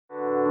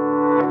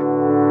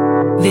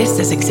This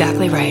is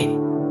exactly right.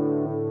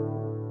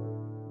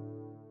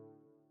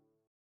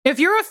 If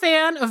you're a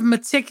fan of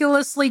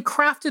meticulously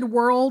crafted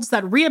worlds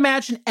that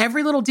reimagine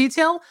every little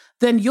detail,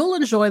 then you'll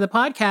enjoy the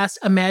podcast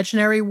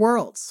Imaginary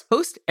Worlds.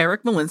 Host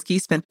Eric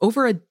Malinsky spent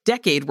over a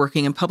decade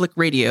working in public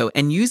radio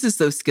and uses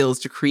those skills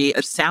to create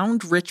a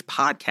sound-rich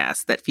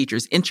podcast that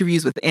features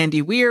interviews with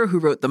Andy Weir, who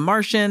wrote The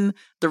Martian,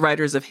 the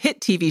writers of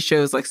hit TV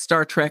shows like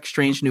Star Trek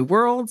Strange New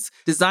Worlds,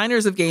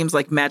 designers of games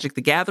like Magic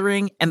the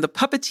Gathering, and the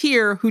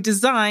puppeteer who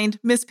designed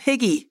Miss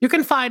Piggy. You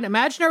can find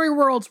Imaginary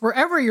Worlds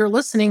wherever you're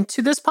listening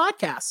to this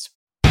podcast.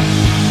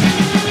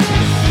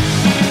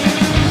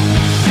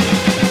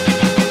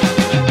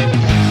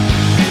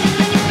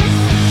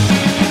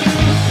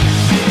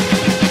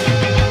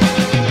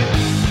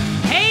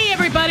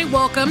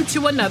 Welcome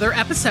to another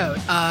episode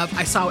of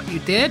I Saw What You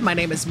Did. My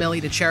name is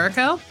Millie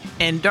DeCherico.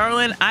 And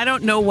darling, I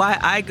don't know why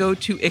I go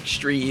to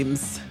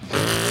extremes.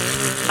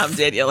 I'm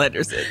Danielle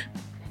Henderson.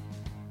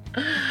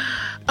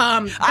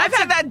 I've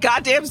had that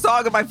goddamn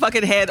song in my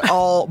fucking head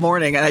all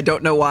morning, and I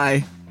don't know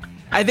why.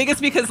 I think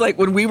it's because, like,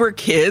 when we were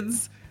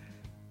kids,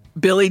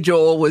 Billy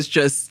Joel was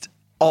just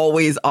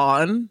always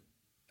on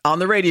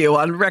the radio,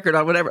 on record,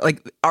 on whatever.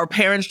 Like, our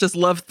parents just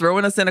loved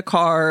throwing us in a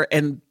car,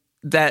 and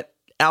that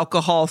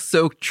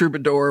alcohol-soaked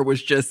troubadour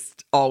was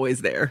just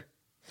always there.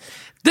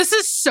 This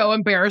is so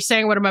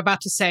embarrassing, what I'm about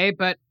to say,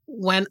 but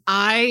when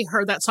I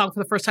heard that song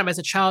for the first time as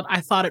a child, I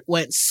thought it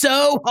went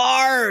so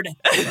hard.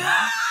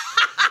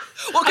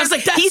 Well, because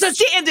like, he's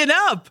standing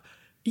up.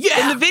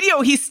 Yeah. In the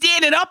video, he's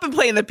standing up and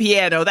playing the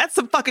piano. That's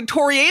some fucking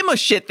Tori Amos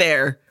shit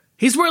there.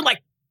 He's wearing,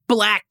 like,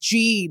 black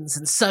jeans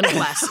and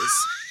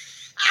sunglasses.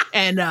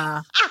 And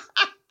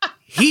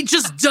he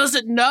just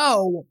doesn't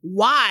know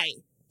why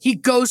he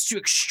goes to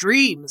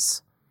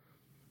extremes.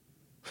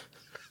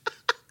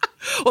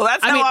 Well,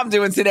 that's how I'm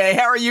doing today.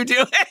 How are you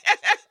doing?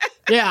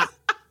 Yeah.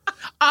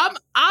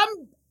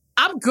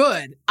 I'm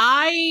good.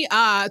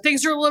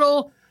 Things are a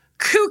little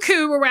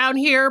cuckoo around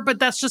here, but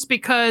that's just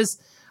because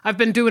I've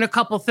been doing a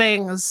couple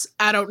things.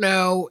 I don't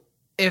know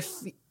if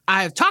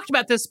I've talked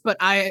about this, but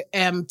I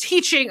am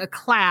teaching a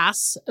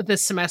class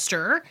this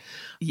semester.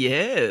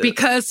 Yeah.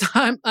 Because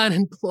I'm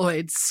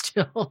unemployed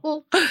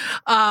still.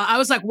 I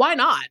was like, why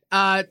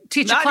not?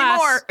 Teach a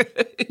class.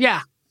 Anymore.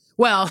 Yeah.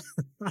 Well,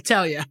 I'll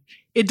tell you.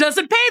 It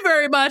doesn't pay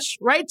very much,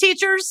 right,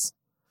 teachers?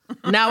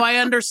 Now I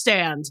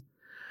understand.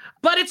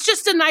 But it's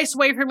just a nice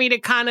way for me to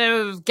kind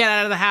of get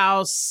out of the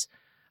house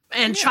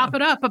and chop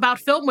it up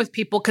about film with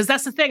people. Because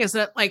that's the thing is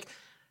that, like,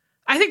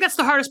 I think that's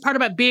the hardest part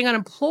about being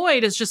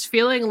unemployed is just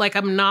feeling like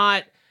I'm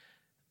not,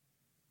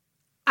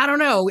 I don't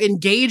know,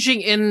 engaging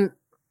in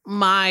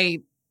my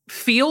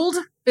field,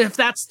 if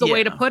that's the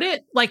way to put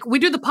it. Like, we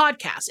do the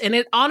podcast. And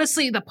it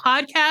honestly, the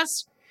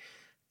podcast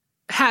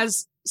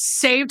has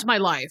saved my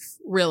life,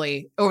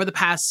 really, over the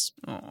past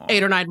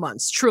 8 or 9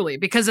 months, truly,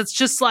 because it's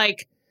just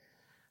like,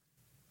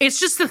 it's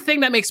just the thing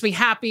that makes me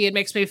happy. It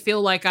makes me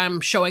feel like I'm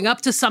showing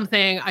up to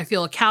something. I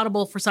feel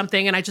accountable for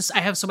something, and I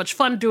have so much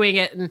fun doing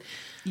it. And,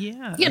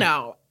 you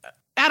know,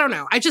 I don't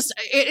know.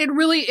 It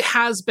really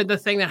has been the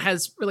thing that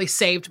has really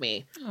saved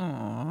me.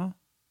 Aww.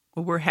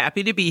 Well, we're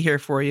happy to be here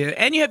for you.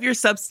 And you have your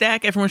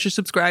Substack everyone should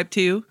subscribe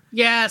to.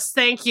 Yes,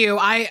 thank you.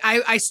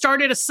 I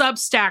started a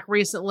Substack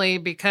recently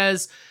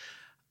because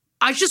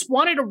I just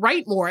wanted to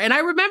write more. And I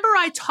remember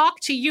I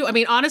talked to you. I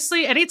mean,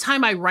 honestly,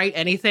 anytime I write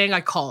anything,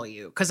 I call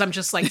you because I'm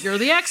just like, you're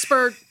the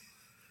expert.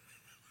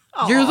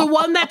 You're the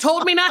one that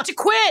told me not to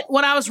quit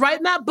when I was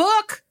writing that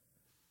book.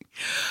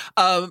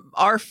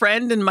 Our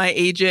friend and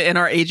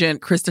our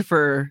agent,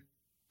 Christopher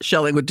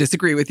Schelling, would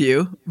disagree with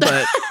you,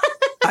 but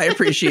I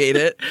appreciate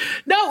it.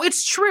 No,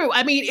 it's true.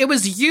 I mean, it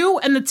was you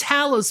and the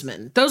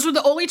Talisman. Those were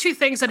the only two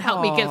things that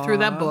helped me get through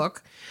that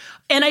book.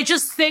 And I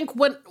just think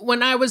we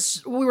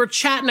were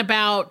chatting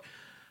about,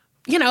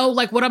 you know,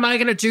 like, what am I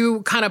going to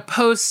do kind of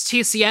post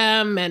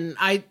TCM? And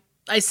I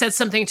said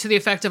something to the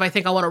effect of, I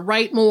think I want to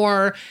write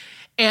more.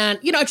 And,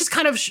 you know, I just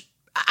kind of,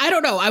 I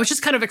don't know. I was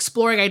just kind of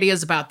exploring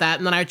ideas about that.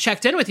 And then I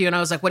checked in with you and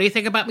I was like, what do you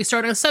think about me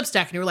starting a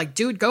Substack? And you were like,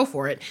 dude, go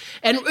for it.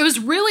 And it was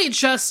really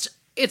just,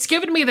 it's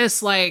given me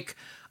this like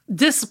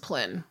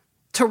discipline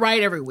to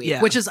write every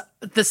week, which is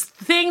this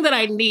thing that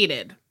I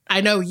needed. I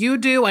know you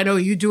do. I know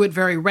you do it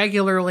very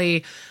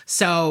regularly.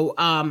 So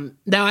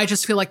now I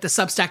just feel like the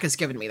Substack has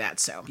given me that.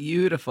 So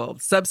beautiful.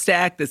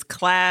 Substack, this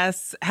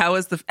class. How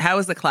is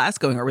the class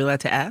going? Are we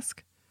allowed to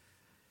ask?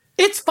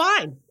 It's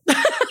fine.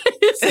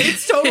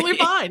 it's totally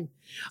fine.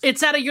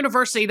 It's at a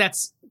university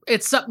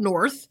it's up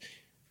north.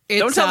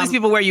 Don't tell these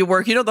people where you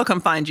work. You know they'll come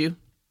find you.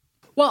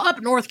 Well,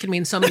 up north can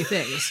mean so many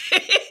things.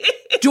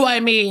 Do I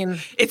mean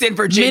it's in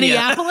Virginia?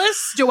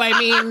 Minneapolis? Do I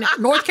mean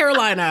North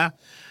Carolina?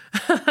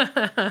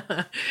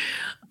 But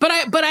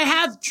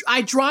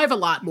I drive a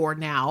lot more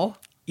now,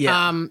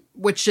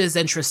 which is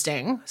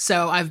interesting.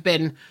 So I've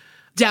been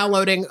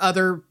downloading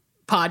other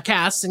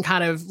podcasts and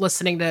kind of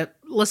listening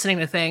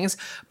to things.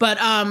 But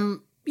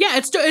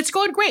it's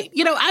going great.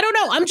 You know, I don't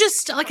know. I'm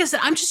just, like I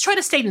said, I'm just trying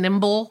to stay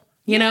nimble.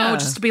 You know,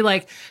 just to be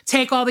like,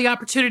 take all the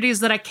opportunities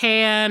that I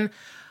can.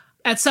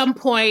 At some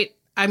point,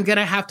 I'm going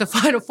to have to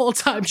find a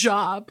full-time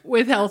job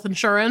with health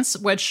insurance,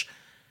 which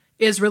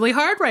is really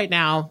hard right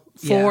now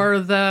for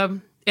the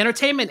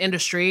entertainment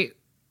industry.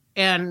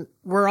 And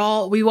we're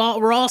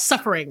all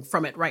suffering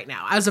from it right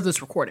now as of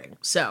this recording.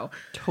 So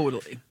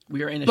totally.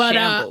 We are in a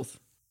shambles.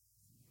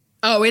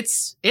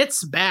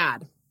 It's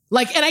bad.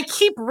 Like, and I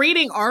keep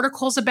reading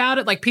articles about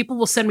it. Like, people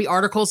will send me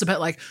articles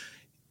about, like,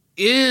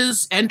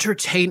 is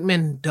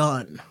entertainment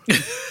done?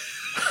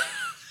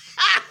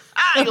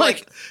 I'm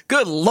like,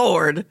 good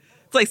Lord.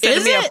 It's like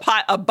sending me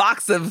a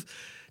box of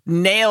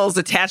nails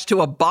attached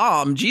to a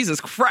bomb.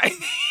 Jesus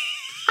Christ.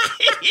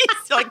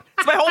 It's like,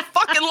 it's my whole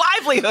fucking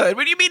livelihood.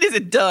 What do you mean, is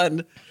it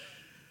done?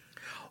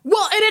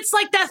 Well, and it's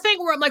like that thing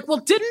where I'm like, well,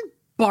 didn't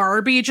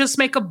Barbie just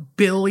make $1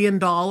 billion?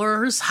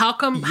 How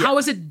come? Yeah. How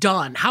is it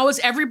done? How is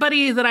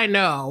everybody that I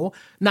know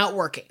not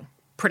working?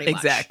 Pretty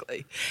much.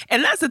 Exactly.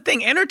 And that's the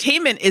thing.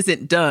 Entertainment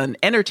isn't done.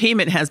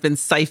 Entertainment has been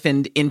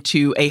siphoned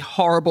into a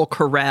horrible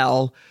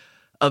corral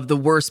of the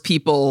worst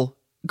people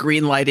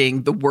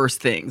greenlighting the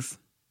worst things.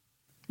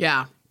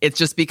 Yeah. It's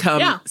just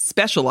become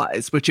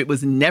specialized, which it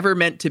was never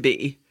meant to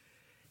be.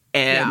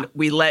 And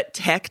we let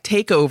tech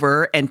take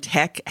over, and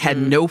tech had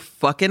no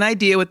fucking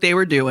idea what they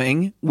were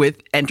doing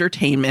with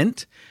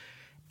entertainment.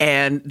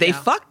 And they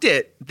fucked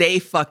it. They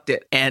fucked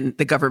it. And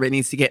the government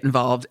needs to get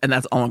involved. And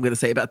that's all I'm going to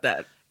say about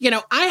that. You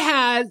know, I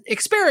had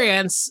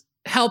experience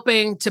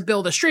helping to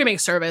build a streaming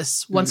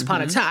service once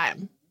upon a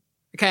time.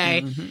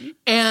 Okay.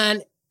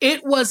 And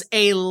it was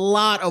a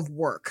lot of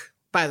work,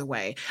 by the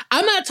way.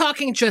 I'm not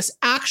talking just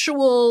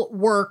actual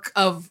work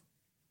of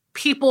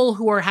people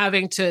who are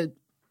having to,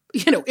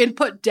 you know,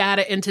 input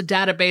data into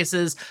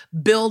databases,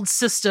 build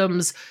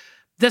systems,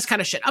 this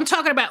kind of shit. I'm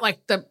talking about like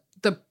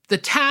the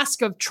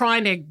task of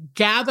trying to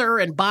gather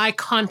and buy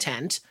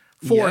content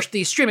for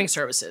these streaming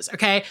services,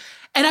 okay?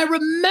 And I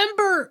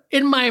remember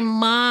in my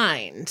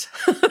mind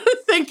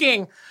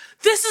thinking,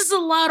 this is a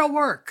lot of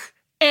work.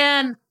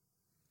 And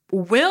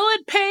will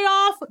it pay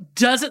off?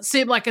 Doesn't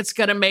seem like it's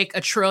going to make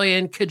 $1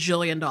 trillion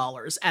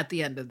kajillion at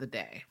the end of the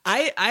day.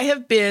 I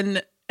have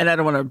been, and I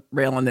don't want to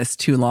rail on this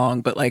too long,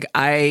 but like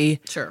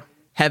I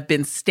have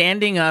been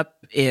standing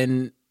up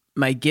in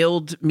my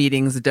guild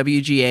meetings, the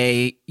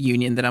WGA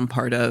union that I'm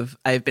part of.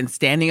 I've been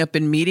standing up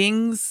in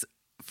meetings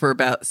for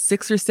about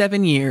 6 or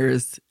 7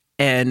 years.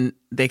 And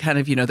they kind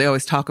of, you know, they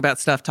always talk about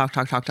stuff,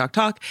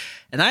 talk.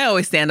 And I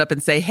always stand up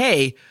and say,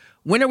 hey,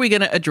 when are we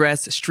going to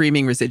address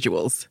streaming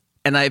residuals?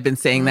 And I've been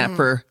saying that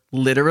for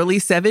literally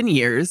 7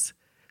 years.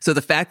 So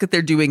the fact that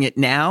they're doing it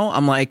now,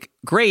 I'm like,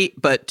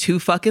 great, but too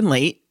fucking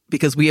late,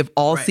 because we have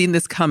all seen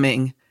this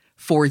coming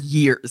for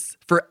years,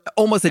 for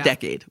almost a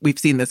decade. We've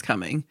seen this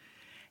coming.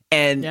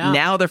 And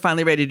now they're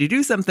finally ready to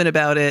do something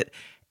about it.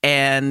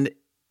 And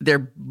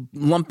they're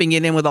lumping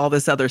it in with all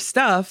this other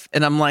stuff.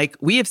 And I'm like,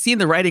 we have seen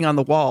the writing on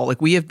the wall.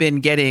 Like, we have been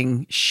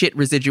getting shit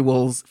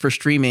residuals for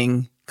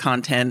streaming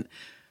content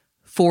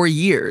for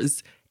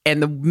years.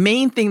 And the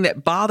main thing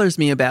that bothers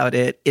me about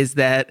it is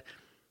that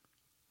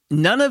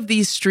none of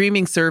these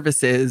streaming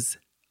services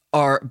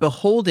are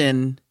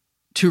beholden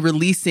to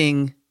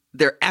releasing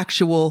their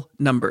actual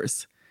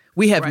numbers.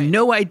 We have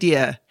no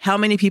idea how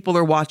many people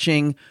are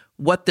watching,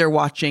 what they're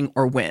watching,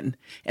 or when.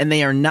 And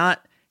they are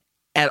not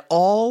at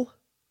all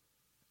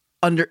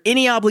under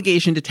any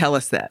obligation to tell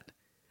us that.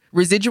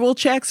 Residual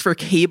checks for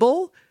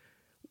cable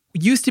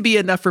used to be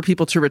enough for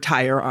people to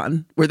retire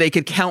on, where they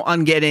could count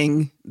on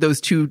getting those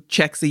 2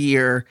 checks a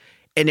year,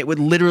 and it would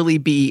literally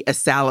be a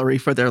salary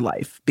for their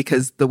life,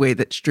 because the way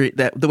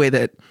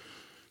that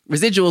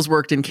residuals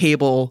worked in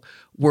cable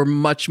were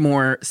much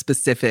more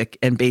specific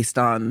and based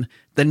on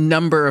the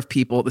number of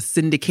people, the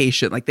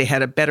syndication. Like, they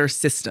had a better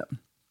system.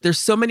 There's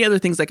so many other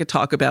things I could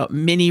talk about.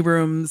 Mini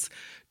rooms,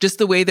 just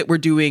the way that we're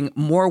doing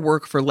more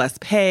work for less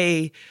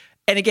pay.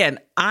 And again,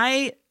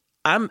 I'm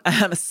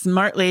a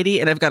smart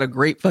lady, and I've got a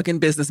great fucking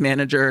business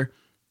manager.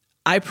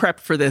 I prepped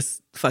for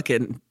this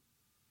fucking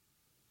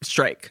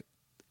strike.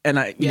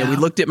 And you know, we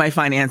looked at my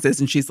finances,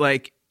 and she's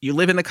like, you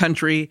live in the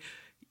country.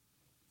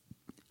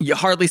 You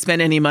hardly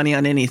spend any money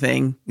on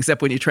anything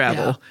except when you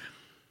travel. Yeah.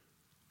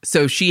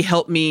 So she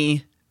helped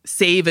me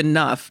save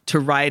enough to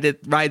ride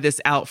this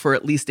out for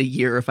at least a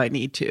year if I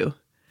need to.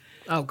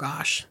 Oh,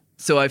 gosh.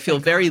 So I feel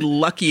very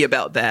lucky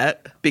about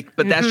that.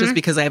 But that's just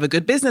because I have a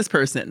good business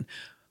person.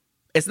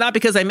 It's not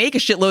because I make a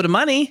shitload of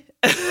money.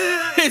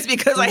 It's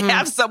because I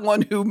have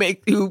someone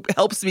who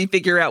helps me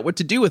figure out what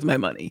to do with my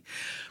money.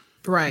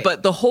 Right.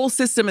 But the whole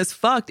system is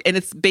fucked. And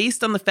it's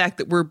based on the fact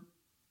that we're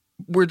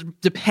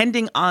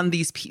depending on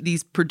these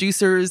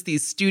producers,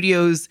 these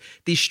studios,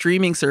 these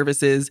streaming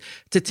services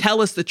to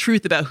tell us the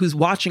truth about who's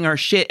watching our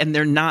shit, and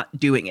they're not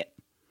doing it.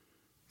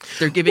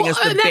 They're giving us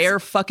the bare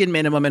fucking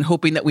minimum and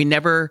hoping that we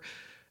never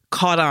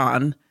caught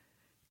on.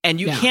 And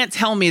you can't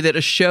tell me that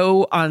a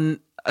show on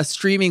a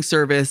streaming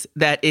service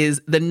that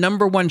is the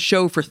 #1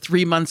 show for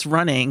 3 months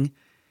running,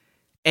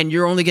 and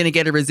you're only going to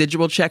get a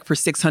residual check for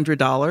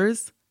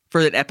 $600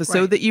 for an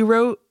episode that you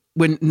wrote,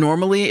 when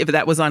normally, if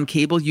that was on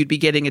cable, you'd be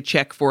getting a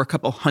check for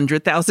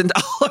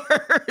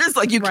 $200,000.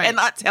 Like, you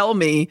cannot tell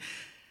me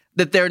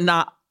that they're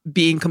not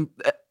being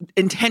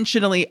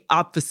intentionally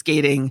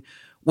obfuscating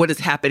what is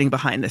happening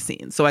behind the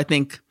scenes. So I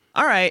think,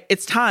 all right,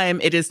 it's time.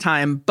 It is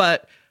time.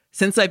 But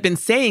since I've been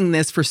saying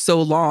this for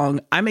so long,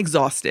 I'm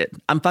exhausted.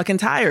 I'm fucking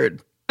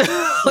tired.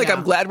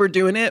 I'm glad we're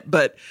doing it,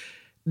 but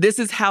this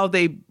is how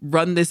they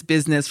run this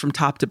business from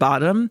top to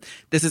bottom.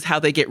 This is how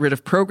they get rid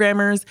of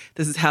programmers.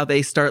 This is how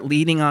they start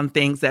leaning on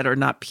things that are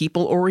not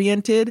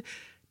people-oriented.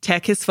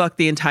 Tech has fucked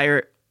the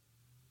entire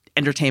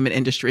entertainment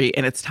industry,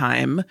 and it's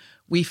time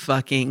we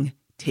fucking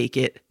take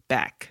it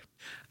back.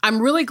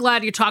 I'm really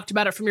glad you talked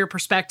about it from your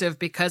perspective,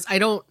 because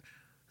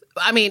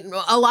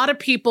a lot of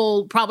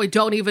people probably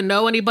don't even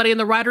know anybody in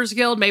the Writers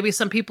Guild. Maybe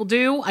some people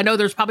do. I know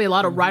there's probably a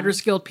lot of Writers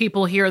Guild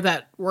people here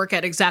that work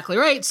at Exactly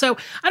Right. So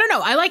I don't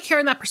know. I like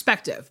hearing that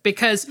perspective,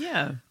 because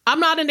I'm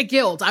not in a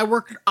guild. I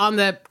work on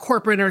the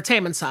corporate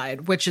entertainment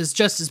side, which is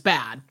just as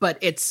bad, but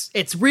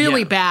it's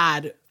really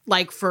bad,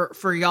 like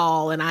for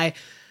y'all. And I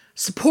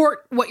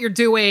support what you're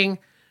doing.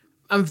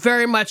 I'm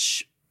very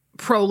much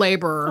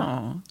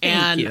pro-labor,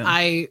 and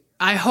you.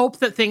 I hope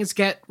that things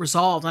get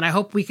resolved, and I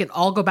hope we can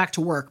all go back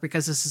to work,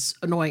 because this is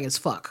annoying as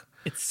fuck.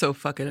 It's so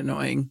fucking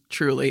annoying,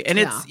 truly. And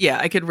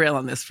I could rail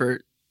on this for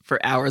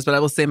hours, but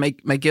I will say my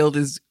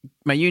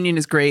union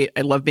is great.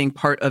 I love being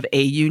part of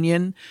a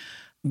union.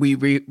 We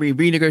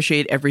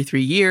renegotiate every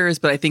 3 years,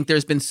 but I think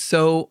there's just been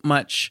so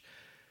much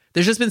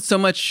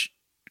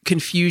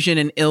confusion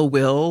and ill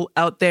will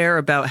out there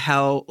about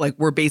how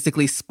we're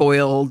basically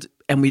spoiled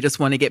and we just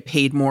want to get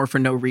paid more for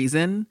no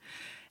reason.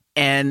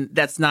 And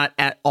that's not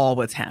at all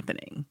what's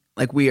happening.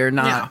 We are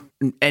not.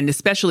 Yeah. And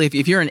especially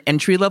if you're an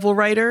entry-level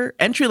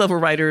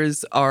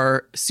writers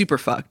are super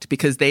fucked,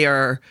 because they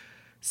are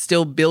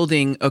still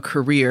building a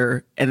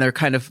career and they're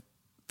kind of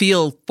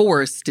feel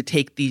forced to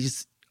take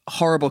these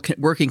horrible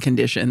working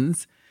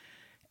conditions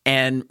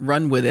and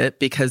run with it,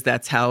 because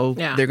that's how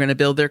they're going to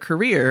build their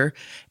career.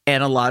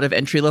 And a lot of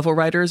entry-level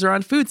writers are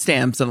on food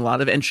stamps, and a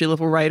lot of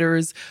entry-level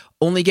writers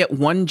only get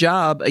one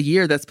job a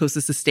year that's supposed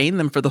to sustain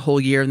them for the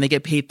whole year, and they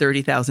get paid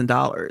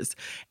 $30,000.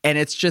 And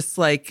it's just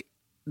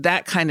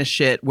that kind of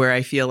shit where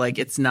I feel like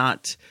this is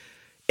not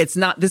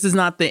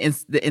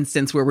the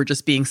instance where we're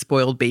just being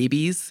spoiled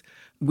babies.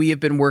 We have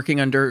been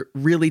working under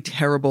really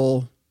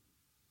terrible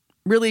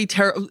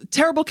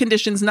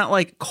conditions, not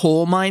like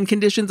coal mine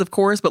conditions, of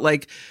course,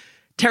 but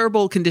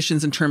terrible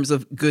conditions in terms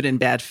of good and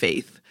bad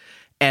faith.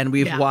 And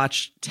we've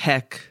watched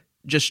tech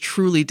just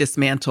truly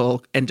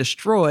dismantle and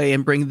destroy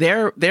and bring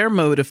their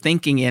mode of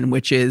thinking in,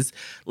 which is,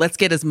 let's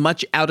get as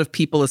much out of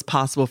people as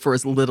possible for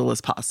as little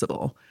as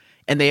possible.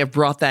 And they have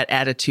brought that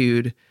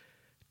attitude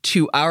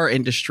to our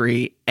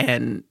industry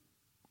and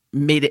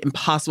made it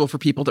impossible for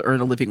people to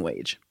earn a living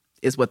wage,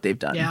 is what they've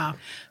done. Yeah.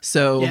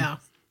 So,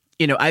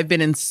 I've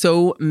been in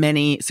so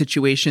many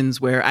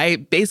situations where I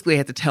basically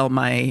had to tell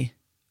my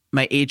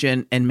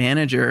agent and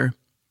manager,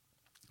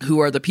 who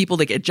are the people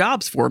that get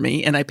jobs for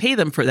me, and I pay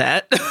them for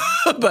that,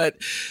 but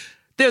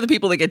they're the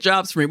people that get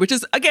jobs for me, which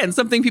is, again,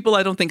 something people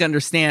I don't think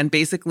understand.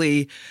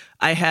 Basically,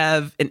 I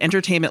have an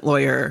entertainment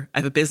lawyer, I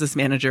have a business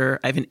manager,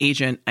 I have an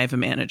agent, I have a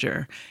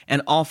manager,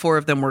 and all four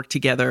of them work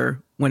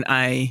together when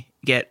I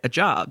get a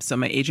job. So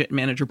my agent and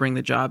manager bring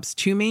the jobs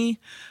to me.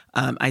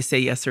 I say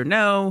yes or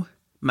no.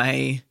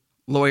 My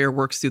lawyer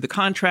works through the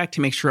contract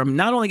to make sure I'm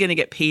not only going to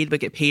get paid, but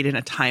get paid in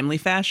a timely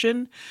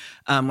fashion.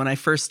 When I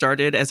first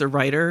started as a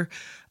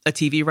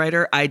TV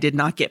writer, I did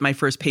not get my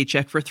first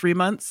paycheck for 3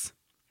 months.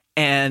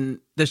 And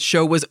the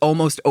show was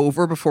almost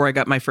over before I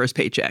got my first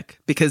paycheck,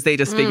 because they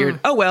just figured,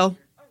 oh, well,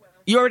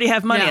 you already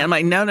have money. Yeah. I'm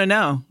like, no.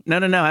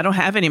 I don't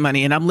have any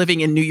money. And I'm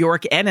living in New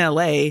York and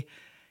LA,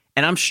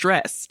 and I'm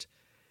stressed.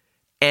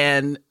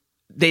 And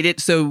they did.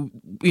 So,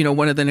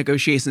 one of the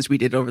negotiations we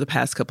did over the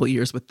past couple of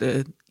years with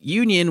the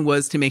union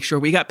was to make sure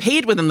we got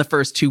paid within the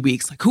first 2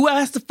 weeks. Who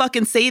has to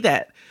fucking say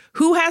that?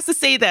 Who has to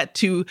say that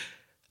to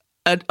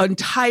an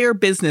entire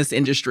business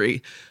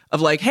industry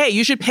of hey,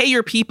 you should pay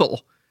your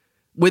people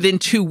within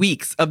 2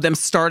 weeks of them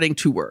starting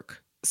to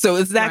work? So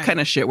it's that kind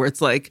of shit where it's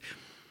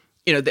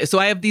so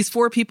I have these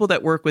four people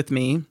that work with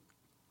me.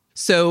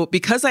 So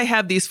because I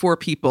have these four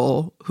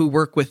people who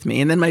work with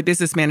me, and then my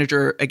business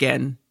manager,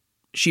 again,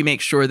 she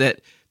makes sure that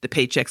the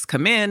paychecks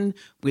come in.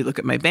 We look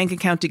at my bank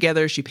account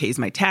together. She pays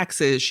my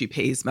taxes. She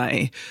pays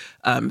my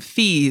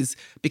fees,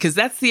 because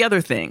that's the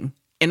other thing.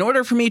 In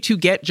order for me to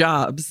get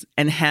jobs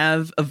and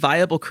have a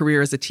viable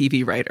career as a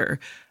TV writer,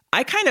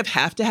 I kind of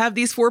have to have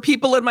these four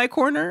people in my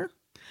corner.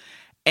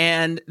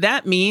 And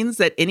that means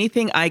that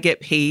anything I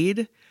get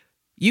paid,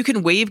 you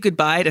can wave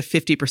goodbye to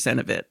 50%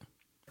 of it,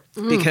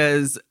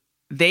 because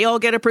they all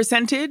get a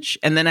percentage,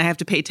 and then I have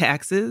to pay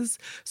taxes.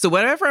 So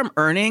whatever I'm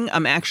earning,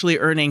 I'm actually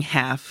earning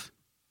half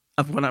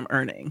of what I'm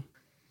earning.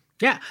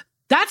 Yeah.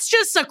 That's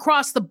just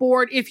across the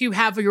board if you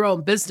have your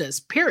own business,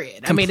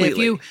 period. Completely.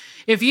 I mean,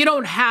 if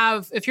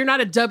you're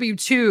not a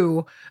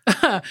W-2,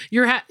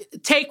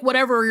 take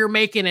whatever you're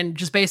making and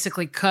just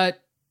basically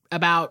cut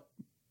about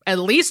at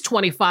least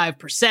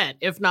 25%,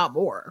 if not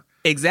more.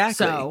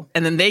 Exactly. So,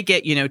 and then they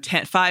get,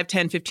 5,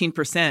 10,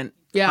 15%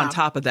 Yeah. on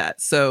top of that.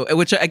 So,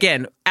 which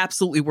again,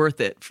 absolutely worth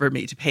it for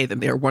me to pay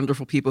them. They are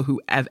wonderful people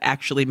who have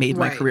actually made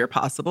my career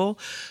possible.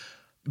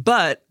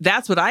 But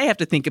that's what I have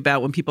to think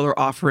about when people are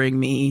offering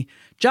me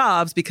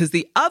jobs, because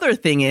the other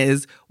thing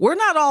is we're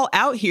not all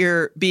out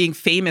here being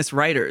famous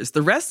writers.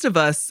 The rest of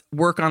us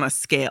work on a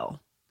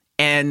scale,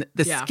 and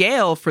the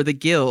scale for the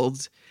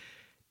guild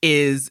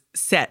is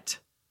set.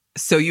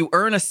 So you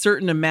earn a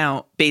certain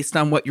amount based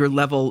on what your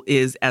level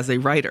is as a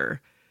writer.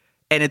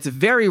 And it's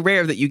very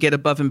rare that you get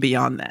above and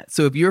beyond that.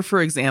 So if you're,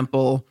 for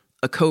example,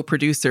 a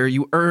co-producer,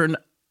 you earn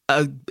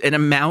an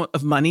amount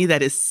of money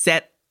that is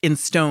set in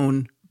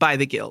stone by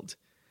the guild.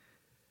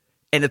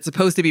 And it's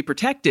supposed to be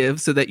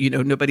protective so that,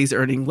 nobody's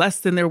earning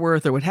less than their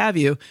worth or what have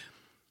you.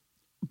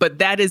 But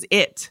that is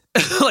it.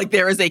 Like,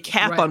 there is a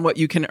cap on what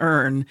you can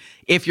earn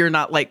if you're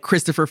not like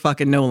Christopher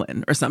fucking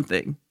Nolan or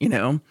something,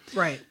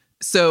 Right.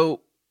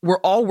 So we're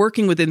all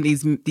working within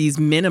these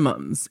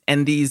minimums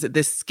and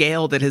this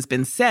scale that has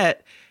been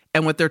set.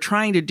 And what they're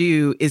trying to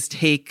do is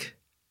take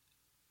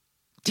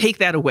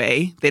that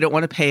away. They don't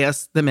want to pay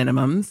us the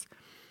minimums.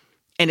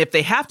 And if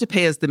they have to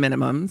pay us the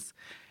minimums,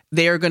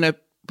 they are going to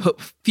put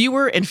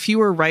fewer and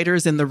fewer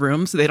writers in the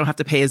room so they don't have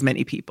to pay as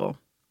many people.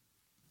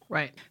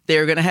 Right.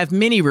 They're going to have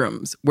mini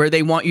rooms where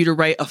they want you to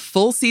write a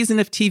full season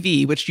of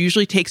TV, which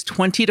usually takes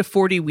 20 to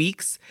 40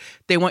 weeks.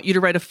 They want you to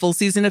write a full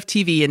season of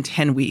TV in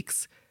 10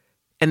 weeks.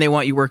 And they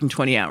want you working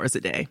 20 hours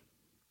a day.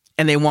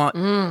 And they want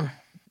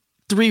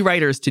 3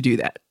 writers to do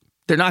that.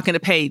 They're not going to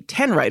pay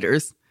 10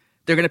 writers.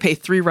 They're going to pay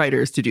 3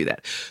 writers to do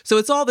that. So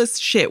it's all this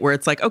shit where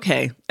it's like,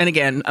 okay. And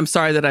again, I'm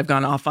sorry that I've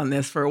gone off on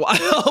this for a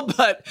while,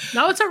 but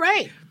no, it's all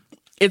right.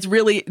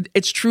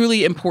 It's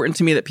truly important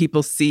to me that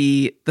people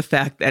see the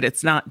fact that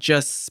it's not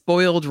just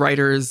spoiled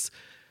writers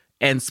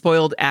and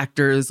spoiled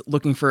actors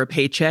looking for a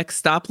paycheck.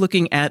 Stop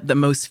looking at the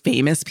most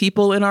famous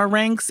people in our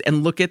ranks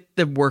and look at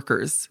the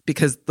workers,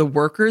 because the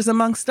workers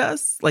amongst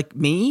us, like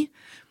me,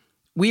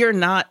 we are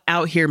not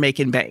out here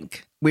making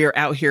bank. We are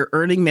out here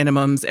earning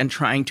minimums and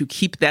trying to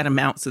keep that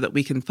amount so that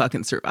we can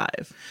fucking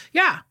survive.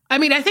 Yeah. I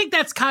mean, I think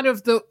that's kind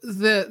of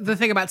the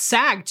thing about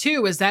SAG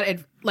too, is that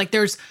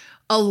there's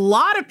a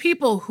lot of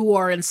people who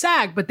are in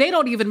SAG, but they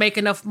don't even make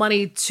enough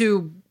money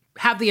to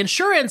have the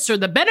insurance or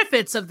the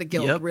benefits of the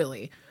guild,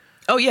 really.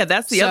 Oh, yeah,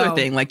 that's the other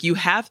thing. Like,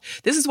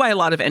 this is why a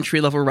lot of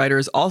entry-level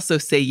writers also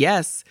say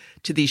yes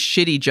to these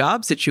shitty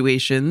job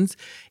situations,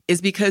 is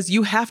because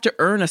you have to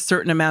earn a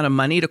certain amount of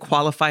money to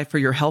qualify for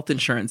your health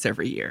insurance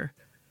every year.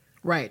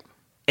 Right.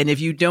 And if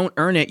you don't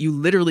earn it, you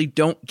literally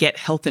don't get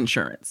health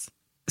insurance.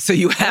 So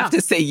you have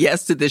to say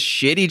yes to this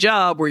shitty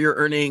job where you're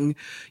earning,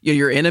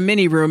 you're in a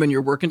mini room and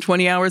you're working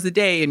 20 hours a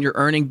day and you're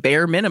earning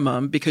bare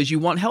minimum because you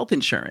want health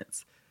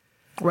insurance.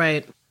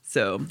 Right.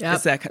 So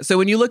it's that. So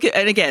when you look at,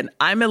 and again,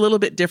 I'm a little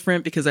bit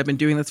different because I've been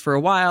doing this for a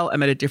while.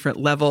 I'm at a different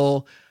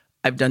level.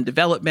 I've done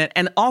development.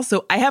 And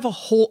also I have a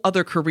whole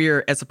other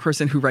career as a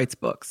person who writes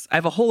books. I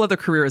have a whole other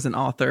career as an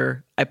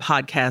author. I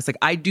podcast. Like,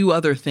 I do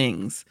other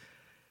things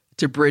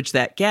to bridge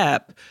that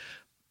gap.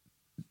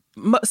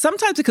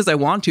 Sometimes because I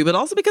want to, but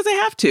also because I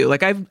have to.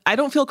 Like, I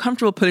don't feel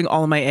comfortable putting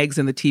all of my eggs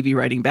in the TV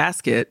writing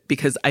basket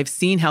because I've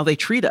seen how they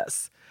treat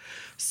us.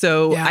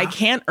 So I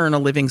can't earn a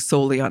living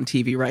solely on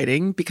TV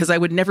writing because I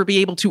would never be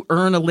able to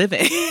earn a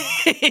living.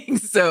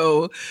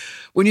 So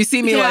when you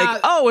see me like,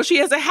 oh, well, she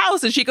has a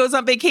house and she goes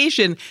on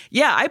vacation.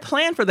 Yeah, I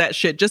plan for that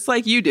shit just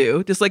like you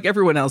do, just like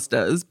everyone else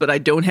does. But I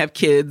don't have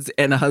kids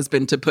and a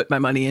husband to put my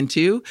money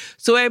into.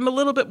 So I'm a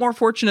little bit more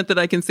fortunate that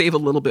I can save a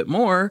little bit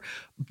more,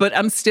 but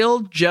I'm still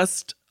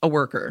just a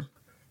worker.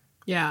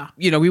 Yeah.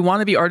 We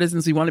want to be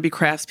artisans. We want to be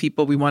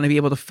craftspeople. We want to be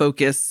able to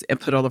focus and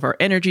put all of our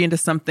energy into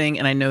something.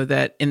 And I know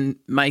that in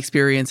my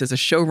experience as a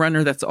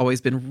showrunner, that's always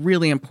been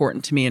really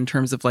important to me in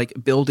terms of like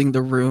building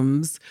the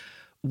rooms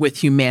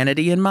with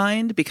humanity in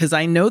mind, because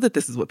I know that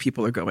this is what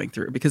people are going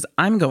through because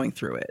I'm going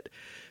through it.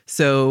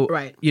 So,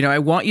 I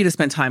want you to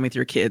spend time with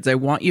your kids. I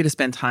want you to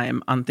spend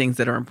time on things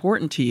that are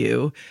important to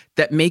you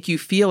that make you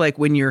feel like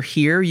when you're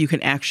here, you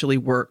can actually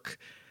work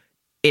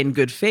in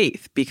good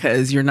faith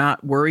because you're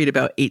not worried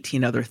about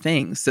 18 other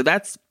things. So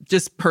that's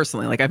just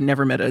personally, like, I've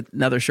never met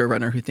another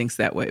showrunner who thinks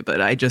that way, but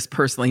I just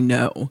personally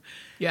know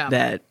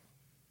that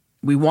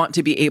we want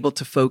to be able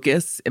to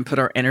focus and put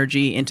our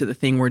energy into the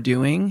thing we're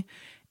doing.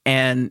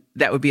 And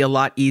that would be a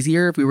lot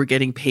easier if we were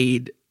getting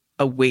paid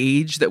a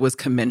wage that was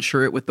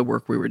commensurate with the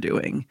work we were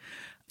doing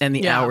and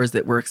the hours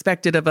that were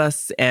expected of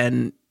us.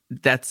 And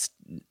that's,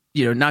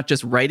 not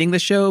just writing the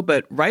show,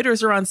 but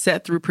writers are on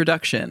set through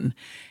production.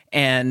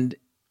 And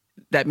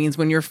that means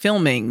when you're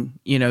filming,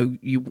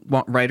 you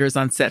want writers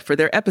on set for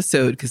their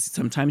episode because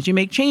sometimes you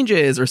make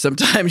changes or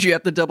sometimes you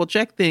have to double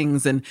check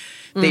things. And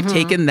they've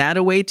taken that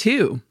away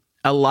too.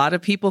 A lot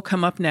of people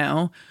come up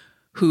now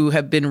who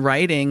have been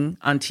writing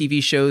on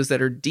TV shows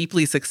that are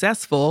deeply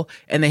successful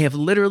and they have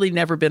literally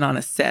never been on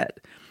a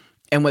set.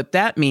 And what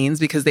that means,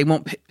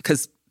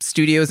 because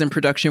studios and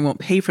production won't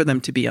pay for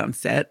them to be on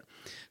set.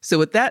 So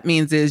what that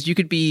means is you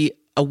could be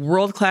a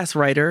world-class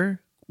writer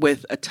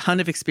with a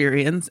ton of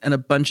experience and a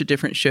bunch of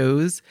different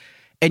shows,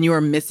 and you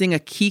are missing a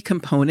key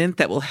component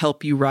that will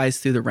help you rise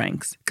through the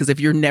ranks. Because if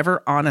you're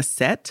never on a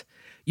set,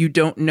 you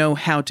don't know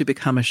how to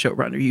become a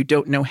showrunner. You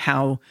don't know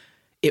how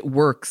it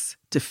works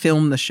to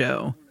film the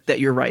show that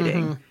you're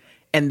writing. Mm-hmm.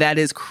 And that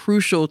is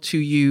crucial to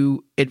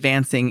you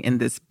advancing in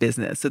this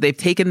business. So they've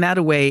taken that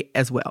away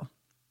as well.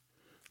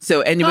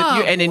 So, and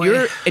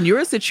in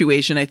your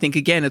situation, I think,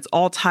 again, it's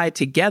all tied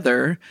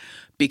together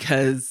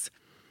because,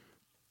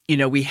 you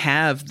know, we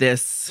have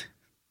this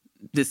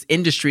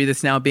industry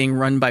that's now being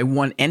run by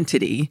one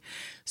entity.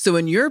 So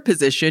in your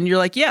position, you're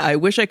like, yeah, I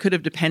wish I could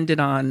have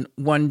depended on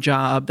one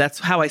job. That's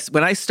how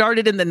when I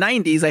started in the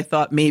 90s, I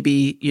thought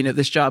maybe, you know,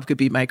 this job could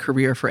be my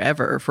career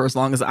forever for as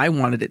long as I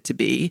wanted it to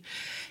be.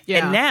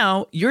 Yeah. And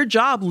now your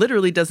job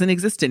literally doesn't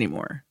exist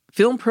anymore.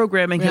 Film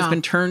programming has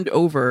been turned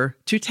over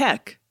to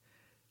tech.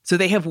 So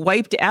they have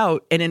wiped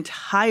out an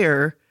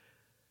entire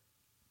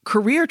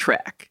career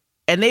track.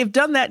 And they've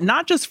done that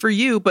not just for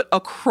you, but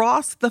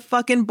across the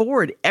fucking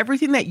board.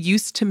 Everything that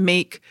used to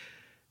make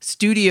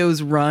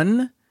studios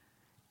run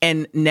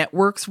and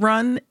networks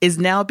run is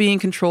now being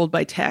controlled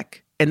by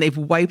tech. And they've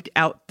wiped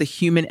out the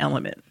human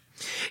element.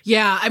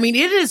 Yeah, I mean,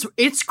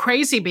 it's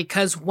crazy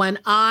because when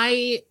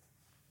I,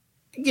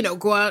 you know,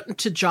 go out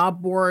into job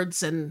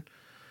boards and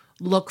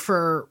look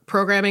for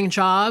programming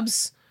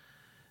jobs,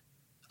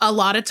 a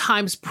lot of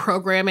times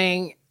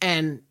programming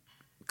and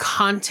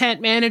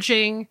content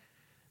managing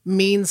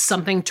means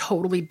something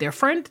totally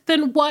different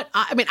than what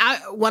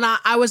when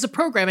I was a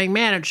programming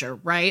manager,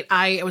 right?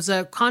 I was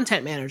a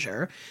content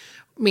manager,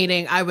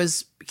 meaning I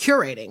was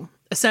curating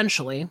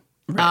essentially.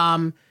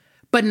 Right.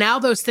 But now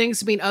those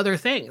things mean other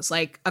things.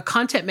 Like a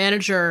content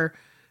manager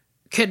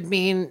could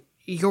mean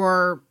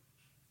you're,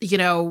 you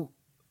know,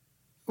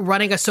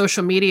 running a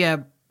social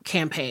media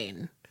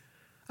campaign.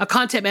 A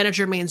content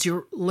manager means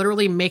you're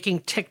literally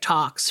making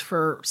TikToks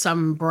for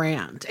some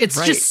brand.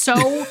 It's just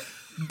so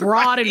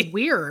broad and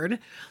weird,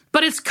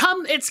 but it's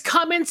come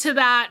into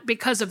that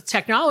because of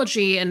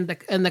technology and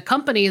the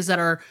companies that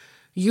are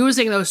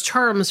using those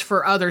terms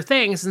for other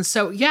things. And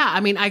so, yeah, I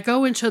mean, I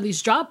go into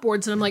these job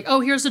boards and I'm like, oh,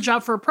 here's a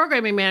job for a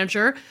programming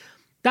manager.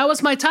 That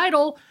was my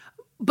title,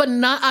 but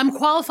I'm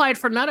qualified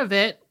for none of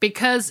it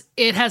because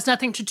it has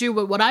nothing to do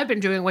with what I've been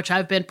doing, which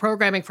I've been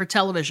programming for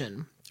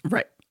television.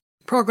 Right.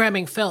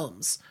 Programming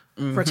films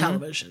for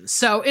television.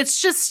 So it's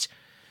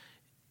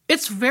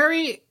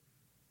very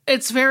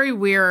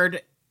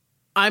weird.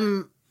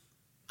 I'm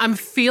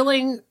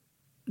feeling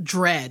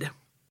dread.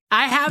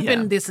 I have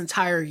been this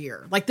entire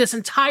year. Like this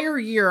entire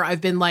year,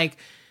 I've been like,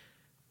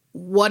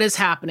 what is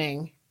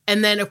happening?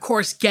 And then, of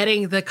course,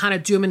 getting the kind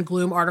of doom and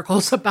gloom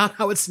articles about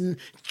how it's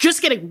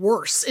just getting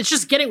worse. It's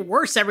just getting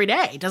worse every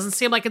day. It doesn't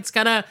seem like it's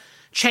going to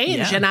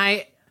change. Yeah.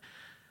 And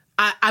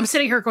I'm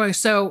sitting here going,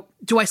 so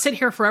do I sit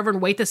here forever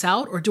and wait this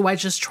out? Or do I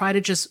just try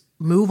to just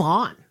move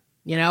on?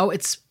 You know,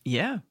 it's...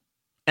 Yeah.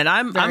 And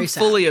I'm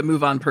fully a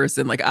move on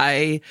person. Like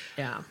I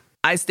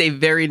stay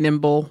very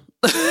nimble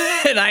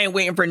and I ain't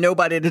waiting for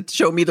nobody to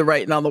show me the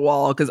writing on the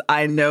wall because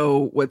I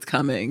know what's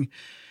coming.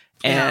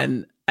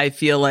 And I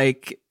feel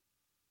like,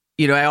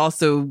 you know, I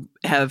also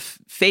have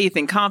faith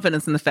and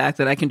confidence in the fact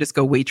that I can just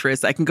go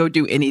waitress. I can go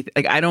do anything.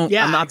 Like I'm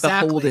not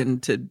beholden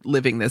to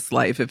living this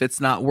life if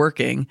it's not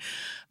working.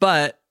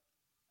 But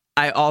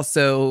I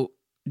also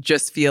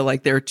just feel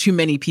like there are too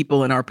many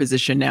people in our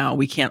position now.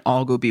 We can't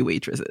all go be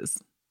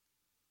waitresses.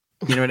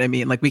 You know what I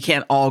mean? Like we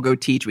can't all go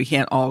teach. We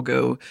can't all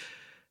go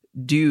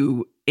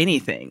do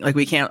anything. Like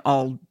we can't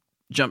all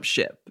jump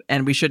ship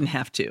and we shouldn't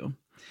have to.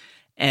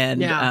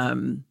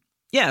 And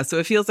so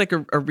it feels like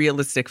a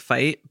realistic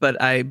fight, but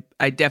I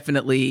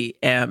definitely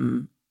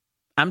am.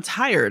 I'm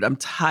tired. I'm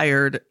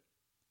tired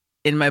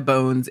in my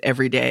bones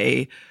every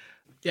day.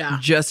 Yeah.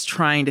 Just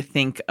trying to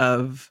think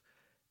of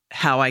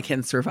how I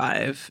can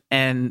survive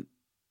and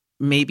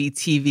maybe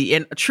TV.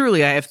 And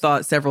truly, I have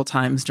thought several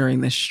times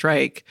during this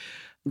strike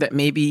that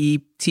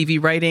maybe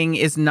TV writing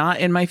is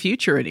not in my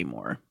future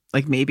anymore.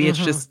 Like maybe it's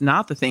just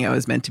not the thing I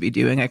was meant to be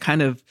doing. I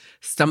kind of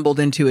stumbled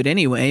into it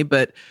anyway,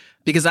 but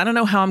because I don't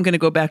know how I'm going to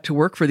go back to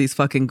work for these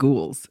fucking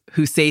ghouls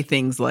who say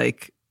things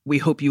like, we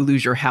hope you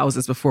lose your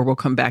houses before we'll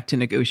come back to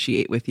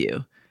negotiate with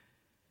you.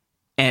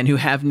 And who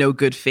have no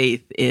good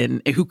faith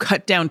who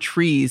cut down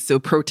trees so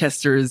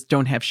protesters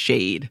don't have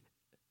shade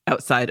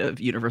outside of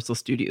Universal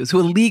Studios, who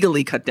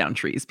illegally cut down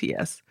trees,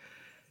 P.S.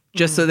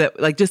 Just so that,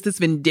 like, just this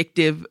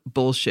vindictive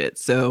bullshit.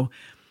 So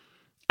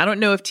I don't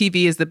know if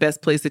TV is the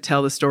best place to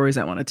tell the stories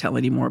I want to tell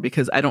anymore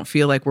because I don't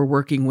feel like we're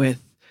working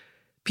with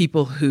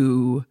people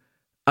who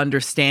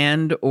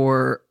understand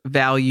or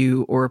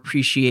value or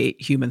appreciate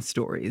human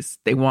stories.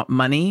 They want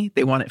money.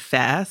 They want it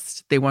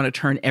fast. They want to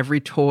turn every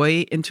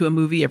toy into a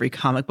movie, every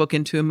comic book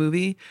into a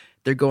movie.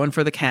 They're going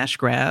for the cash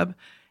grab.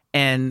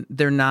 And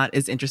they're not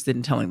as interested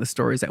in telling the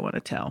stories I want to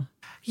tell.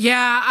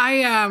 Yeah,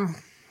 I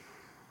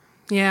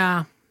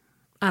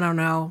don't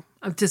know.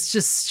 I'm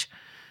just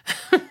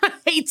I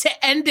hate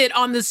to end it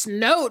on this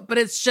note, but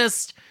it's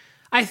just,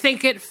 I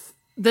think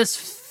this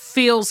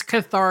feels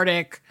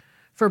cathartic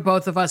for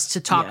both of us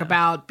to talk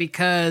about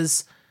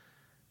because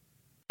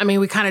I mean,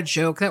 we kind of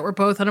joke that we're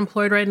both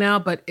unemployed right now,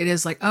 but it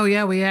is like, oh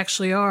yeah, we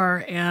actually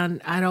are.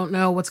 And I don't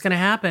know what's going to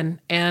happen.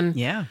 And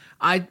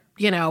I,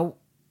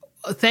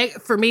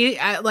 for me,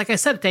 like I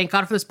said, thank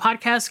God for this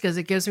podcast because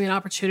it gives me an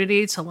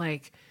opportunity to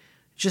like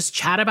just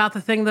chat about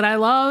the thing that I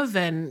love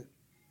and,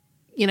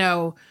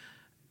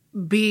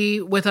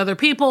 be with other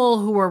people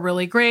who are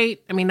really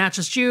great. I mean, not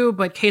just you,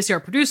 but Casey, our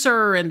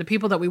producer, and the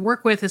people that we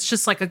work with. It's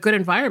just like a good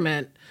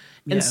environment.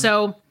 Yeah. And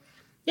so,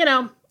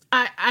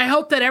 I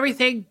hope that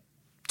everything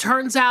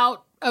turns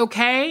out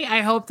okay.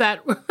 I hope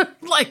that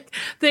like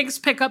things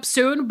pick up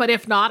soon. But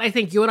if not, I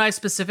think you and I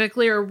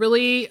specifically are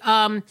really,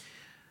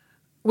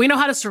 we know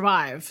how to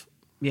survive.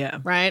 Yeah.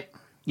 Right?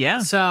 Yeah.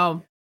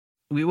 So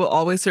we will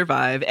always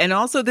survive. And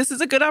also, this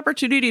is a good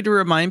opportunity to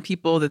remind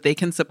people that they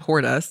can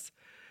support us.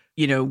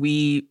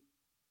 We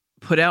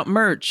put out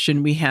merch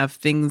and we have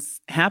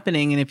things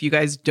happening. And if you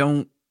guys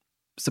don't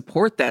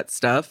support that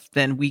stuff,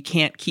 then we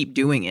can't keep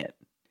doing it,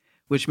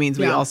 which means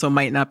we also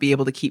might not be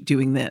able to keep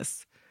doing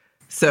this.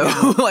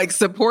 So like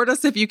support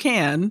us if you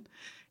can.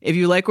 If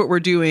you like what we're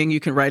doing, you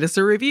can write us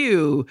a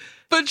review.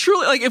 But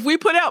truly, like if we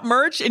put out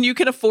merch and you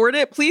can afford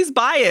it, please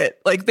buy it.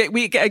 Like that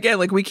we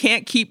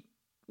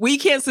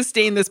can't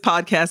sustain this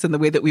podcast in the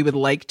way that we would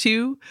like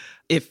to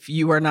if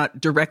you are not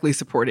directly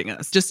supporting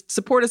us. Just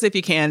support us if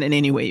you can in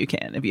any way you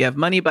can. If you have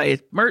money, buy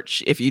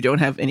merch. If you don't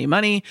have any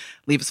money,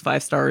 leave us a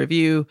 5-star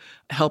review.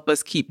 Help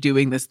us keep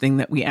doing this thing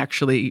that we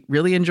actually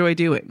really enjoy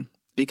doing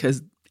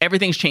because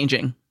everything's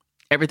changing.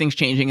 Everything's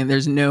changing and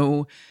there's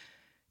no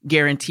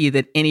guarantee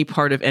that any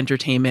part of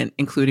entertainment,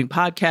 including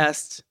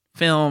podcasts,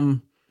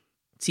 film,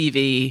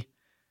 TV,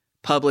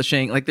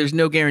 publishing, like there's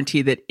no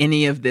guarantee that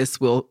any of this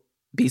will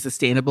be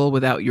sustainable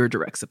without your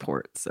direct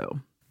support.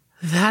 So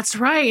that's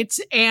right.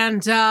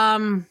 And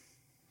on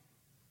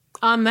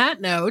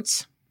that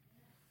note,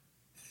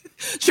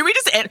 should we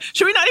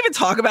not even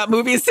talk about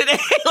movies today?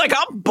 Like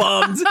I'm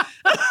bummed.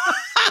 I'm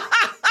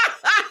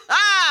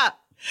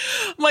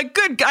like,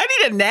 good, I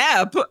need a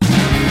nap.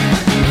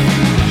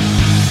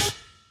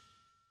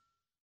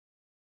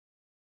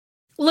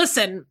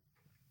 Listen,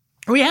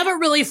 we have a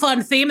really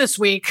fun theme this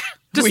week,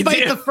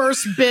 despite the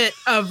first bit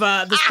of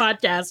this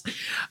podcast.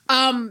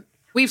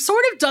 We've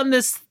sort of done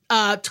this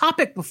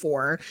topic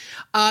before.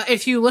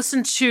 If you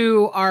listen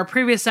to our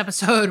previous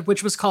episode,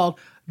 which was called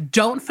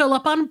Don't Fill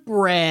Up on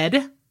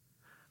Bread,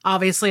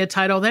 obviously a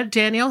title that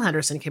Danielle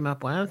Henderson came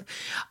up with.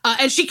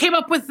 And she came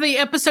up with the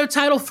episode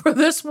title for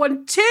this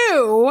one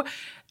too.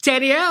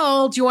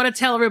 Danielle, do you want to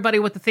tell everybody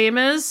what the theme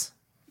is?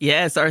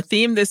 Yes, our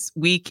theme this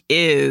week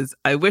is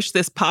I wish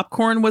this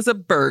popcorn was a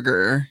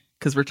burger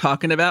because we're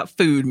talking about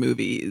food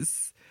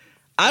movies.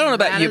 I don't know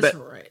about you, but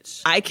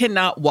I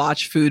cannot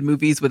watch food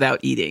movies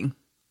without eating.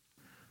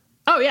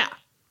 Oh, yeah.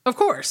 Of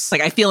course. Like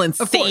I feel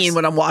insane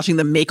when I'm watching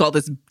them make all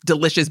this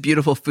delicious,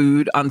 beautiful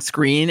food on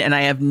screen and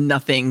I have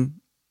nothing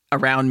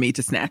around me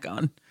to snack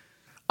on.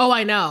 Oh,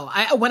 I know.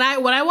 When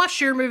I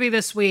watched your movie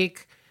this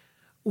week,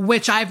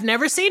 which I've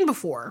never seen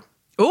before.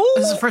 Ooh.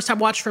 This is the first time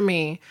watch for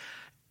me.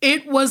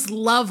 It was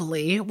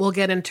lovely. We'll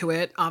get into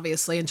it,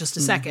 obviously, in just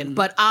a second.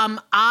 But I'm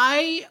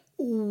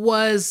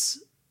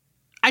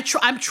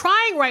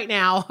trying right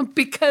now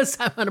because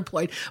I'm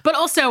unemployed, but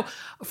also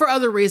for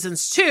other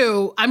reasons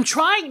too. I'm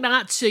trying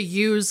not to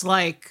use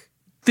like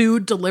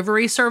food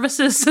delivery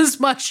services as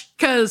much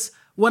because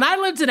when I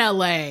lived in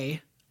LA,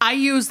 I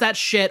used that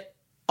shit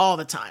all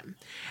the time.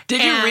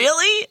 Did you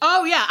really?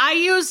 Oh yeah. I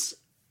used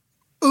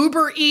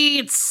Uber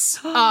Eats.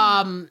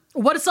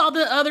 What is all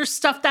the other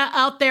stuff that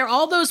out there?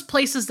 All those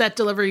places that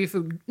deliver you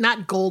food,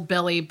 not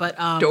Goldbelly, but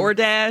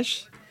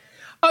DoorDash.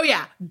 Oh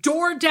yeah.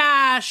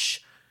 DoorDash.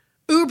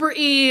 Uber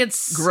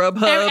Eats,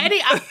 Grubhub,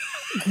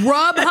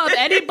 Grubhub,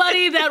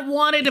 anybody that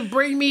wanted to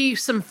bring me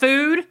some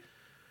food.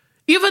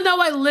 Even though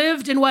I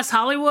lived in West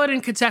Hollywood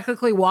and could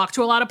technically walk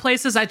to a lot of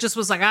places, I just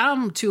was like,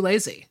 I'm too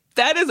lazy.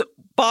 That is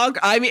bog.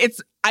 I mean,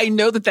 I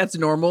know that that's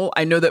normal.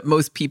 I know that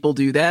most people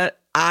do that.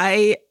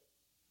 I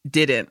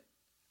didn't.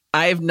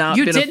 I have not.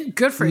 You didn't?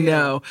 Good for you.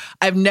 No,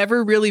 I've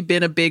never really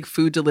been a big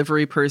food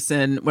delivery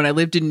person. When I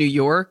lived in New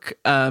York,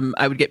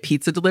 I would get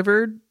pizza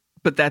delivered,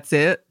 but that's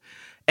it.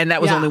 And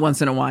that was only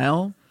once in a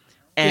while.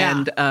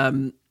 And I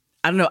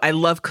don't know. I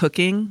love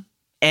cooking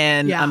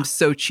and I'm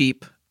so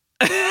cheap.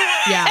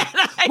 Yeah.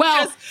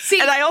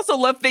 And I also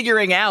love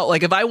figuring out,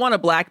 like if I want a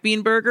black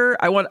bean burger,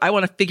 I want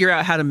to figure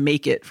out how to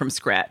make it from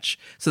scratch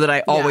so that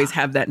I always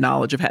have that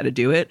knowledge of how to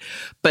do it.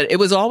 But it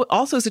was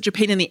also such a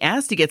pain in the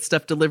ass to get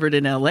stuff delivered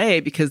in LA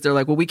because they're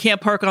like, well, we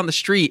can't park on the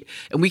street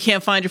and we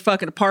can't find your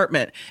fucking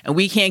apartment and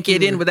we can't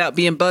get in without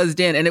being buzzed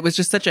in. And it was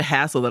just such a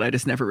hassle that I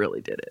just never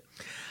really did it.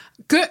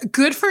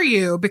 Good for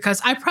you,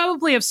 because I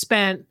probably have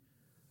spent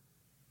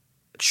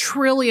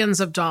trillions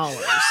of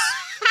dollars.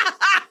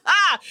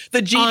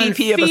 The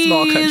GDP of a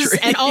small country.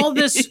 And all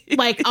this,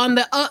 like on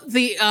the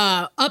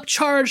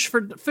upcharge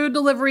for food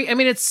delivery. I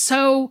mean, it's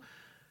so,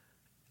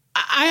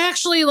 I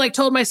actually like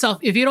told myself,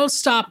 if you don't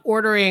stop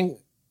ordering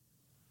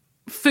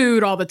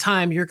food all the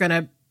time, you're going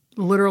to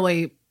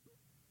literally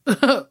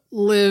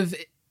live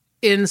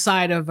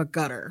inside of a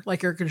gutter.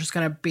 Like you're just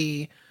going to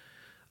be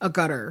a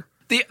gutter.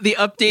 The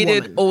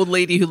updated woman. old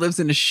lady who lives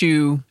in a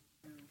shoe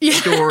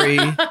story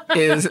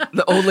is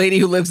the old lady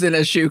who lives in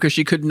a shoe because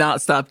she could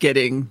not stop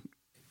getting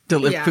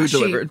food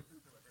delivered.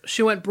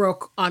 She went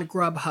broke on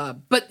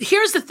Grubhub. But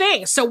here's the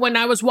thing. So when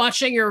I was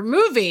watching your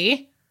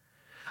movie,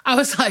 I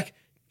was like,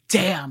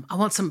 damn, I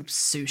want some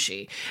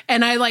sushi.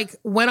 And I like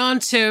went on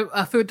to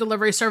a food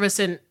delivery service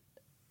and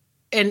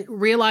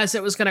realized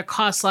it was going to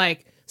cost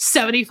like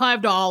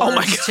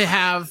 $75 to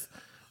have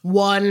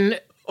one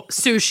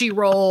sushi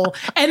roll.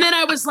 And then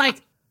I was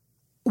like,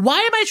 why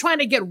am I trying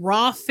to get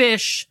raw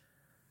fish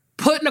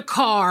put in a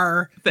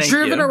car,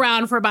 driven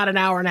around for about an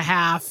hour and a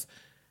half,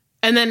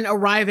 and then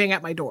arriving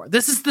at my door?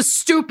 This is the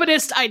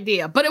stupidest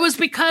idea. But it was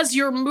because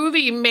your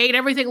movie made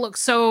everything look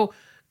so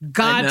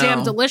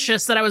goddamn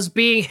delicious that I was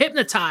being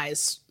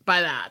hypnotized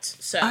by that.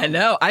 So I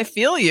know. I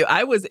feel you.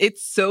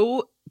 It's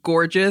so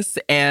gorgeous.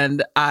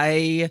 And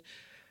I'm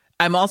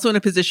also in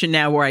a position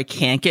now where I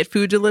can't get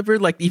food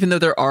delivered. Like, even though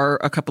there are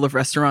a couple of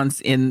restaurants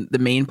in the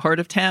main part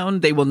of town,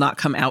 they will not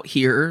come out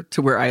here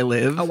to where I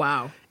live. Oh,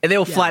 wow. And they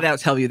will flat out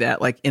tell you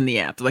that, like, in the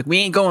app. They're like, we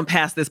ain't going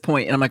past this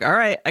point. And I'm like, all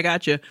right, I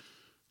got you.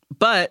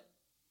 But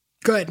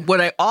good.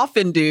 What I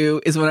often do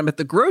is when I'm at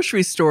the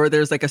grocery store,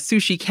 there's like a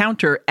sushi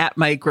counter at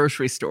my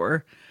grocery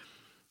store.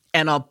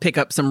 And I'll pick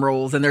up some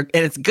rolls and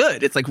it's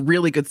good. It's like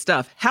really good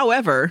stuff.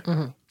 However,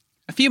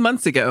 a few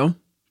months ago,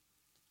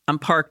 I'm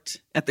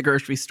parked at the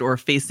grocery store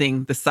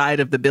facing the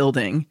side of the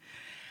building.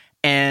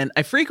 And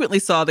I frequently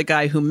saw the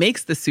guy who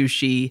makes the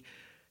sushi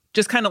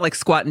just kind of like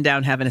squatting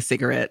down, having a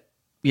cigarette,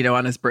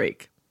 on his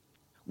break.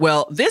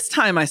 Well, this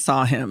time I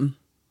saw him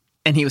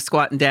and he was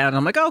squatting down. And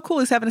I'm like, oh, cool.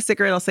 He's having a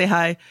cigarette. I'll say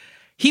hi.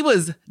 He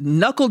was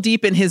knuckle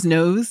deep in his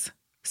nose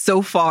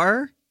so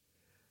far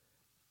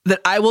that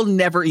I will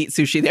never eat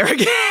sushi there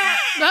again.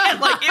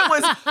 Like, it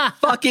was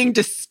fucking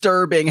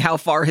disturbing how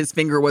far his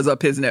finger was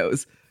up his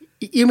nose.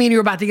 You mean you're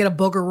about to get a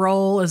booger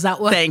roll? Is that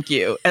what? Thank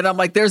you. And I'm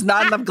like, there's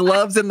not enough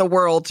gloves in the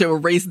world to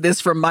erase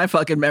this from my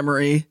fucking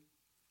memory.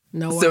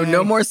 No way. So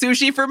no more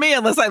sushi for me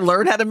unless I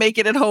learn how to make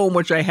it at home,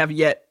 which I have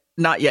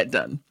not yet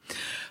done.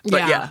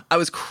 But yeah, I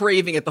was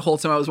craving it the whole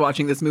time I was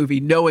watching this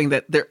movie, knowing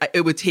that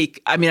it would take,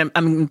 I'm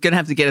going to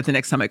have to get it the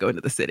next time I go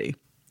into the city.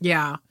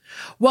 Yeah.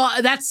 Well,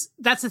 that's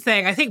the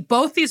thing. I think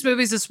both these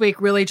movies this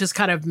week really just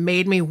kind of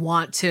made me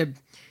want to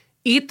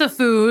eat the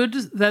food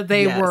that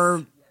they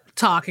were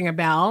talking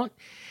about.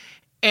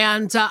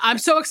 And I'm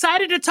so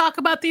excited to talk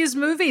about these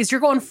movies.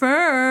 You're going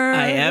first.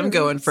 I am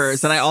going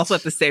first. And I also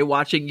have to say,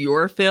 watching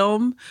your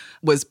film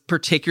was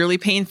particularly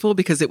painful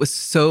because it was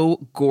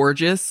so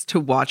gorgeous to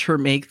watch her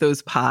make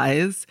those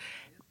pies.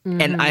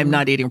 And I'm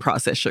not eating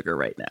processed sugar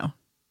right now.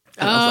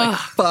 And I was like,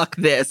 fuck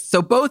this.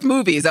 So both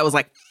movies, I was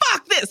like,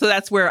 fuck this. So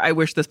that's where I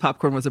wish this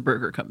popcorn was a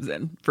burger comes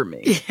in for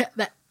me.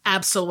 Yeah,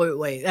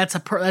 absolutely. That's a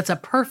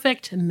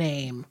perfect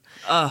name.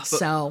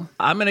 So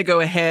I'm going to go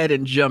ahead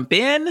and jump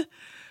in.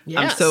 Yes.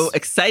 I'm so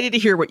excited to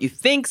hear what you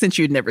think since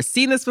you'd never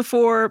seen this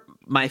before.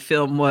 My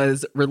film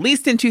was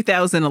released in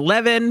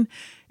 2011.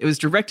 It was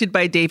directed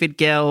by David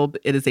Gelb.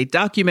 It is a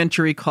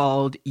documentary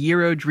called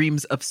Jiro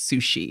Dreams of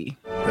Sushi.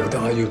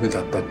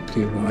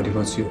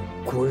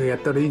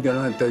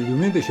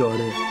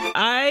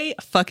 I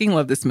fucking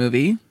love this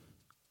movie.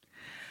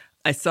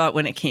 I saw it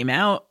when it came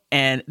out,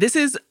 and this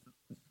is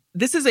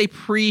a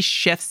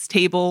pre-Chef's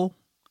Table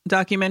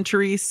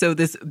documentary, so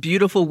this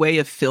beautiful way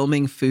of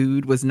filming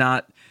food was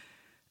not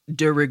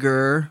de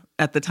rigueur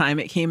at the time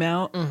it came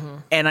out.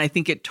 And I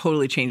think it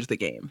totally changed the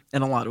game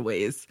in a lot of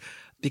ways,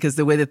 because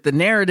the way that the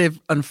narrative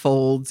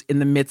unfolds in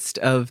the midst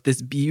of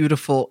this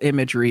beautiful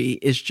imagery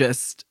is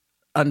just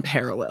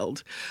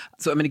unparalleled.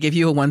 So I'm going to give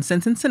you a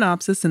one-sentence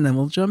synopsis and then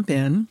we'll jump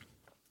in.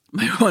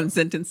 My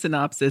one-sentence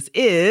synopsis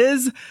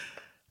is: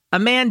 a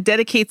man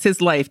dedicates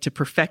his life to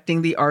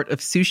perfecting the art of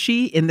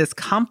sushi in this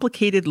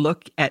complicated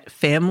look at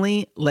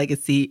family,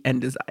 legacy, and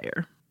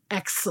desire.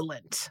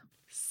 Excellent.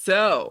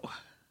 So,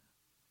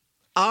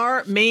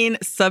 our main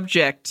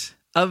subject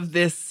of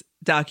this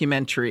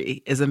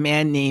documentary is a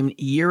man named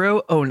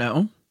Jiro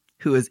Ono,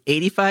 who is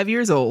 85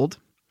 years old,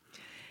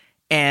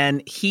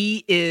 and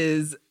he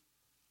is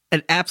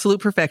an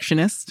absolute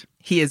perfectionist.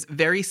 He is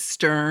very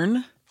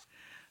stern.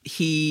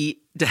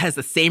 He has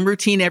the same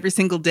routine every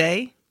single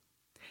day.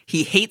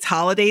 He hates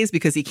holidays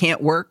because he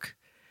can't work.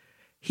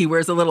 He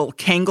wears a little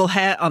Kangol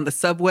hat on the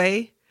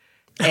subway.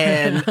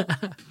 And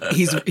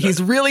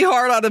he's really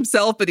hard on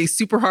himself, but he's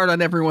super hard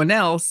on everyone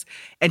else.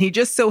 And he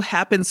just so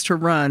happens to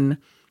run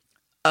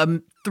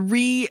a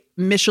 3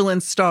 Michelin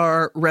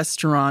star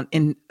restaurant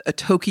in a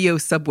Tokyo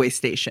subway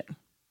station.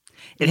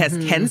 It has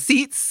 10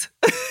 seats.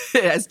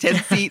 It has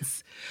 10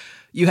 seats.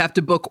 You have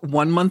to book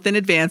 1 month in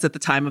advance at the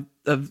time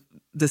of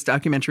this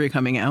documentary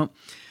coming out.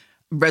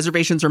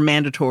 Reservations are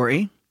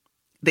mandatory.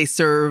 They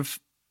serve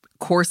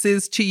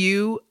courses to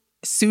you,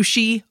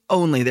 sushi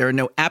only. There are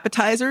no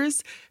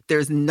appetizers.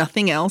 There's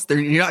nothing else.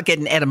 You're not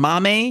getting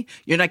edamame.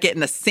 You're not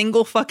getting a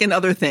single fucking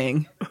other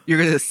thing. You're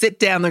going to sit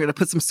down. They're going to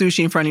put some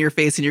sushi in front of your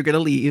face and you're going to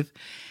leave.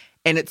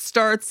 And it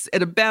starts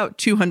at about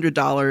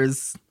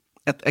 $200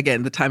 at,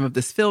 again, the time of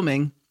this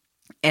filming.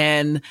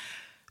 And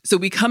So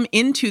we come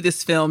into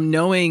this film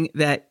knowing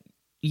that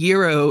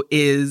Jiro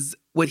is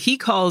what he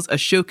calls a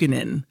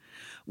shokunin,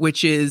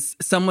 which is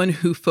someone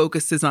who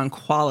focuses on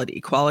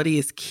quality. Quality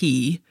is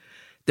key.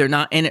 They're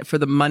not in it for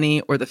the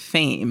money or the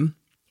fame.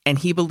 And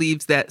he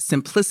believes that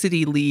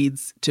simplicity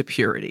leads to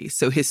purity.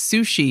 So his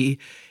sushi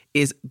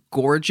is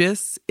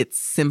gorgeous. It's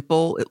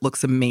simple. It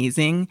looks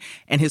amazing.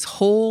 And his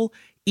whole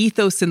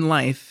ethos in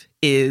life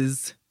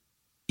is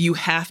you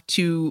have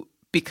to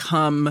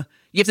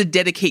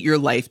dedicate your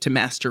life to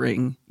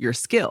mastering your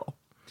skill.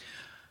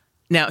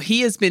 Now,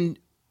 he has been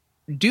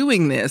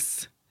doing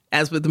this.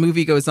 As the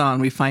movie goes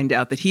on, we find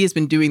out that he has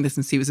been doing this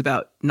since he was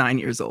about 9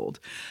 years old.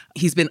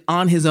 He's been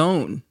on his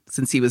own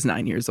since he was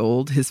 9 years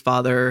old. His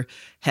father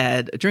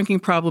had a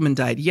drinking problem and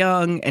died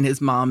young, and his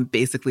mom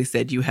basically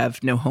said, you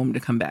have no home to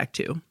come back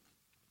to.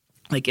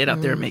 Like, get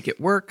out there and make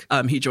it work.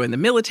 He joined the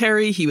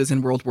military. He was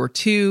in World War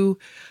II,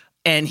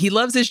 and he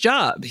loves his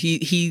job.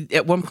 He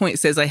at one point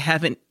says, I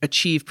haven't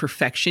achieved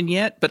perfection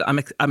yet, but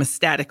I'm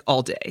ecstatic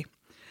all day.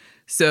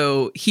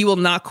 So he will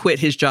not quit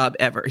his job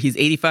ever. He's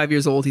 85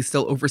 years old. He's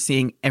still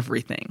overseeing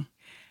everything.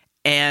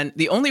 And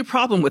the only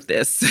problem with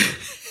this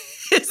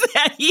is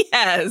that he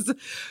has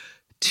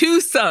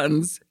 2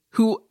 sons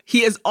who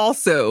he has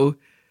also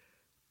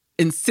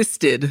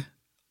insisted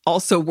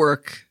also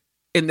work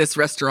in this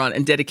restaurant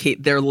and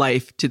dedicate their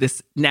life to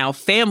this now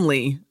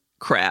family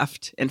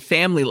craft and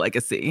family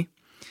legacy.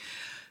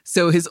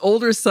 So his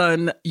older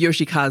son,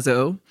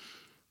 Yoshikazu,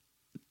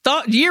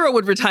 thought Jiro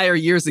would retire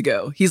years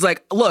ago. He's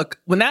like, look,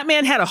 when that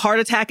man had a heart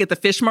attack at the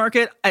fish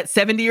market at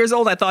 70 years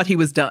old, I thought he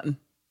was done.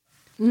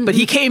 Mm-hmm. But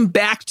he came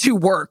back to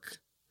work.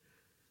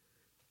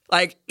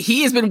 Like,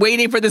 he has been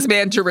waiting for this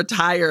man to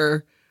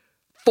retire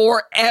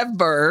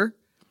forever.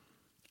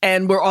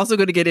 And we're also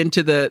going to get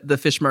into the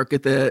fish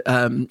market.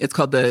 It's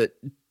called the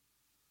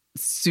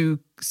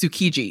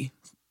Tsukiji.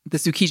 The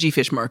Tsukiji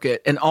fish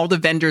market, and all the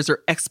vendors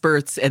are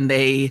experts, and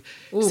they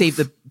save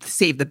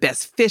the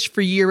best fish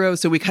for Jiro.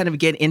 So we kind of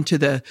get into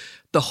the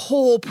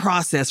whole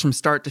process from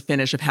start to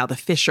finish of how the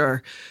fish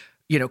are,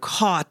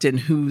 caught and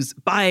who's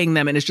buying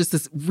them. And it's just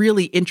this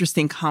really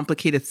interesting,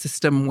 complicated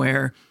system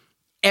where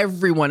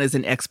everyone is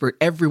an expert,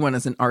 everyone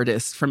is an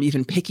artist, from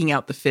even picking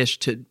out the fish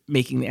to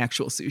making the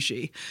actual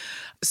sushi.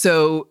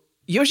 So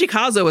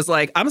Yoshikazu was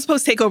like, I'm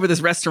supposed to take over this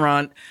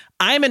restaurant.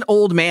 I'm an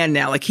old man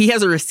now. Like, he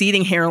has a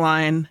receding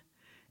hairline.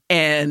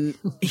 And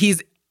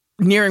he's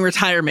nearing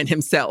retirement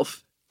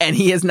himself, and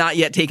he has not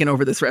yet taken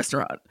over this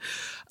restaurant.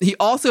 He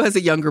also has a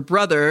younger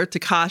brother,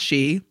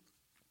 Takashi.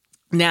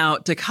 Now,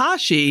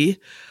 Takashi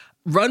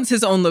runs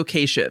his own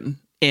location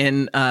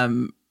in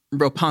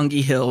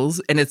Roppongi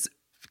Hills, and it's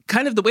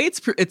kind of the way it's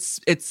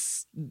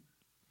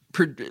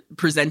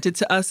presented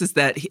to us is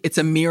that it's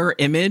a mirror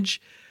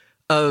image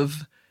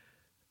of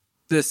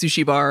the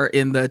sushi bar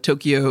in the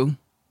Tokyo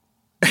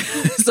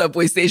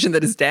subway station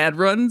that his dad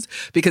runs,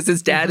 because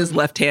his dad is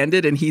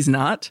left-handed and he's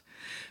not.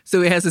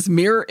 So he has this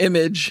mirror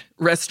image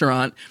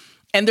restaurant,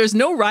 and there's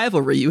no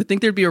rivalry. You would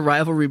think there'd be a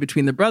rivalry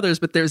between the brothers,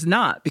 but there's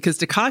not, because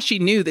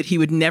Takashi knew that he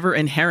would never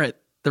inherit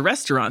the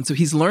restaurant. So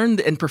he's learned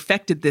and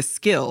perfected this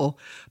skill,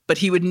 but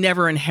he would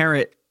never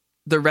inherit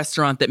the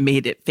restaurant that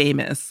made it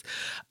famous.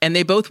 And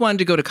they both wanted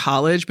to go to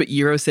college, but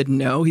Jiro said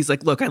no. He's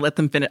like, look, I let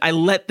them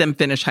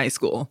finish high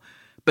school,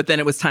 but then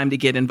it was time to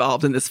get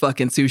involved in this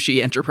fucking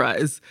sushi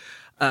enterprise.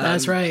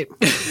 That's right.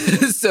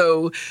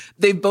 So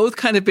they've both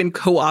kind of been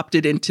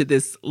co-opted into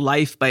this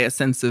life by a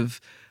sense of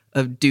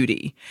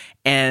duty.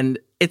 And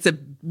it's a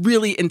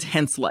really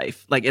intense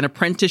life. Like, an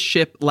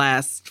apprenticeship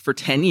lasts for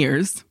 10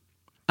 years.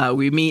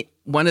 We meet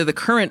one of the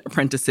current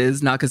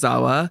apprentices,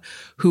 Nakazawa,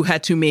 who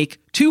had to make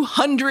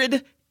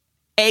 200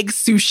 egg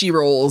sushi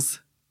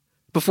rolls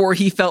before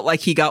he felt like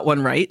he got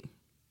one right.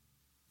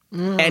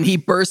 And he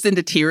burst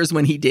into tears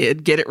when he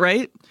did get it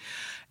right.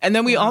 And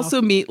then we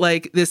also meet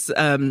like this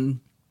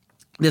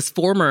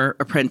former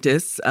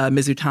apprentice,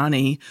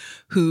 Mizutani,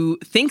 who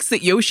thinks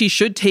that Yoshi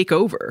should take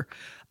over.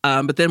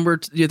 But then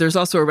there's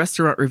also a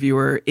restaurant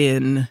reviewer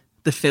in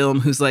the film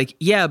who's like,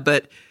 yeah,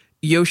 but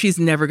Yoshi's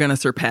never going to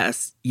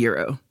surpass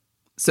Jiro.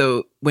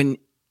 So when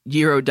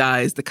Jiro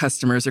dies, the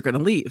customers are going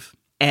to leave.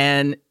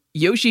 And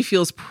Yoshi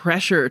feels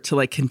pressure to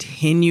like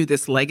continue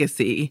this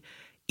legacy,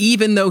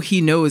 even though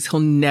he knows he'll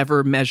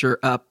never measure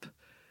up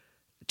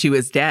to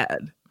his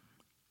dad.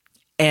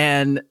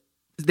 And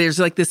there's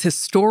like this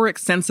historic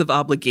sense of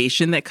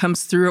obligation that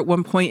comes through at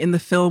one point in the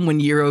film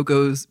when Jiro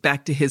goes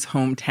back to his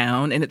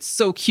hometown. And it's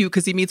so cute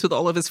because he meets with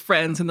all of his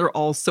friends and they're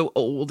all so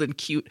old and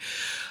cute.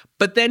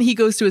 But then he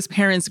goes to his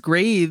parents'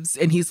 graves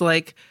and he's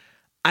like,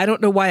 I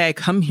don't know why I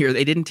come here.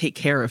 They didn't take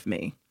care of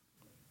me.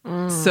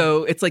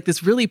 So it's like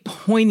this really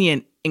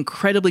poignant,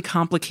 incredibly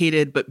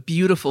complicated, but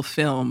beautiful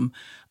film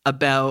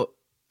about,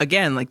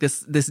 again, like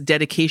this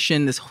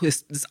dedication, this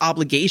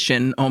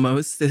obligation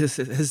almost, this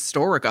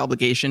historic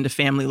obligation to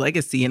family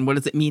legacy. And what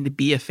does it mean to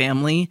be a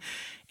family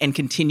and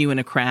continue in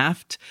a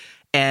craft?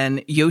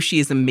 And Yoshi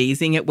is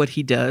amazing at what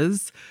he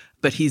does,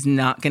 but he's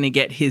not going to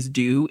get his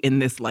due in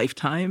this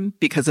lifetime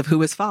because of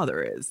who his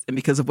father is and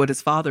because of what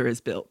his father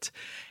has built.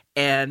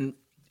 And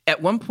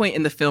at one point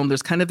in the film,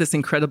 there's kind of this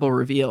incredible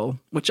reveal,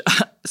 which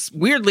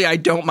weirdly I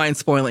don't mind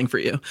spoiling for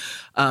you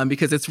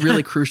because it's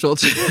really crucial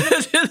to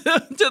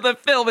the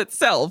film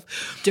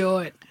itself. Do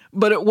it.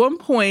 But at one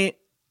point,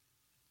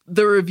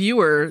 the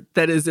reviewer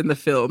that is in the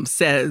film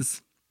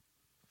says,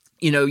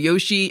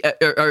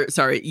 Yiro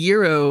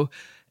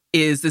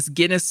is this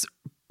Guinness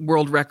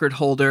World Record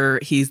holder.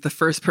 He's the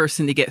first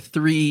person to get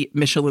 3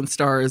 Michelin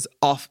stars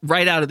off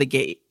right out of the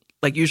gate.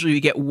 Like usually you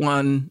get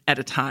 1 at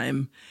a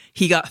time.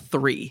 He got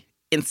 3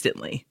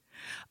 instantly.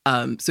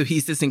 So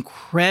he's this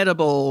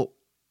incredible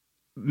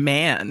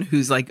man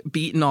who's like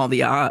beaten all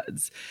the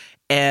odds.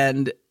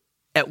 And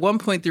at one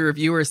point, the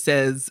reviewer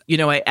says,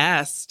 I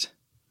asked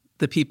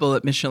the people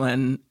at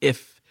Michelin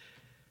if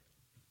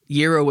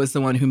Yiro was the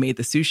one who made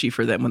the sushi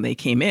for them when they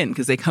came in,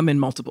 because they come in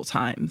multiple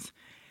times.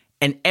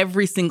 And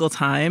every single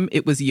time,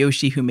 it was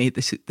Yoshi who made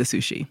the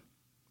sushi.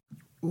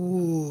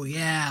 Ooh,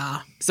 yeah.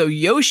 So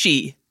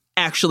Yoshi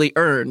actually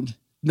earned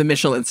the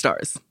Michelin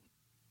stars.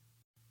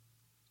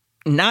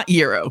 Not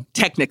Yiro,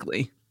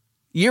 technically.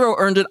 Yiro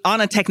earned it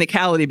on a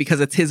technicality because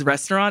it's his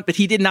restaurant, but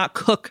he did not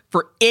cook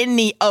for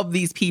any of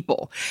these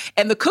people.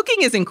 And the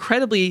cooking is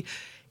incredibly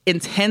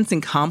intense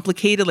and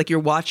complicated. Like you're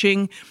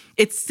watching,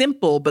 it's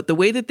simple, but the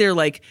way that they're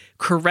like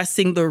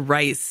caressing the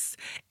rice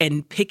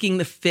and picking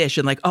the fish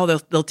and like, oh,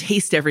 they'll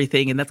taste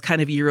everything. And that's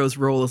kind of Yiro's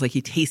role, is like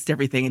he tastes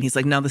everything. And he's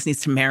like, no, this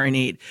needs to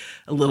marinate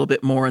a little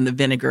bit more in the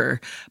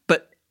vinegar.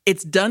 But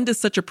it's done to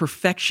such a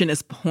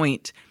perfectionist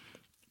point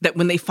that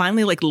when they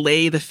finally like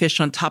lay the fish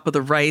on top of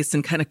the rice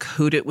and kind of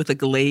coat it with a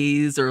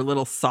glaze or a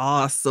little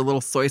sauce, a little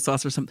soy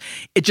sauce or something,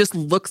 it just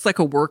looks like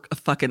a work of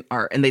fucking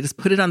art. And they just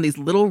put it on these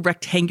little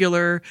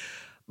rectangular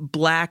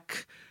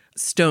black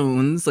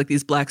stones, like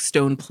these black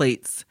stone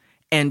plates.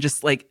 And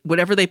just like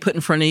whatever they put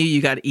in front of you,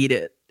 you got to eat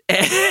it.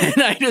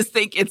 And I just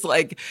think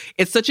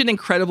it's such an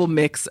incredible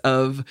mix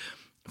of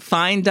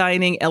fine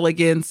dining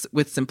elegance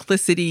with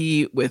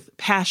simplicity, with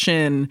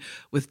passion,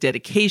 with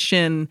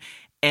dedication.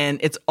 And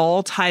it's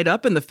all tied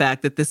up in the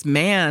fact that this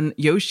man,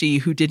 Yoshi,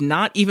 who did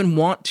not even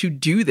want to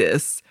do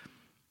this,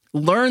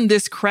 learned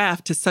this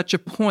craft to such a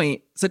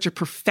point, such a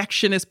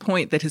perfectionist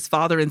point that his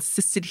father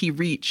insisted he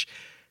reach,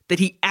 that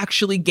he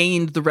actually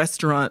gained the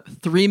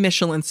restaurant 3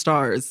 Michelin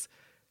stars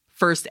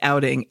first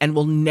outing and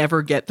will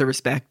never get the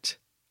respect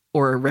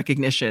or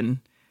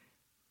recognition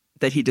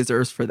that he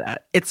deserves for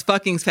that. It's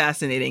fucking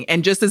fascinating.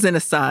 And just as an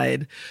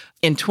aside,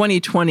 in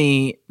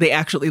 2020, they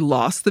actually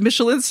lost the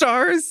Michelin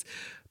stars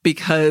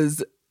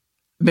because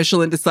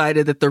Michelin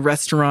decided that the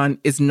restaurant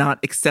is not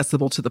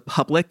accessible to the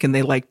public, and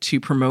they like to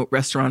promote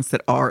restaurants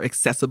that are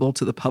accessible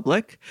to the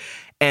public.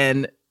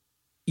 And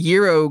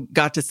Yiro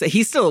got to say,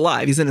 he's still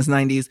alive, he's in his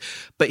 90s,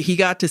 but he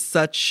got to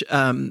such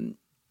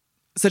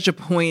a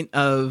point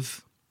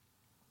of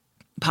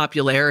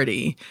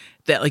popularity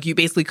that like you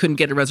basically couldn't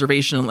get a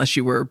reservation unless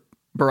you were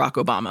Barack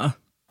Obama.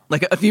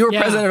 Like if you were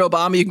President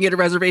Obama, you can get a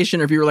reservation.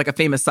 Or if you were like a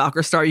famous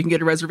soccer star, you can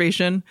get a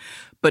reservation.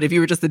 But if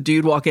you were just a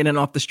dude walking in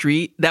off the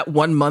street, that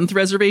 1 month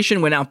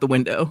reservation went out the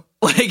window.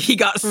 Like he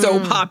got so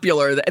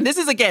popular. And this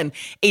is, again,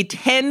 a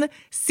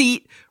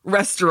 10-seat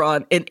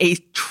restaurant in a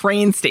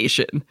train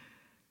station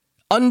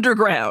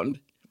underground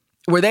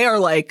where they are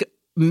like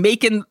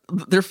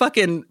they're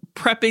fucking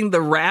prepping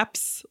the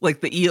wraps,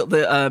 like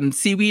the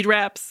seaweed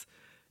wraps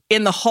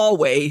in the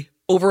hallway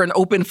over an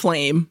open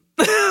flame.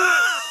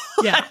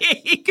 Yeah.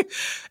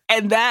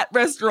 And that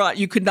restaurant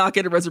you could not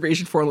get a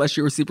reservation for unless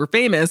you were super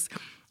famous.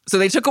 So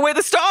they took away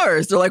the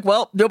stars. They're like,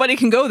 well, nobody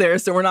can go there,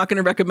 so we're not going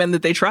to recommend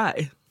that they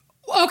try.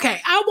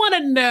 Okay, I want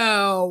to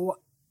know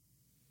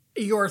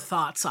your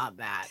thoughts on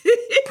that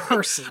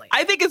personally.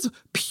 I think it's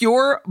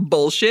pure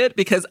bullshit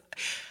because,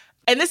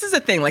 and this is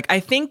the thing, like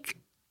I think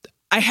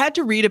I had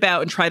to read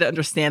about and try to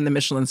understand the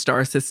Michelin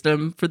star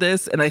system for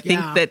this. And I think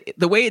that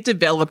the way it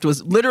developed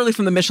was literally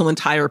from the Michelin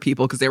tire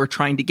people because they were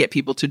trying to get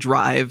people to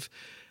drive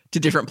to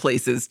different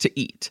places to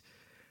eat.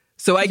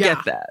 So I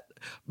get that.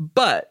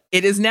 But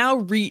it has now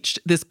reached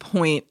this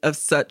point of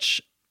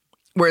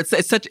where it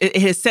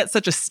has set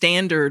such a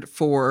standard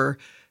for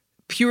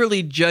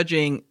purely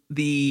judging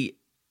the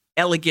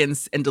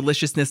elegance and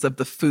deliciousness of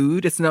the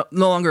food. It's no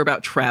longer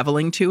about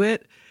traveling to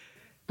it.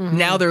 Mm-hmm.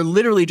 Now they're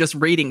literally just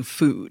rating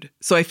food.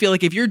 So I feel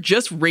like if you're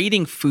just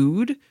rating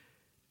food,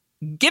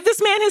 give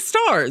this man his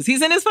stars.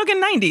 He's in his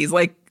fucking 90s.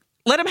 Like,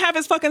 let him have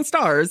his fucking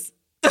stars.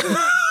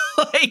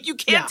 Like, you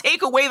can't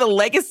take away the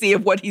legacy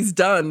of what he's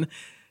done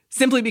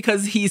simply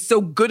because he's so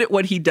good at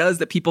what he does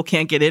that people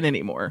can't get in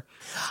anymore.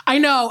 I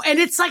know. And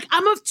it's like,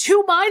 I'm of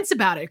two minds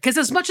about it. Because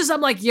as much as I'm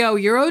like, yo,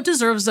 Yiro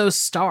deserves those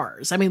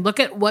stars. I mean, look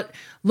at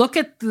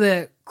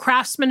the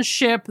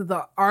craftsmanship,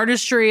 the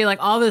artistry,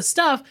 like all this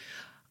stuff.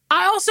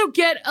 I also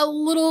get a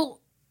little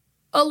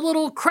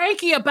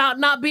cranky about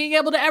not being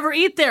able to ever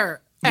eat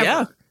there. Ever.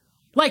 Yeah.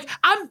 Like,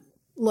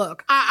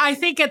 I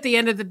think at the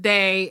end of the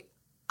day,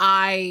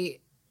 I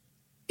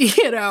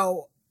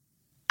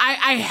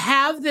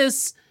have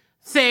this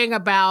thing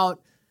about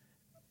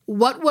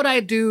what would I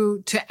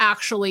do to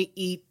actually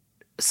eat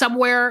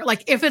somewhere.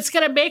 Like, if it's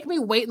going to make me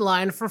wait in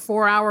line for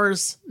 4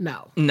 hours,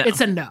 no.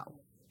 It's a no.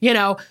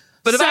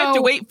 But if I have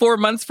to wait 4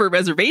 months for a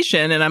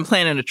reservation and I'm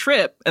planning a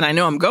trip and I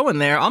know I'm going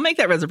there, I'll make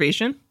that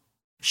reservation.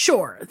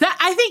 Sure.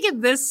 I think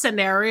in this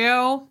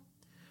scenario,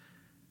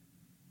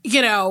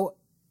 you know,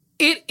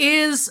 it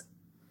is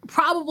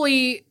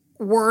probably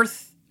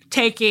worth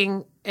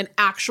taking an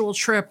actual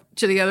trip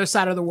to the other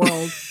side of the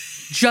world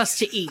just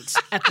to eat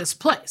at this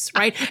place,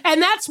 right?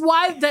 And that's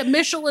why the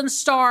Michelin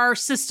star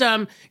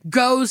system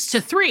goes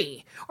to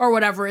 3 or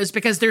whatever, is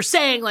because they're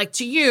saying, like,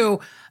 to you,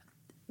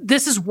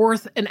 this is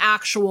worth an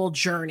actual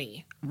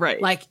journey.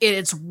 Right. Like,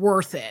 it's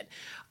worth it.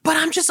 But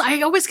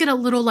I always get a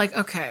little like,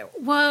 okay,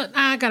 what?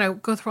 I gotta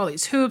go through all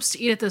these hoops to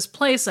eat at this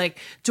place. Like,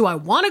 do I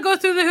want to go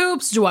through the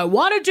hoops? Do I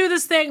want to do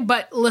this thing?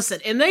 But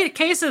listen, in the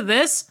case of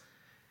this,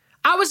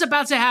 I was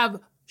about to have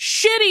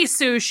shitty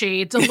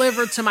sushi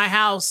delivered to my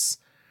house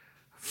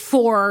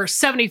for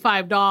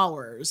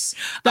 $75.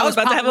 That was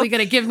probably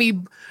going to give me,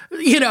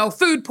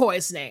 food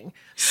poisoning.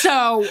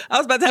 So I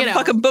was about to have a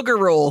fucking booger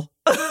roll.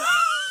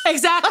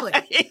 Exactly.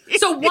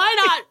 So why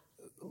not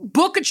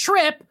book a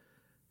trip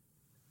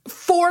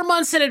 4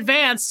 months in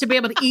advance to be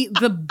able to eat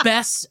the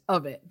best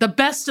of it, the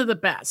best of the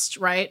best,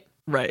 right?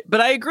 Right. But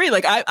I agree.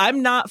 Like,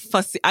 I'm not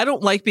fussy. I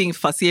don't like being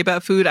fussy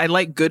about food. I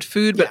like good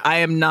food, but I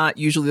am not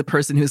usually the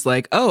person who's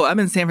like, oh, I'm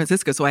in San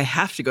Francisco, so I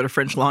have to go to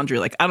French Laundry.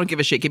 Like, I don't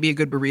give a shit. Give me a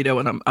good burrito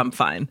and I'm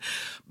fine.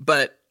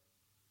 But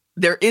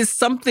there is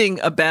something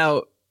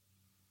about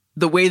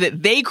the way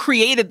that they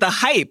created the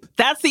hype.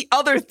 That's the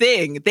other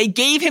thing. They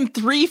gave him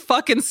 3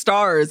 fucking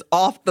stars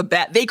off the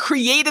bat. They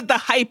created the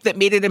hype that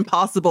made it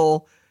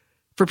impossible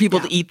for people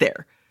to eat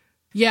there.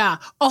 Yeah.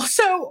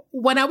 Also,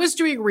 when I was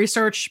doing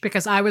research,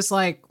 because I was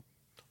like,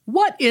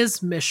 what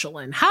is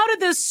Michelin? How did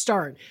this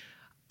start?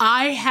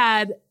 I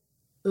had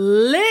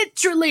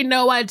literally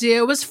no idea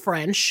it was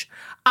French.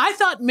 I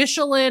thought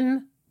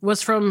Michelin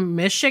was from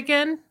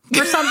Michigan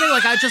or something.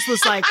 Like, I just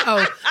was like,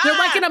 oh, they're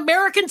like an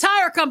American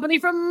tire company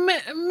from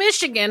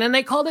Michigan. And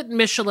they called it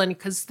Michelin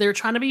because they're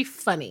trying to be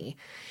funny.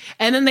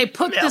 And then they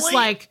put this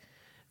like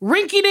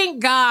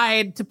rinky-dink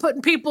guide to put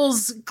in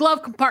people's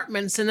glove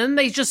compartments. And then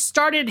they just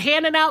started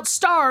handing out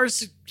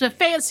stars to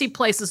fancy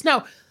places.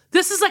 No,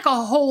 this is like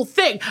a whole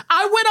thing.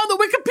 I went on the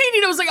Wikipedia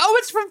and I was like, oh,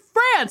 it's from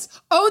France.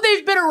 Oh,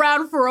 they've been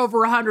around for over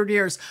 100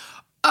 years.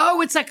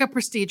 Oh, it's like a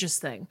prestigious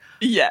thing.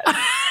 Yes.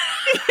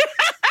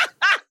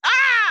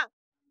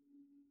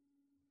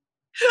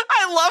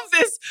 I love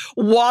this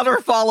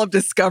waterfall of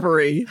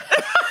discovery.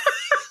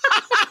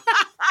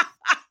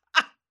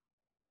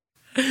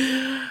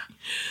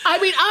 I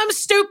mean, I'm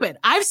stupid.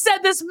 I've said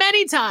this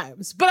many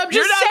times, but I'm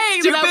just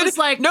saying that I was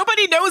like...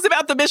 Nobody knows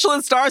about the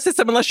Michelin star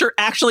system unless you're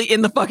actually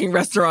in the fucking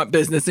restaurant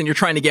business and you're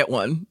trying to get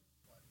one.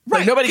 Right.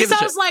 Like, nobody gives a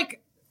shit. I was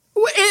like,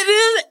 it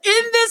is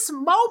in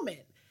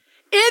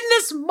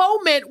this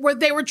moment where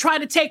they were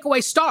trying to take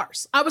away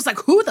stars. I was like,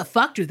 who the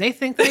fuck do they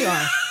think they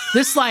are?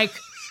 This like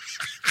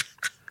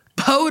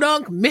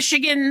podunk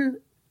Michigan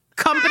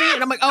company?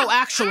 And I'm like, oh,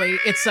 actually,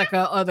 it's like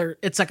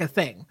a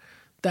thing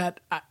that...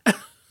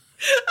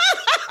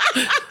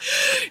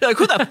 You're like,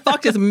 who the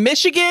fuck does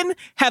Michigan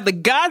have the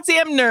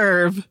goddamn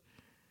nerve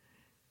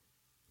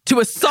to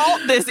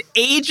assault this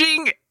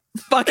aging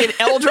fucking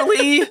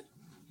elderly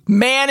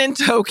man in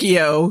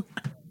Tokyo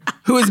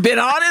who has been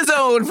on his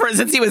own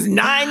since he was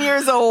 9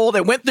 years old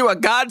and went through a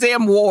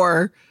goddamn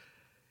war?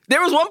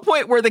 There was one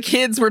point where the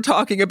kids were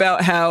talking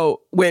about how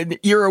when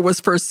Ira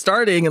was first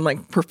starting and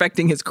like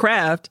perfecting his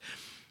craft,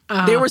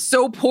 they were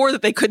so poor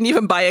that they couldn't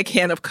even buy a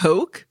can of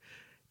Coke.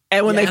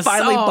 And when they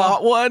finally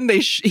bought one,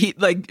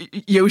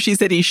 Yoshi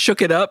said he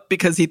shook it up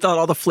because he thought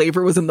all the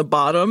flavor was in the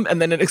bottom,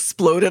 and then it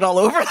exploded all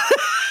over.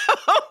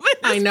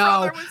 I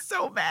know. Brother was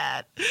so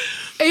mad.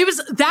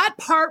 That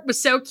part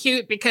was so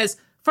cute because,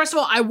 first of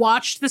all, I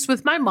watched this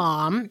with my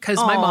mom because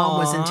my mom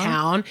was in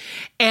town,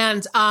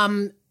 and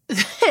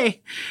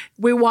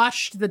we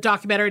watched the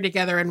documentary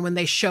together. And when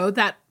they showed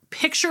that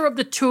picture of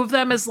the two of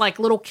them as like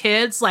little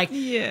kids, like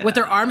with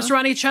their arms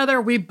around each other,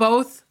 we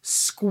both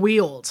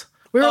squealed.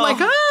 We were like, oh,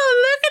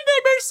 look at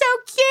them. They're so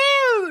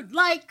cute.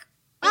 Like,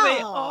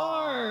 they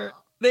are.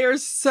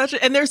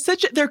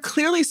 They're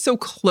clearly so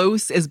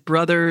close as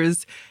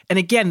brothers. And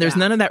again, there's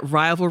none of that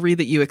rivalry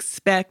that you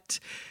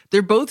expect.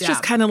 They're both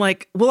just kind of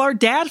like, will our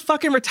dad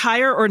fucking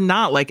retire or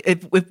not? Like,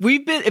 if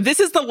this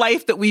is the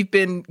life that we've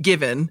been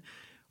given,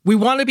 we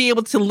want to be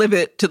able to live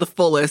it to the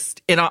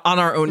fullest on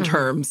our own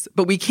terms.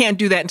 But we can't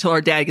do that until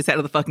our dad gets out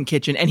of the fucking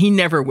kitchen. And he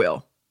never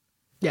will.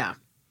 Yeah.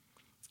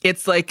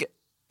 It's like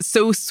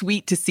so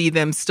sweet to see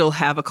them still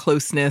have a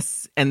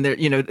closeness and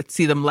they're,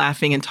 see them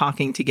laughing and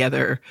talking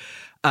together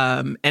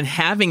and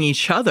having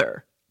each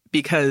other,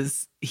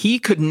 because he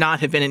could not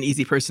have been an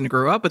easy person to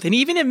grow up with. And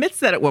he even admits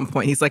that at one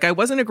point. He's like, I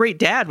wasn't a great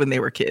dad when they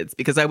were kids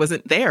because I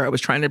wasn't there. I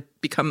was trying to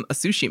become a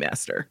sushi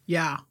master.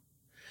 Yeah.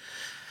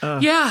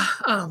 Yeah.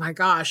 Oh my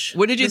gosh.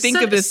 What did you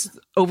think of this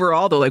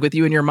overall though? Like with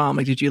you and your mom,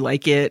 like, did you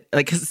like it?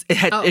 Like,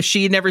 has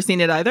she never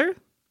seen it either?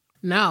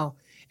 No.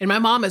 And my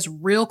mom is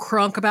real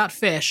crunk about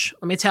fish.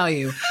 Let me tell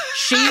you,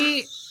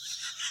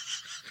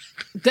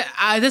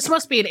 this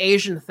must be an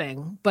Asian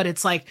thing, but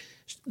it's like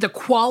the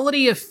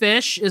quality of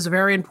fish is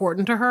very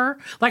important to her.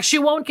 Like, she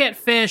won't get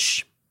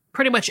fish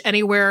pretty much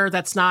anywhere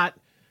that's not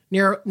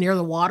near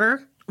the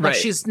water. Like,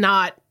 she's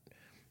not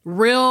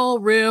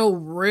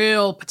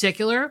real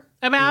particular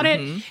about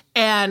it.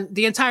 And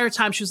the entire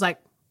time she was like,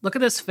 look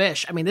at this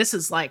fish. I mean, this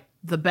is like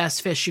the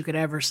best fish you could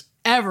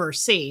ever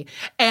see.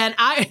 And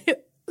I,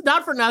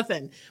 not for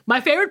nothing,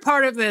 my favorite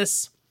part of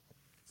this,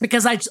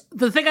 because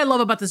the thing I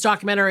love about this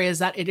documentary is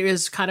that it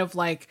is kind of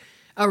like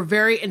a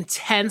very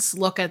intense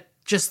look at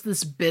just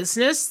this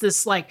business,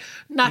 this like,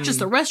 not just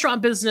the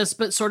restaurant business,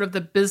 but sort of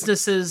the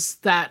businesses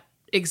that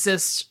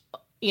exist,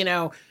 you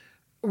know,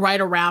 right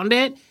around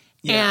it.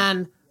 Yeah.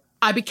 And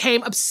I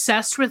became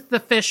obsessed with the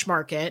fish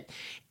market,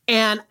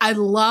 and I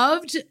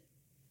loved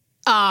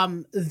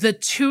the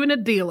tuna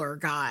dealer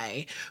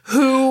guy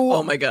who,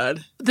 oh my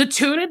God, the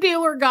tuna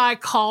dealer guy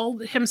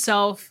called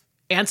himself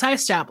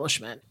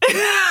anti-establishment.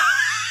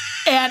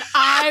 And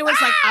I was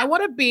like, I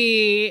want to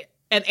be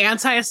an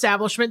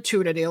anti-establishment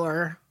tuna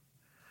dealer.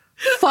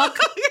 Fuck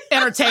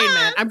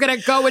entertainment. I'm going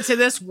to go into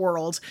this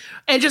world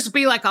and just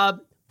be like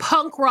a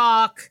punk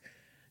rock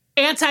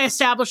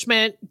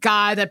anti-establishment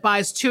guy that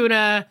buys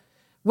tuna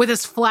with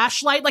his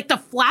flashlight. Like the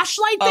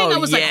flashlight thing, I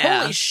was like,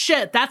 holy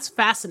shit, that's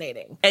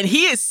fascinating. And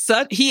he is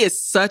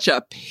such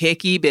a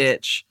picky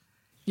bitch.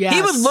 Yes.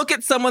 He would look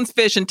at someone's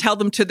fish and tell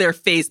them to their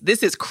face,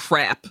 this is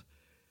crap.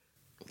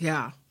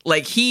 Yeah.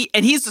 Like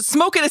he's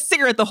smoking a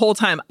cigarette the whole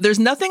time. There's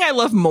nothing I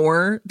love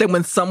more than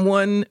when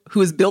someone who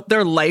has built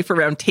their life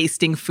around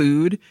tasting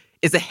food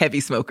is a heavy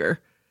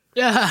smoker.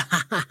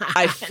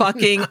 I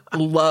fucking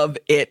love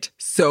it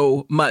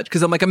so much.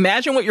 Because I'm like,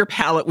 imagine what your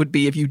palate would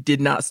be if you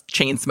did not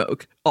chain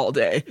smoke all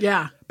day.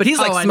 Yeah. But he's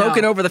like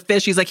smoking over the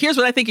fish. He's like, here's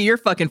what I think of your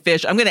fucking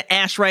fish. I'm going to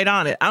ash right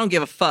on it. I don't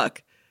give a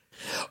fuck.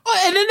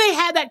 Oh, and then they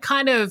had that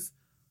kind of,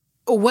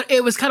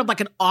 it was kind of like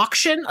an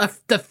auction,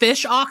 the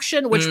fish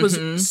auction, which was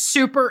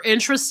super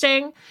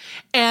interesting.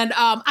 And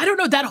I don't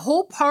know, that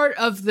whole part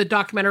of the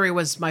documentary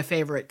was my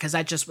favorite, because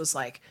I just was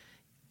like,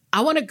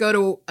 I want to go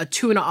to a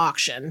tuna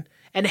auction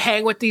and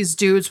hang with these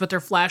dudes with their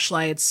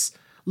flashlights,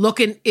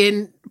 looking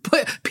in,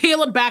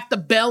 peeling back the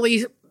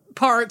belly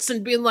parts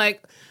and being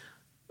like,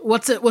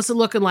 what's it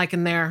looking like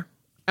in there?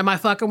 Am I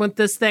fucking with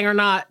this thing or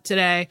not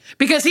today?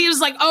 Because he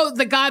was like,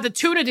 the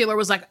tuna dealer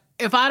was like,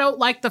 if I don't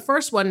like the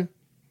first one,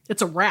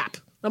 it's a wrap.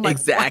 I'm like,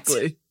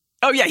 exactly. What?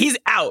 Oh yeah, he's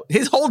out.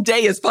 His whole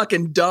day is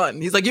fucking done.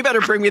 He's like, you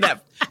better bring me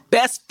that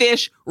best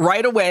fish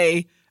right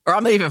away, or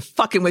I'm not even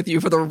fucking with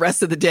you for the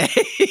rest of the day.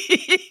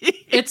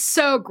 It's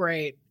so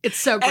great. It's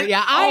so great. And,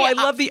 I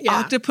love the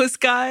octopus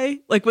guy.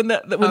 Like when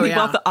we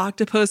bought the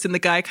octopus and the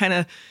guy kind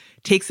of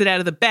takes it out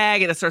of the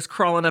bag and it starts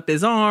crawling up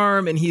his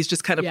arm, and he's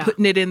just kind of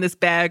putting it in this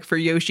bag for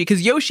Yoshi.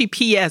 Because Yoshi,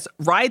 P.S.,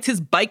 rides his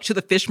bike to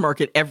the fish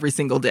market every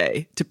single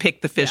day to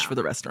pick the fish for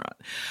the restaurant.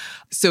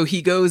 So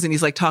he goes and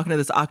he's like talking to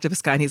this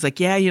octopus guy, and he's like,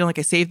 yeah, you know, like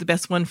I saved the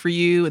best one for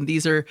you, and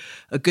these are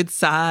a good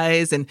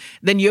size. And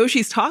then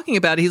Yoshi's talking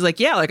about it. He's like,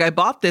 yeah, like I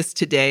bought this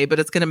today, but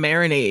it's going to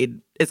marinate.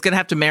 It's going to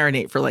have to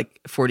marinate for like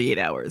 48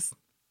 hours.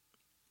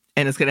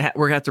 And it's going to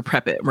we're going to have to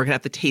prep it. We're going to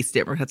have to taste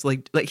it. We're going to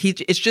have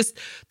to it's just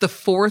the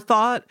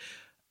forethought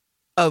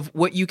of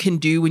what you can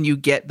do when you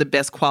get the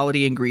best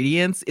quality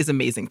ingredients is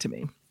amazing to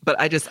me. But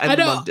I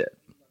loved it.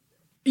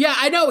 Yeah,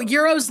 I know.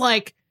 Euro's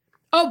like,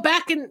 oh,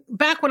 back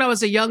when I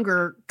was a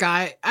younger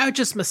guy, I would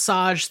just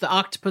massage the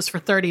octopus for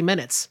 30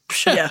 minutes.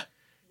 Yeah.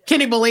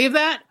 Can you believe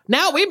that?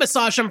 Now we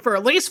massage them for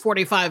at least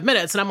 45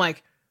 minutes. And I'm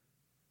like,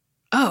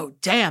 oh,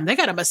 damn, they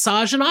got to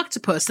massage an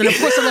octopus. And of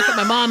course I look at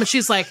my mom and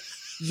she's like,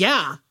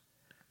 yeah,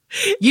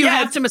 you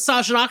have to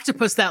massage an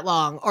octopus that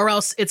long, or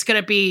else it's going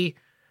to be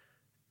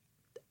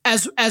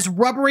as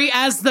rubbery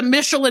as the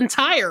Michelin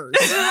tires,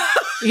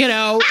 you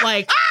know,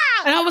 like,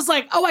 and I was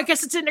like, oh, I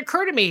guess it didn't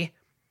occur to me.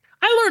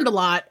 I learned a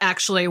lot,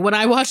 actually, when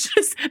I watched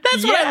this.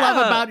 That's what I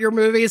love about your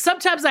movies.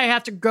 Sometimes I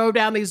have to go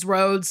down these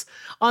roads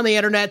on the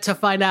internet to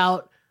find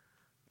out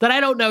that I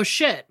don't know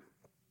shit.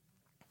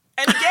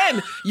 And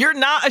again, you're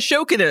not a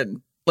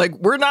Shokunin. Like,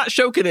 we're not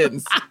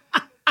Shokunins.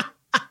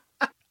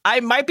 I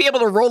might be able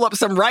to roll up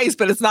some rice,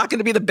 but it's not going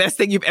to be the best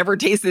thing you've ever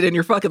tasted in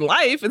your fucking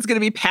life. It's going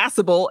to be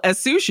passable as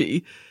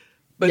sushi.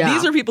 But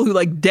these are people who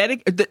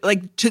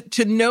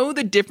to know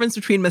the difference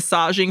between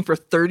massaging for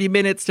 30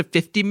 minutes to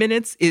 50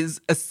 minutes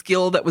is a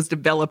skill that was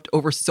developed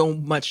over so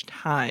much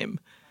time.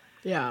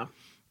 Yeah.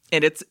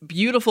 And it's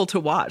beautiful to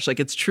watch.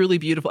 Like, it's truly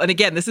beautiful. And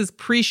again, this is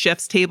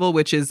pre-Chef's Table,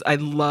 which is, I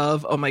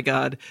love, oh my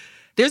God.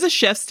 There's a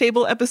Chef's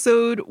Table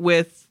episode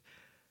with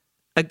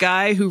a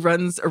guy who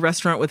runs a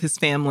restaurant with his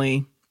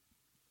family,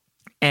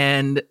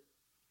 and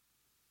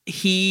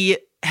he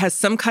has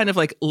some kind of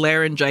like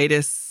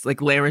laryngitis,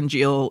 like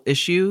laryngeal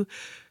issue.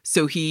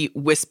 So he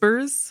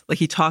whispers, like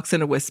he talks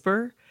in a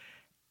whisper.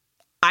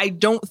 I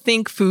don't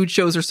think food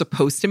shows are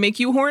supposed to make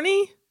you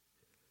horny.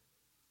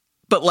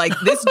 But like,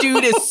 this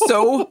dude is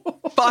so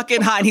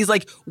fucking hot. And he's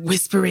like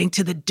whispering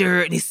to the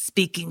dirt, and he's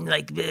speaking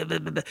like, blah, blah,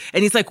 blah, blah.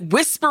 And he's like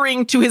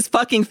whispering to his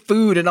fucking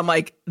food. And I'm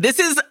like, this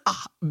is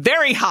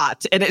very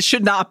hot, and it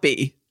should not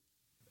be.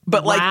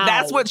 But like, Wow.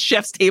 that's what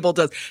Chef's Table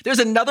does. There's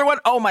another one.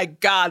 Oh my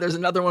God. There's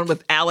another one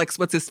with Alex,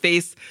 what's his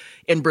face,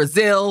 in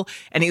Brazil.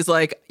 And he's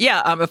like,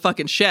 yeah, I'm a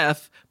fucking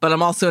chef, but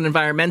I'm also an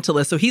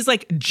environmentalist. So he's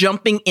like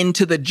jumping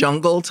into the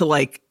jungle to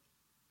like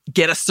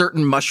get a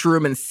certain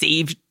mushroom and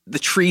save the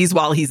trees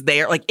while he's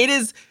there. Like, it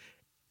is,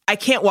 I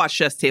can't watch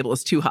Chef's Table.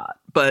 It's too hot.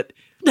 But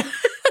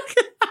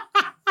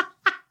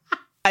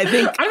I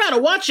think I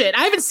gotta watch it.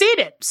 I haven't seen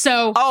it.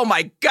 So oh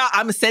my God,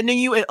 I'm sending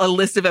you a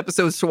list of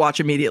episodes to watch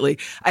immediately.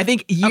 I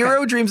think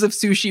Euro dreams of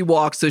sushi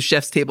walk so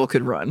Chef's Table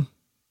could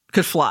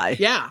fly.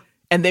 yeah.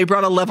 And they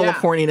brought a level of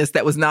horniness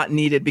that was not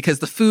needed because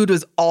the food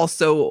was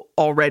also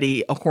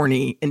already a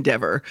horny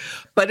endeavor.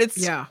 But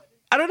it's, I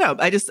don't know.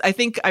 I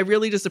think I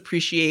really just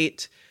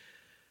appreciate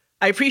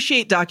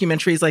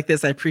documentaries like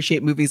this. I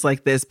appreciate movies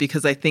like this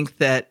because I think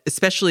that,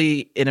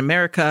 especially in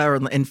America or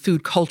in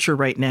food culture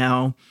right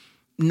now,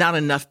 not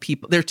enough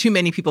people, there are too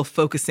many people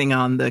focusing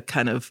on the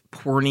kind of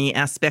porny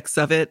aspects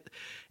of it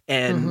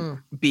and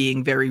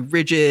being very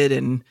rigid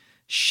and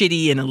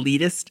shitty and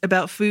elitist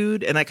about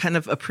food. And I kind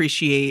of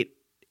appreciate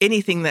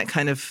anything that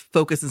kind of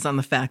focuses on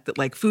the fact that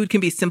like food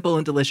can be simple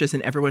and delicious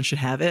and everyone should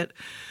have it,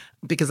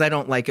 because I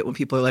don't like it when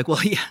people are like,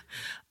 well,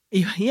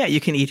 yeah, you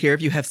can eat here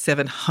if you have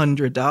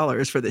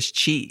 $700 for this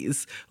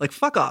cheese. Like,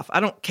 fuck off. I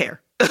don't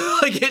care.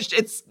 Like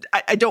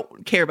I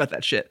don't care about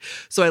that shit.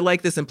 So I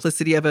like the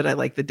simplicity of it. I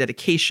like the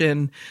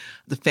dedication.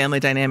 The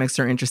family dynamics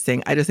are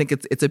interesting. I just think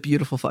it's a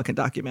beautiful fucking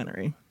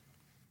documentary.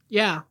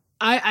 Yeah,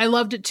 I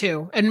loved it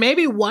too. And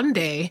maybe one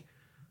day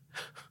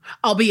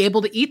I'll be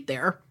able to eat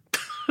there.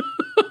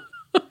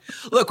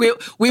 Look,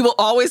 we will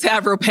always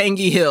have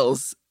Roppongi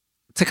Hills.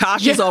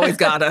 Takashi's always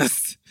got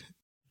us.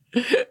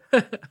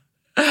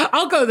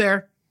 I'll go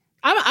there.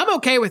 I'm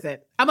okay with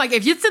it. I'm like,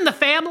 if it's in the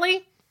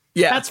family,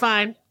 that's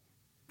fine.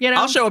 You know,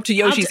 I'll show up to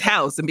Yoshi's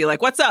house and be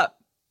like, what's up?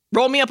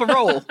 Roll me up a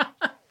roll.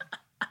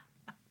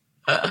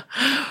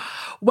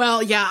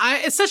 Well, yeah,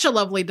 it's such a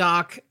lovely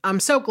doc.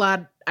 I'm so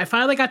glad I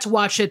finally got to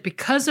watch it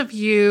because of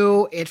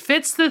you. It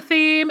fits the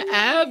theme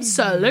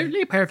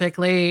absolutely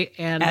perfectly.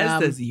 And as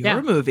does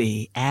your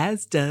movie.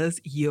 As does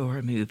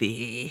your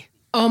movie.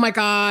 Oh my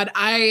God.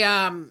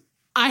 I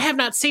have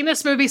not seen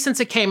this movie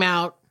since it came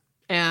out,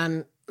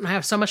 and I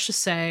have so much to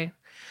say.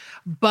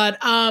 But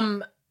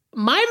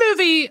my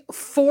movie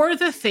for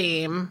the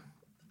theme,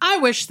 I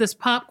Wish This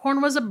Popcorn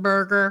Was a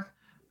Burger,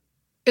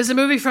 is a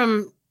movie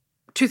from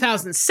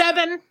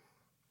 2007.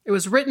 It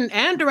was written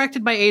and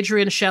directed by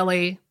Adrienne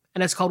Shelley,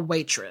 and it's called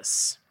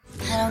Waitress.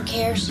 I don't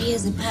care if she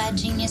is a pie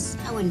genius.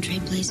 I wouldn't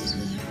trade places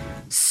with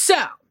her.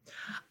 So,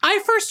 I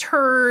first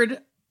heard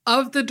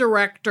of the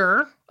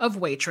director of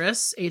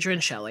Waitress, Adrienne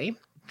Shelley,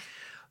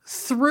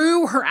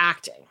 through her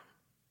acting,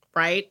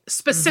 right?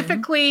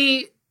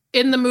 Specifically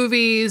in the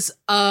movies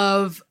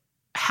of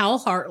Hal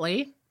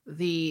Hartley,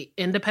 the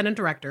independent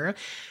director.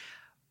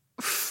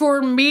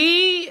 For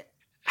me,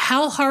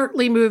 Hal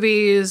Hartley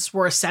movies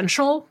were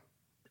essential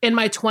in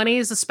my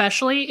 20s,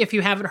 especially if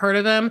you haven't heard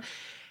of him.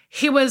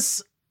 He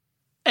was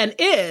and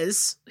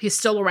is, he's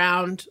still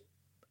around.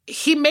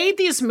 He made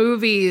these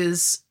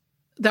movies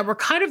that were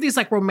kind of these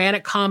like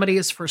romantic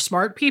comedies for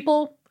smart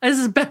people. This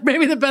is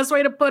maybe the best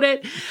way to put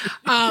it.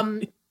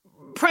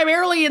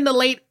 Primarily in the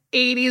late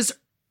 80s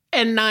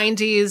and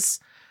 90s.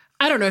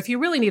 I don't know if you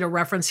really need a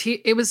reference. He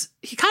kind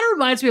of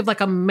reminds me of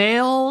like a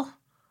male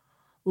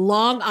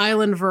Long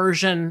Island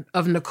version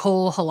of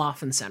Nicole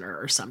Center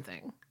or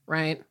something,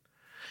 right?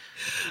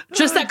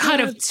 Just that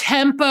kind of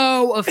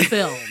tempo of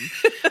film.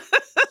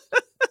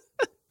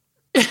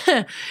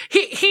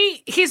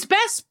 He's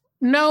best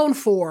known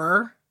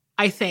for,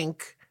 I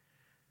think,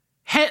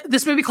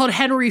 this movie called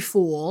Henry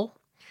Fool,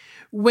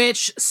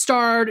 which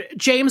starred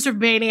James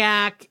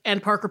Urbaniak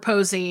and Parker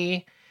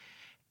Posey.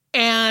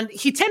 And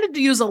he tended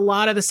to use a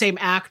lot of the same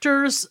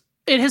actors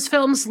in his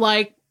films,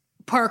 like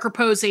Parker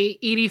Posey,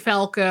 Edie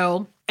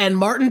Falco, and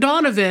Martin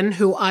Donovan,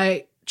 who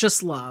I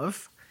just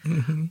love.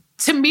 Mm-hmm.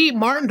 To me,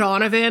 Martin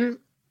Donovan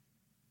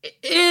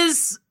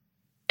is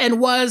and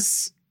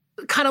was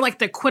kind of like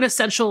the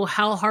quintessential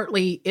Hal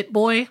Hartley it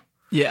boy.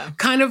 Yeah.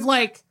 Kind of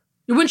like,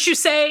 wouldn't you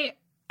say,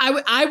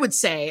 I would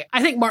say,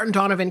 I think Martin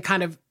Donovan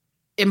kind of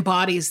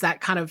embodies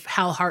that kind of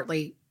Hal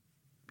Hartley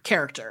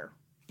character.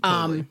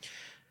 Totally.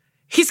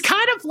 He's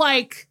kind of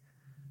like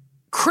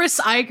Chris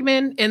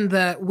Eichman in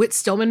the Whit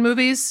Stillman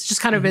movies, just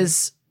kind of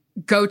his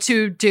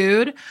go-to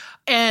dude.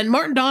 And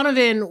Martin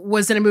Donovan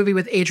was in a movie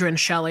with Adrienne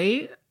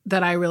Shelley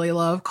that I really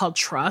love called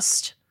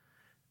Trust,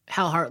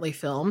 Hal Hartley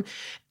film.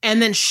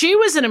 And then she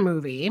was in a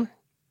movie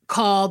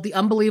called The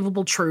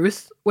Unbelievable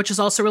Truth, which is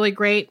also really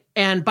great.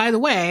 And by the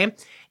way,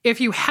 if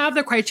you have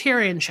the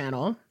Criterion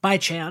channel, by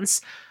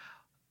chance,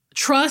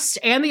 Trust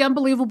and The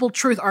Unbelievable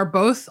Truth are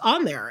both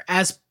on there.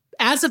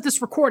 As of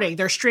this recording,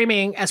 they're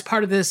streaming as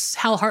part of this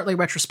Hal Hartley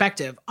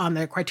retrospective on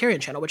the Criterion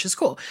channel, which is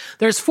cool.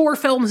 There's 4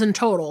 films in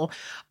total.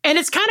 And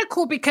it's kind of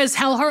cool because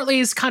Hal Hartley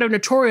is kind of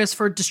notorious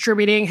for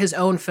distributing his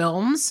own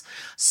films.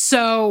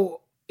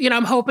 So,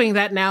 I'm hoping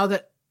that now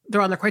that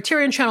they're on the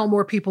Criterion channel,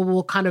 more people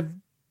will kind of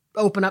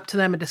open up to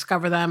them and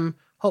discover them,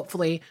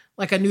 hopefully,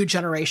 like a new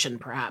generation,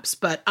 perhaps.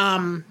 But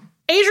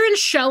Adrienne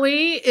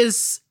Shelley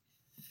is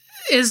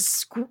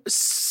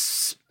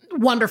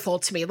wonderful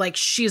to me. Like,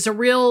 she's a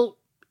real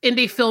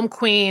indie film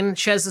queen.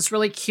 She has this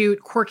really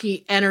cute,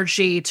 quirky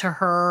energy to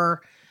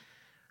her,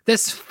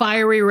 this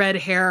fiery red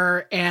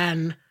hair,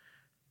 and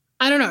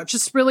I don't know,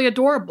 just really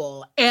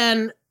adorable.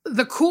 And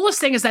the coolest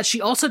thing is that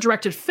she also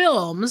directed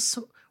films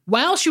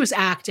while she was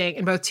acting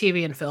in both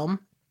TV and film,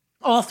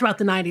 all throughout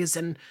the 90s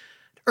and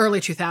early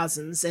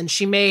 2000s. And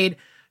she made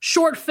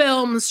short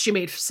films, she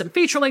made some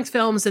feature-length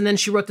films, and then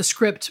she wrote the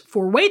script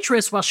for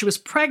Waitress while she was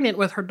pregnant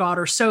with her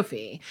daughter,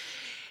 Sophie.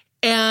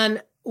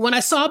 And when I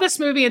saw this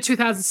movie in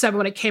 2007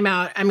 when it came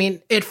out, I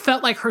mean, it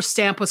felt like her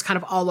stamp was kind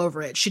of all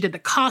over it. She did the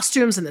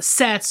costumes and the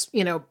sets,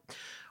 you know,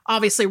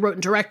 obviously wrote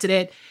and directed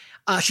it.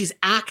 She's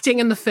acting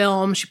in the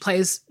film. She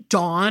plays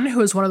Dawn,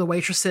 who is one of the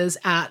waitresses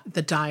at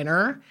the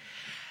diner.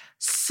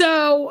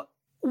 So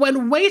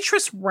when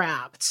Waitress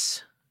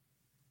wrapped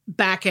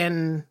back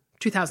in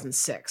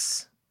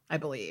 2006, I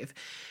believe,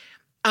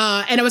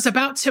 and it was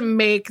about to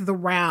make the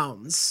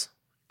rounds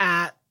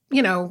at,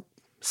 you know,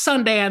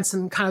 Sundance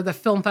and kind of the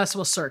film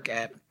festival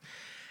circuit,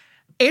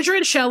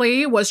 Adrienne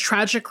Shelley was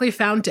tragically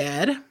found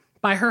dead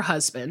by her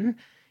husband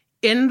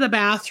in the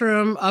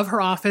bathroom of her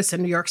office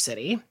in New York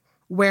City,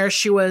 where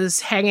she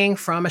was hanging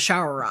from a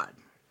shower rod.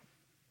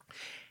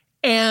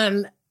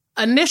 And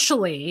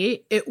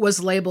initially, it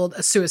was labeled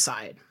a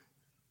suicide,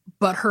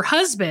 but her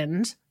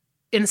husband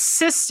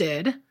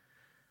insisted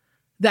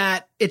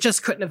that it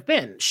just couldn't have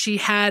been. She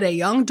had a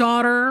young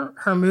daughter,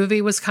 her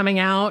movie was coming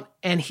out,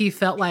 and he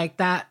felt like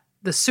that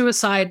the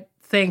suicide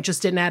thing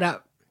just didn't add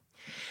up.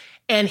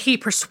 And he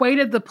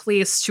persuaded the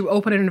police to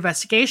open an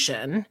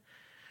investigation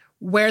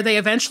where they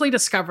eventually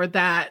discovered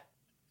that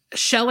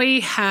Shelley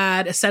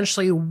had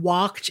essentially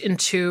walked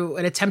into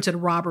an attempted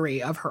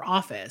robbery of her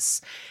office.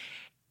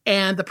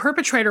 And the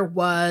perpetrator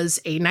was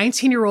a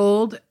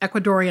 19-year-old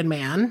Ecuadorian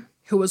man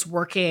who was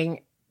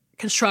working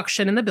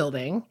construction in the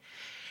building.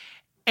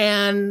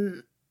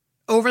 And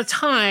over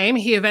time,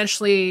 he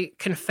eventually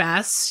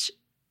confessed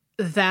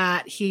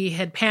that he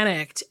had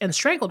panicked and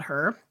strangled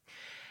her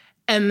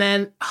and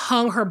then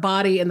hung her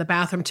body in the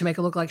bathroom to make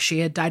it look like she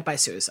had died by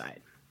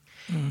suicide.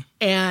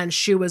 And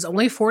she was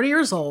only 40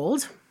 years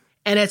old.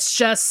 And it's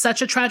just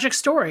such a tragic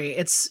story.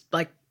 It's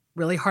like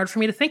really hard for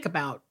me to think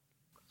about.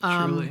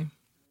 Truly.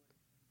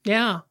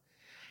 Yeah.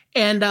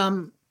 And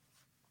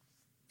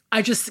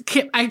I just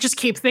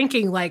keep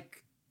thinking,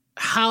 like,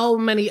 how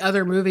many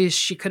other movies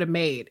she could have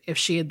made if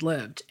she had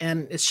lived.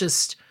 And it's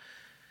just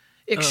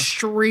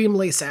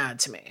extremely sad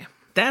to me.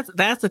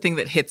 That's the thing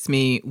that hits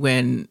me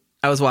when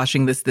I was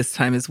watching this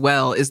time as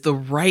well, is the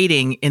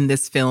writing in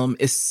this film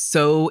is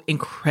so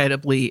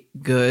incredibly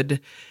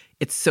good.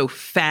 It's so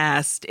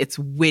fast. It's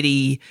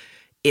witty.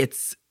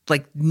 It's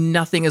like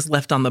nothing is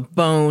left on the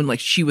bone. Like,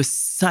 she was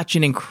such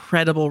an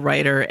incredible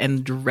writer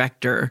and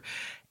director.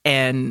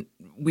 And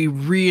we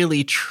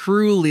really,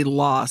 truly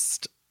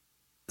lost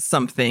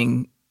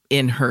something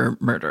in her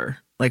murder.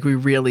 Like, we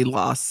really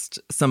lost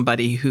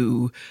somebody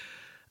who,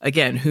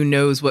 again, who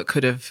knows what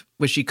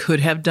she could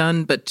have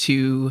done, but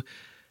to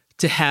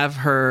have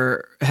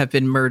her have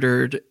been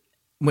murdered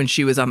when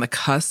she was on the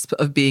cusp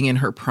of being in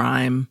her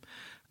prime,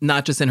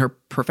 not just in her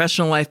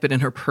professional life, but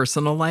in her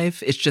personal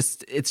life,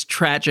 it's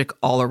tragic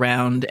all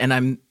around.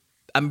 And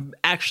I'm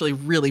actually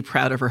really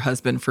proud of her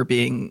husband for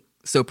being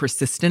so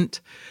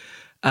persistent,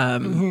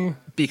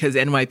 because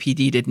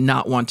NYPD did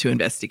not want to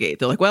investigate.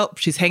 They're like, well,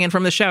 she's hanging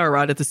from the shower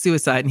rod at the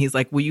suicide. And he's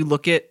like, will you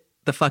look at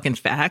the fucking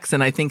facts?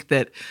 And I think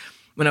that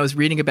when I was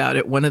reading about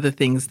it, one of the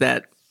things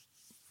that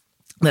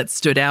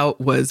stood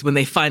out was when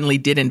they finally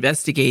did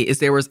investigate is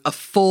there was a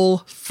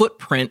full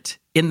footprint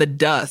in the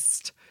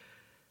dust,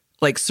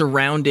 like,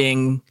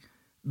 surrounding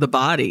the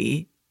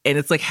body. And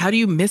it's like, how do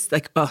you miss,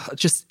 like,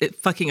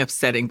 fucking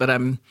upsetting. But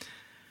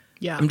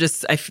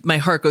my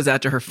heart goes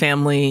out to her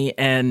family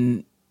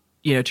and,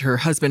 you know, to her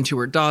husband, to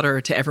her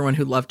daughter, to everyone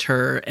who loved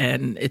her.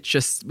 And it's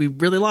just, we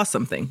really lost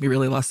something. We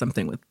really lost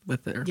something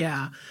with her.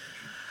 Yeah.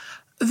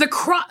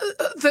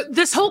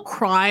 This whole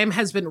crime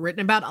has been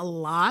written about a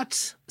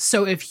lot.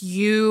 So if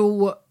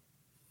you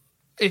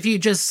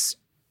just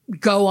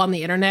go on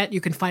the internet,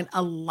 you can find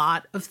a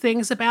lot of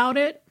things about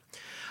it.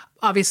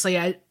 Obviously,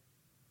 I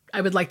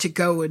would like to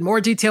go in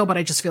more detail, but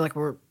I just feel like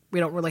we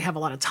don't really have a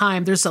lot of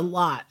time. There's a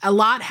lot. A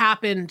lot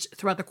happened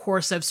throughout the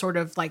course of sort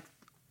of like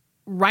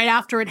right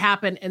after it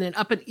happened and then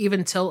up and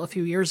even till a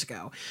few years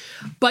ago.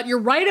 But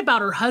you're right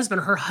about her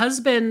husband. Her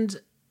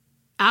husband,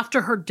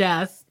 after her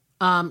death,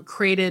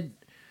 created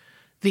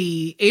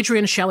the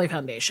Adrienne Shelley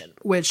Foundation,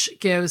 which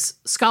gives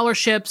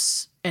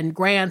scholarships and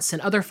grants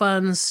and other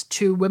funds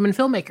to women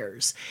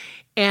filmmakers.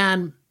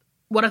 And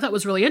what I thought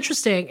was really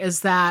interesting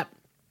is that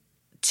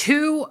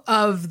two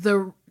of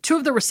the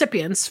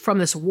recipients from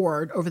this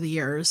award over the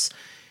years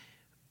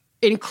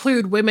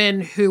include women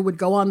who would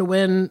go on to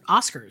win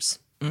Oscars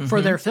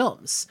for their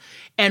films.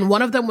 And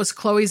one of them was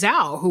Chloe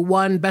Zhao, who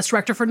won Best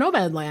Director for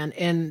Nomadland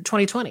in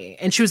 2020.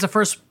 And she was the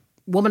first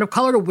woman of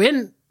color to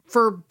win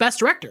for Best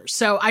Director.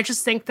 So I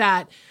just think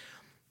that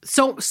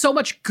so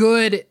much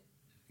good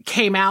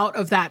came out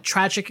of that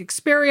tragic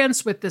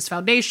experience with this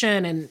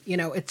foundation. And, you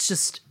know, it's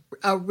just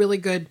a really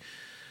good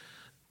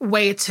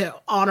way to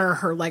honor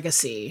her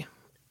legacy.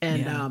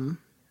 And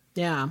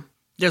yeah.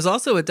 There's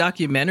also a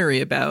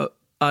documentary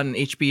on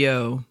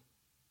HBO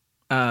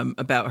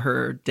about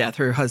her death.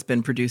 Her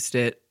husband produced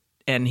it,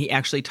 and he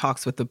actually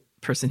talks with the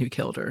person who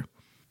killed her.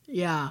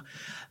 Yeah.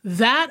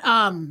 That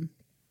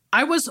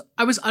I was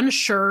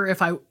unsure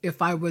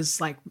if I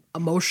was like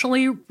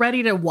emotionally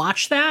ready to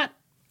watch that.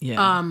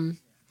 Yeah.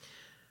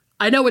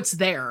 I know it's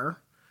there,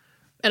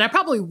 and I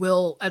probably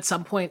will at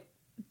some point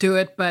do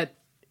it, but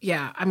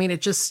yeah, I mean,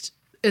 it's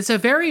a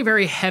very,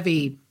 very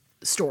heavy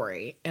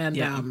story.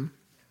 And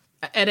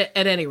at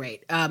any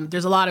rate,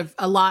 there's a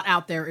lot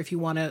out there if you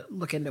want to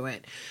look into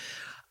it.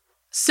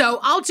 So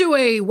I'll do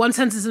a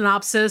one-sentence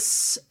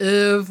synopsis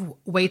of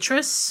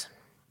Waitress.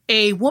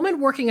 A woman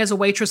working as a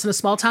waitress in a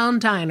small-town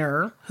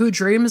diner who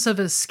dreams of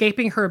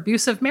escaping her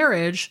abusive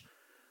marriage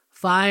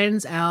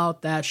finds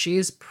out that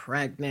she's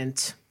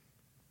pregnant.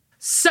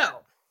 So,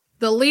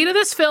 the lead of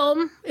this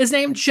film is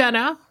named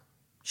Jenna.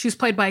 She's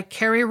played by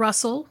Kerry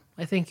Russell.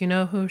 I think you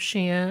know who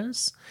she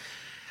is.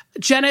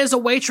 Jenna is a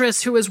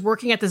waitress who is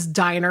working at this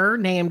diner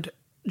named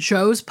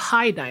Joe's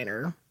Pie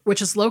Diner, which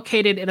is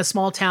located in a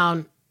small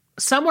town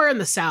somewhere in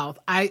the South.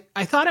 I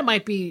thought it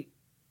might be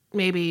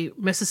maybe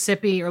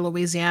Mississippi or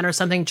Louisiana or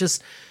something.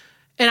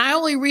 And the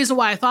only reason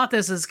why I thought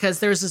this is because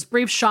there's this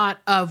brief shot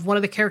of one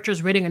of the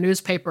characters reading a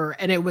newspaper,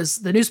 and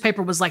the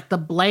newspaper was like the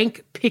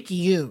blank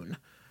Picayune,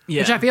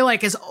 which I feel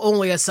like is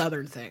only a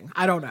Southern thing.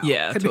 I don't know.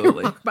 Yeah, Could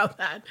totally. be wrong about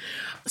that.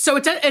 So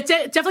it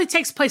definitely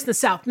takes place in the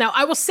South. Now,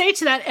 I will say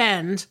to that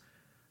end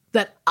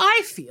that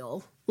I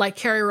feel like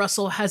Kerry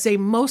Russell has a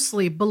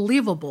mostly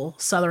believable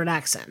Southern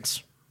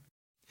accent.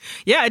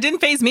 Yeah, it didn't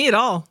faze me at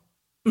all.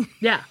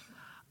 Yeah.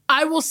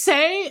 I will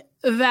say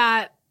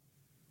that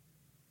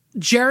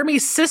Jeremy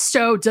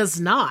Sisto does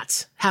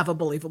not have a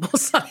believable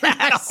Southern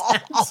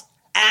accent.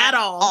 At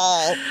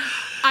all.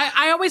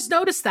 I always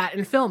notice that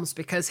in films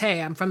because,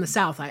 hey, I'm from the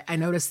South. I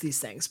notice these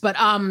things. But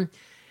I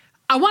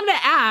wanted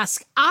to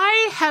ask,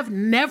 I have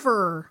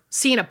never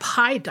seen a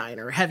pie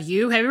diner. Have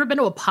you? Have you ever been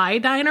to a pie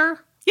diner?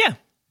 Yeah,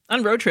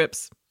 on road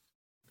trips.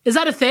 Is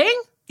that a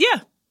thing? Yeah.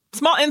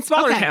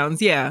 Smaller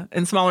towns, yeah.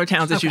 In smaller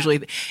towns, it's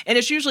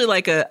usually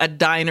like a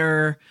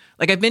diner.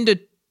 Like I've been to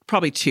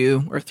probably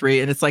 2 or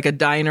 3, and it's like a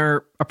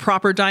diner, a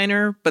proper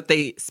diner, but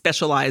they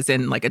specialize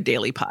in like a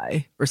daily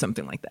pie or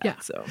something like that. Yeah.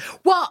 So,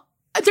 well,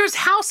 there's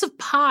House of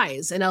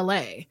Pies in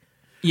LA.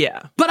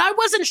 Yeah. But I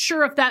wasn't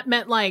sure if that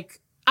meant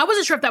I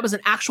wasn't sure if that was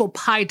an actual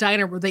pie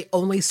diner where they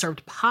only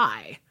served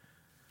pie.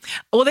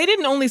 Well, they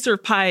didn't only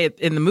serve pie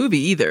in the movie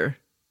either.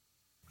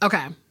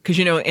 Okay. Because,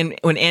 you know,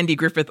 when Andy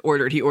Griffith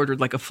he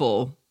ordered like a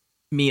full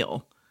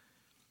meal.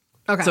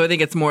 Okay. So I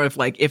think it's more of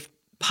like if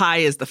pie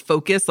is the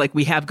focus, like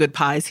we have good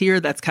pies here,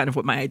 that's kind of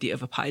what my idea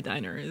of a pie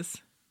diner is.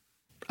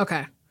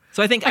 Okay.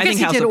 So I think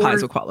House of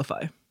Pies will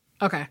qualify.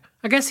 Okay.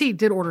 I guess he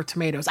did order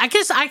tomatoes. I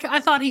guess I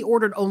thought he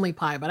ordered only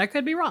pie, but I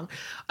could be wrong.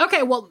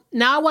 Okay, well,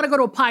 now I want to go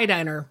to a pie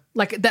diner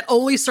like that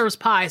only serves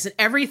pies and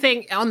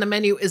everything on the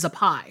menu is a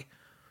pie.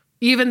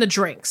 Even the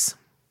drinks.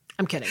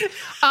 I'm kidding.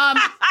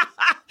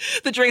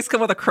 The drinks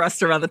come with a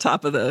crust around the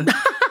top of the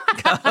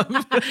cup.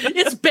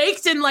 It's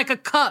baked in like a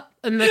cup,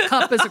 and the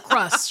cup is a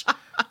crust.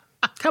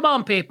 Come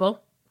on,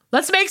 people.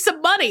 Let's make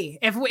some money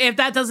if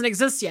that doesn't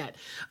exist yet.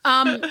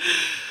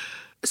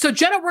 So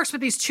Jenna works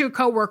with these 2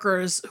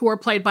 coworkers who are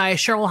played by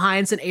Cheryl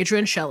Hines and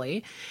Adrienne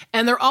Shelley,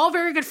 and they're all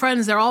very good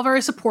friends. They're all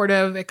very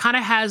supportive. It kind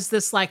of has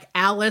this like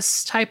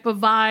Alice type of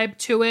vibe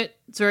to it.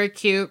 It's very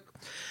cute.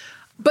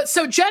 But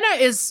so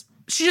Jenna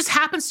she just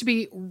happens to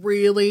be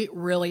really,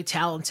 really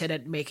talented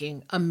at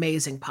making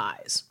amazing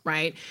pies,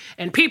 right?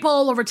 And people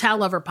all over town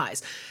love her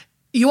pies.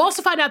 You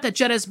also find out that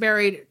Jenna's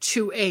married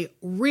to a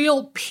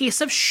real piece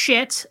of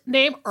shit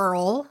named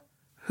Earl,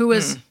 who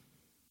is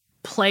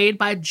played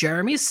by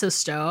Jeremy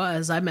Sisto,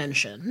 as I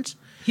mentioned.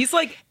 He's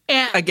like,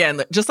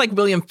 again, just like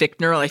William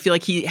Fichtner, I feel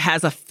like he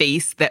has a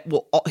face that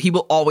he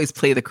will always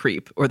play the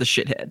creep or the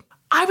shithead.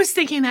 I was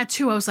thinking that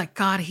too. I was like,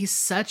 God, he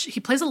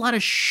plays a lot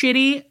of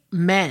shitty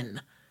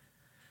men.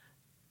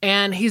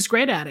 And he's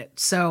great at it.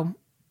 So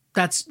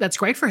that's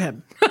great for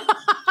him.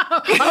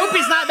 I hope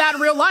he's not that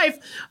in real life.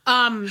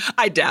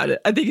 I doubt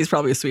it. I think he's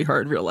probably a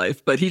sweetheart in real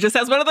life, but he just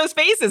has one of those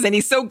faces and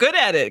he's so good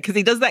at it because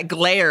he does that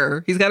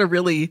glare. He's got a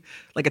really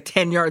like a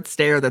 10-yard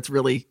stare that's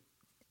really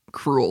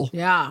cruel.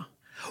 Yeah.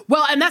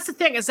 Well, and that's the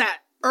thing is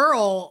that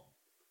Earl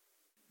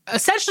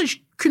essentially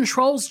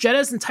controls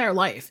Jenna's entire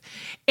life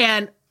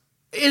and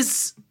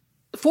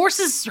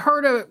forces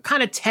her to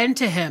kind of tend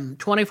to him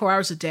 24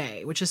 hours a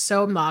day, which is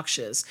so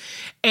obnoxious.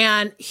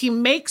 And he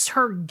makes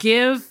her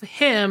give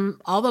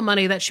him all the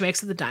money that she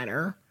makes at the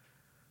diner,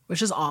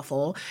 which is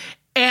awful.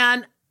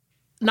 And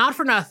not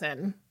for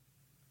nothing,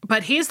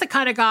 but he's the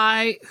kind of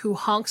guy who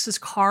honks his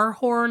car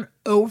horn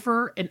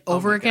over and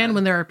over again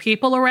when there are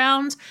people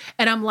around.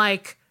 And I'm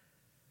like,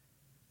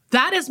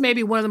 that is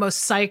maybe one of the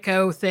most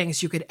psycho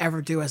things you could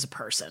ever do as a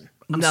person.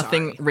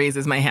 Nothing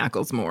raises my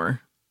hackles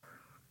more.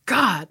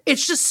 God,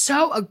 it's just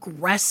so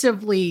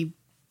aggressively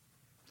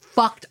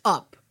fucked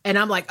up. And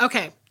I'm like,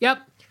 okay, yep.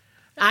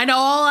 I know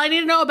all I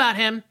need to know about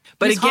him.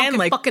 But He's again,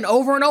 like fucking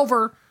over and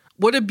over.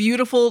 What a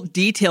beautiful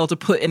detail to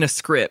put in a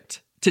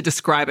script to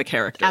describe a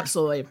character.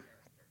 Absolutely.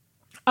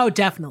 Oh,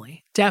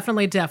 definitely.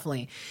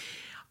 Definitely.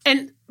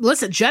 And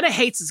listen, Jenna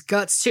hates his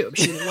guts too.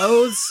 She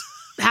loathes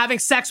having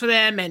sex with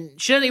him and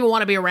she doesn't even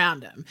want to be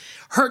around him.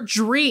 Her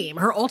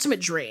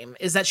ultimate dream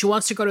is that she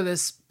wants to go to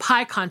this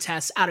pie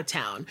contest out of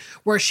town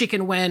where she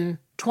can win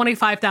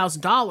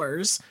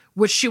 $25,000,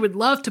 which she would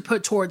love to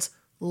put towards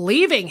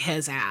leaving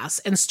his ass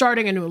and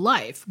starting a new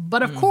life.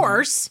 But of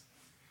course,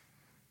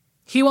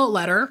 he won't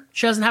let her.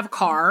 She doesn't have a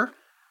car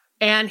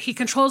and he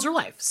controls her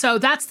life. So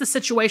that's the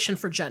situation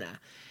for Jenna.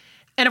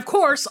 And of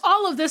course,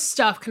 all of this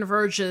stuff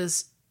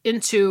converges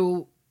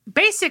into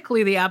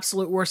basically the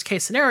absolute worst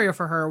case scenario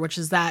for her, which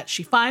is that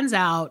she finds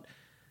out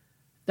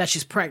that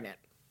she's pregnant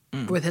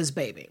with his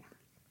baby.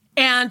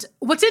 And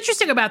what's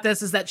interesting about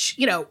this is that,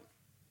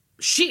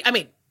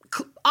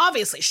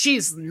 obviously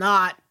she's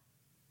not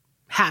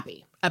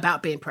happy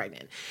about being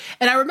pregnant.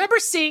 And I remember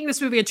seeing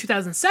this movie in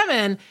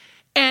 2007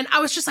 and I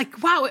was just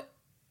like, wow,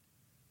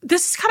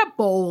 this is kind of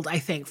bold, I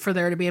think, for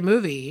there to be a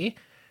movie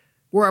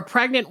where a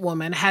pregnant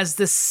woman has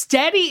this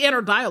steady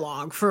inner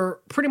dialogue for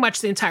pretty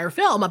much the entire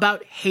film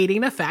about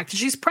hating the fact that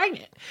she's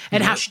pregnant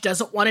and how she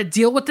doesn't want to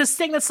deal with this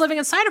thing that's living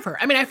inside of her.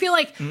 I mean, I feel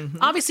like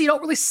obviously you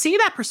don't really see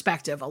that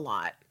perspective a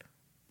lot.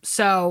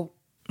 So.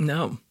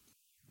 No.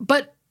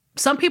 But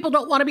some people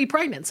don't want to be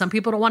pregnant. Some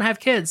people don't want to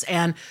have kids.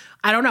 And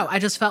I don't know. I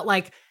just felt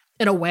like,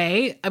 in a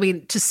way, I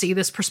mean, to see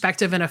this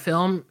perspective in a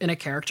film, in a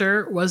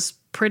character, was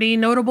pretty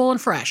notable and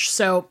fresh.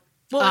 So.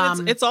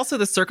 Well, it's also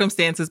the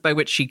circumstances by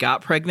which she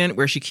got pregnant,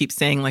 where she keeps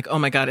saying, like, oh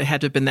my God, it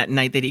had to have been that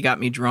night that he got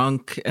me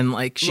drunk. And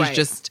like, she's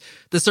just,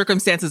 the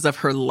circumstances of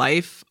her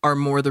life are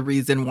more the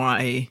reason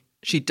why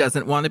she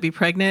doesn't want to be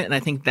pregnant. And I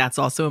think that's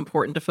also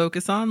important to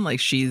focus on. Like,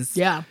 she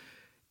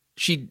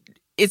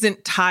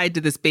isn't tied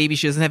to this baby.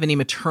 She doesn't have any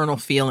maternal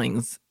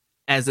feelings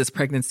as this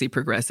pregnancy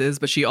progresses.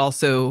 But she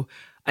also,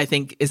 I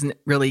think, isn't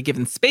really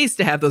given space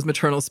to have those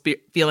maternal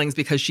feelings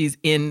because she's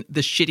in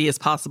the shittiest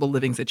possible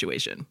living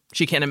situation.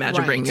 She can't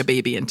imagine bringing a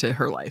baby into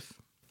her life.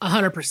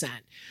 100%.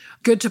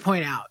 Good to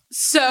point out.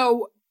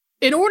 So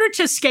in order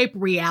to escape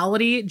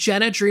reality,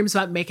 Jenna dreams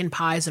about making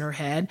pies in her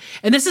head.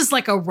 And this is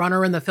like a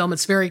runner in the film.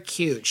 It's very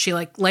cute. She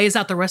like lays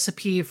out the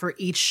recipe for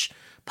each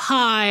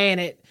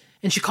pie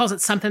and she calls it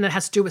something that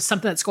has to do with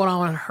something that's going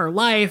on in her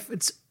life.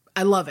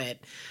 I love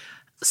it.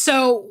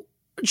 So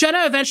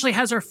Jenna eventually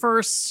has her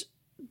first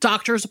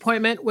doctor's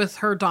appointment with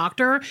her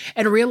doctor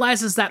and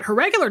realizes that her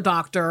regular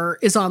doctor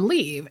is on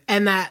leave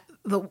and that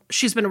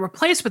she's been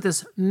replaced with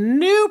this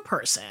new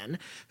person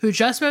who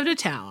just moved to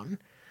town.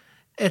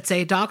 It's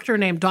a doctor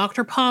named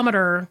Dr.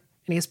 Palmater,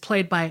 and he's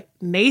played by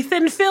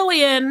Nathan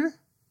Fillion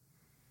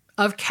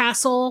of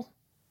Castle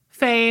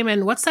fame.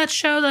 And what's that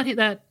show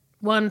that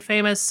one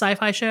famous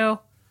sci-fi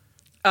show?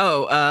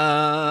 Oh,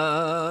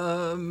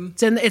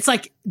 it's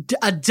like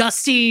a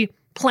dusty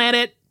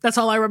planet. That's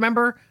all I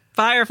remember.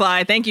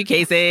 Firefly. Thank you,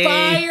 Casey.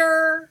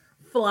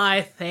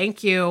 Firefly.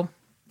 Thank you.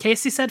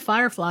 Casey said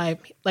Firefly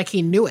like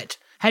he knew it.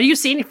 Had you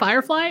seen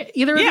Firefly,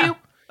 either of you?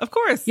 Of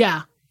course.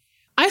 Yeah.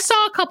 I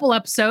saw a couple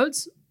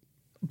episodes,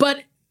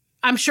 but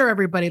I'm sure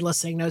everybody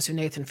listening knows who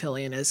Nathan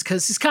Fillion is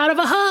because he's kind of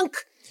a hunk.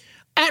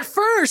 At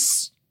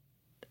first,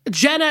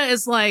 Jenna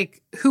is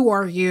like, who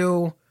are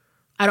you?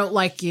 I don't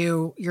like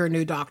you. You're a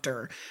new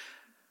doctor.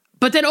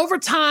 But then over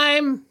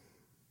time,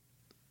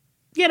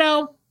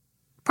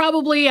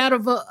 probably out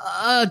of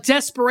a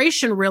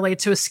desperation, really,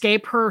 to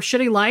escape her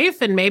shitty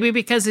life. And maybe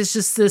because it's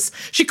just this,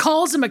 she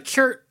calls him a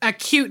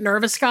cute,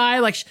 nervous guy.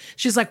 Like,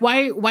 she's like,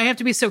 why have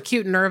to be so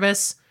cute and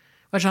nervous?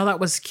 Which I thought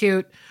was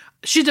cute.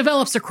 She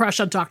develops a crush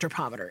on Dr.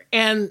 Palmater.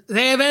 And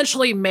they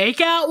eventually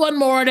make out one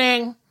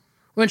morning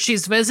when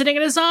she's visiting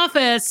in his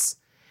office.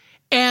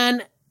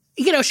 And,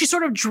 she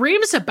sort of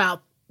dreams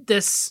about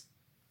this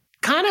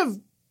kind of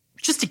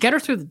just to get her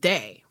through the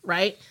day,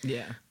 right?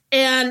 Yeah.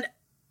 And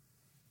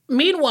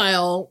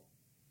meanwhile,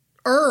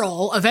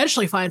 Earl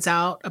eventually finds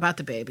out about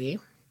the baby,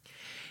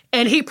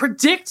 and he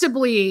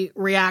predictably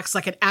reacts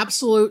like an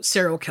absolute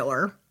serial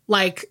killer,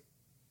 like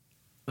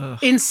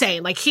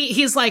insane. Like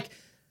he's like,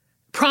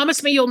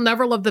 promise me you'll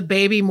never love the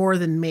baby more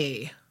than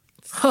me.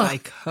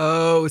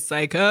 Psycho.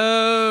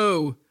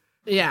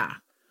 Yeah.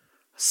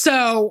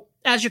 So,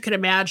 as you can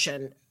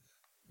imagine,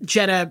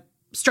 Jenna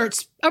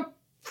starts a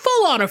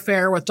full-on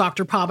affair with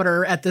Dr.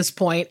 Palmater at this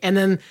point, and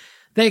then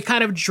they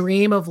kind of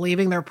dream of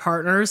leaving their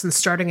partners and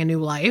starting a new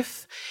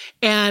life.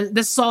 And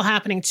this is all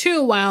happening,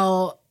 too,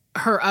 while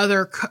her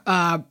other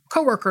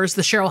co-workers,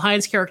 the Cheryl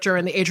Hines character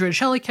and the Adrienne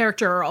Shelley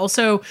character, are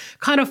also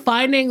kind of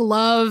finding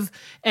love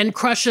and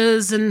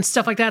crushes and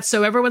stuff like that.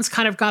 So everyone's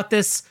kind of got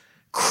this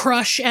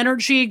crush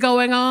energy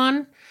going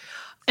on.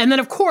 And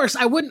then, of course,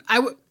 I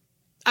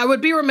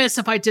would be remiss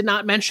if I did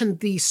not mention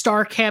the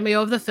star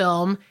cameo of the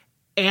film,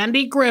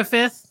 Andy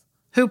Griffith,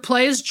 who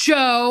plays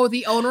Joe,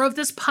 the owner of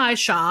this pie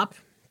shop.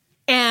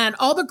 And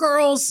all the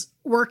girls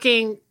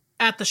working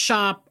at the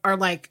shop are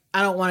like,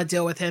 I don't want to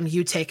deal with him.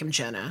 You take him,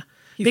 Jenna.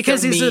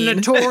 because so he's a mean.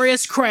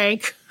 notorious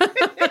crank.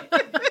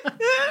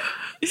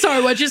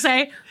 Sorry, what'd you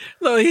say?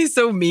 No, he's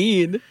so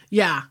mean.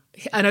 Yeah,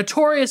 a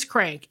notorious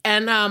crank.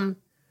 And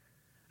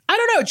I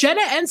don't know,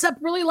 Jenna ends up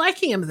really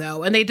liking him,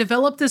 though, and they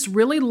develop this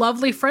really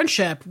lovely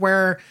friendship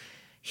where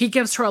he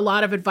gives her a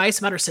lot of advice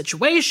about her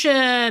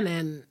situation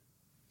and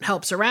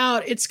helps her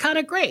out. It's kind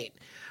of great.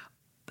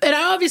 And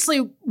I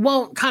obviously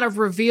won't kind of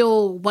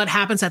reveal what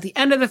happens at the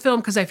end of the film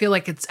because I feel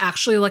like it's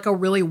actually like a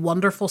really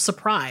wonderful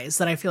surprise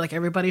that I feel like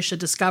everybody should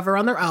discover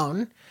on their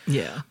own.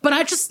 Yeah. But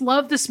I just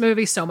love this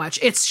movie so much.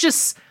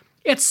 It's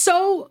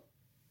so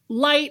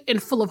light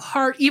and full of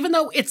heart, even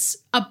though it's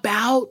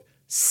about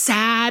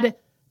sad,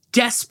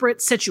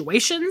 desperate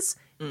situations.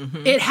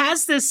 Mm-hmm. It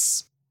has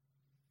this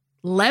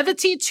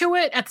levity to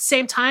it at the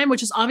same time,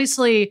 which is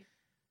obviously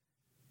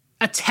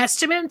a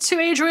testament to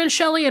Adrienne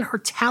Shelly and her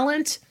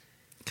talent.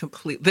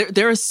 Complete.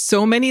 There are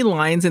so many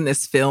lines in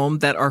this film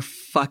that are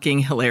fucking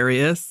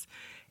hilarious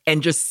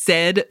and just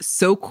said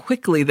so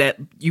quickly that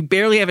you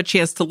barely have a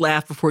chance to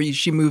laugh before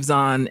she moves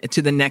on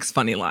to the next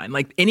funny line.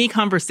 Like any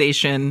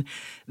conversation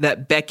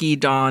that Becky,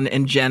 Dawn,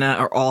 and Jenna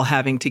are all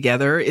having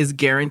together is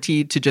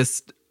guaranteed to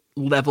just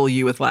level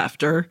you with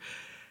laughter.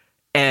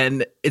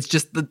 And it's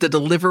just the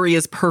delivery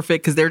is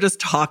perfect because they're just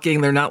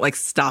talking. They're not like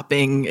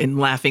stopping and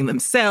laughing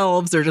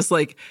themselves. They're just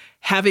like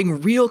having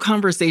real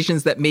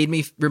conversations that made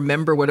me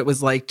remember what it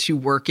was like to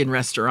work in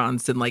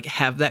restaurants and like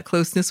have that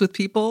closeness with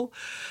people.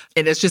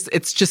 And it's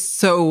just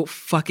so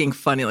fucking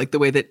funny. Like the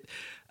way that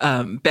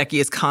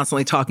Becky is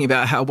constantly talking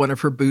about how one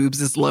of her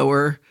boobs is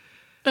lower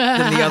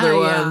than the other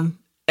one.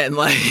 And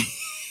like,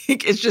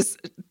 it's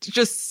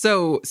just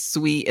so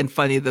sweet and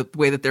funny the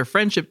way that their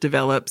friendship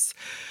develops.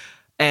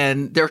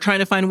 And they're trying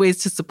to find ways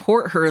to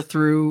support her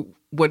through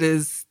what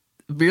is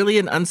really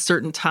an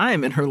uncertain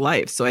time in her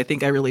life. So I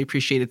think I really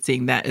appreciated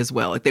seeing that as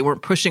well. Like they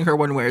weren't pushing her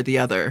one way or the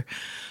other.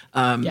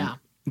 But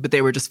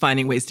they were just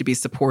finding ways to be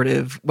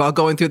supportive while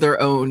going through their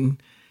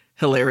own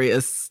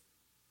hilarious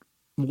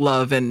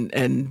love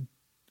and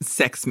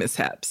sex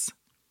mishaps.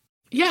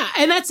 Yeah.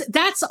 And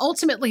that's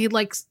ultimately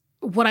like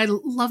what I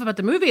love about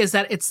the movie is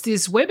that it's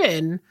these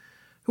women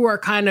who are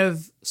kind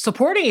of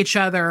supporting each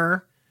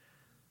other.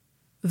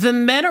 The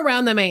men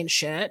around them ain't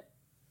shit,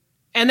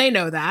 and they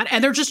know that,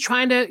 and they're just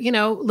trying to,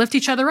 lift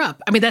each other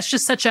up. I mean, that's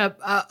just such a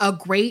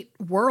great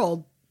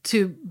world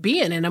to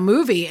be in a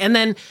movie. And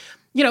then,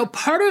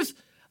 part of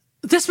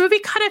this movie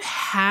kind of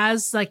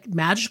has like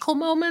magical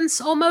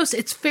moments almost.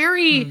 It's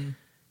very,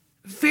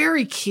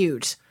 very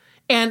cute.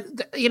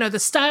 And, the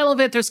style of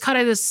it, there's kind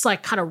of this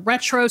like kind of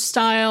retro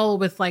style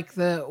with like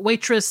the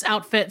waitress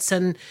outfits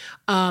and,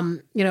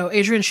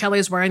 Adrienne Shelly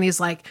is wearing these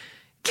like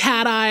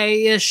cat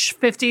eye-ish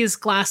 50s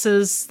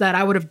glasses that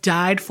I would have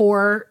died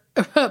for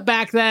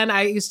back then.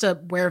 I used to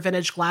wear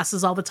vintage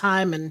glasses all the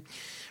time, and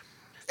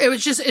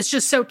it's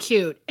just so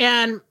cute.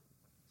 And,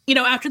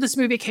 after this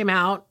movie came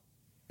out,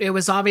 it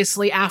was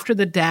obviously after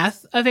the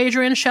death of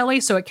Adrienne Shelly,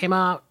 so it came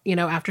out,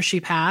 after she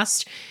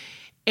passed.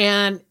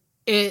 And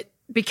it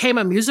became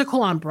a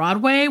musical on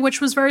Broadway, which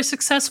was very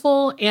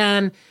successful.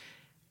 And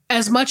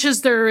as much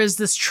as there is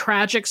this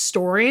tragic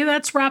story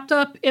that's wrapped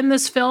up in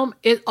this film,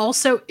 it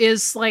also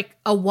is like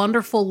a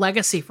wonderful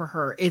legacy for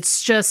her.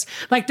 It's just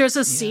like there's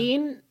a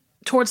scene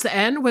towards the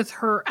end with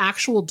her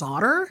actual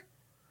daughter.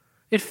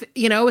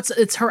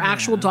 It's her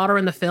actual daughter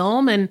in the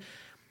film. And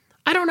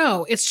I don't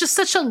know, it's just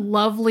such a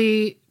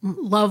lovely,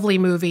 lovely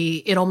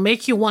movie. It'll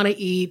make you want to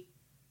eat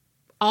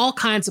all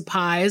kinds of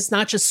pies,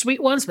 not just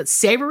sweet ones, but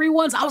savory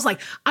ones. I was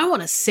like, I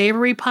want a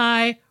savory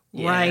pie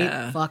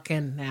right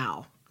fucking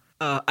now.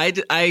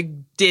 I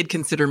did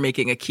consider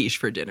making a quiche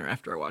for dinner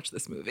after I watched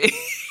this movie.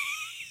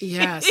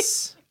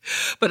 Yes.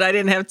 But I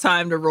didn't have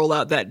time to roll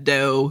out that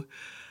dough.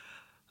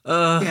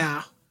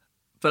 Yeah.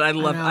 But I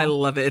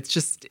love it.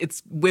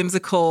 It's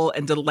whimsical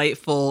and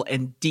delightful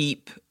and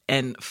deep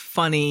and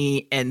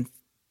funny and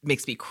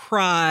makes me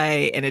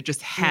cry. And it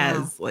just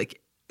has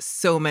like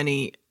so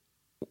many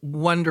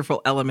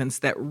wonderful elements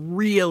that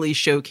really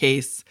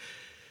showcase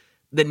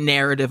the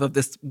narrative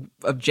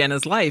of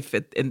Jenna's life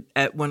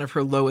at one of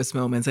her lowest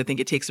moments. I think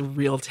it takes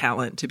real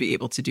talent to be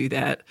able to do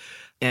that.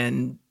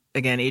 And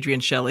again, Adrienne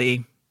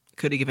Shelly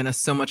could have given us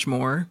so much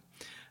more.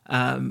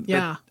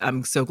 But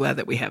I'm so glad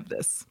that we have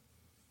this.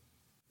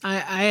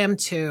 I am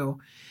too.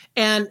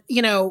 And,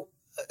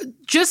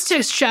 just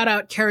to shout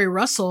out Kerry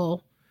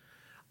Russell,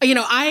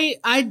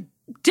 I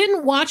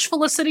didn't watch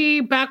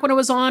Felicity back when it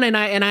was on, and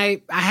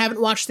I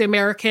haven't watched The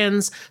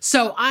Americans.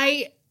 So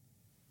I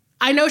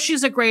know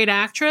she's a great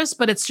actress,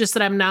 but it's just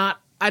that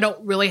I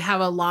don't really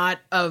have a lot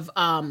of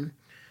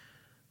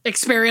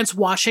experience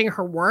watching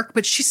her work,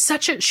 but she's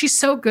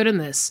so good in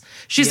this.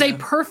 She's a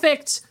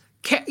perfect,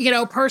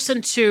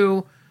 person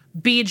to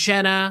be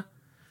Jenna.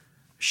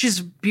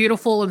 She's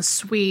beautiful and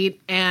sweet,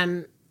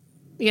 and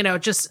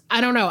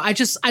I don't know. I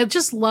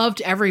just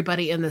loved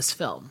everybody in this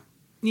film.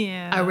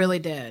 Yeah, I really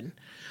did.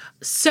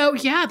 So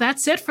yeah,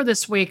 that's it for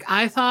this week.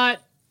 I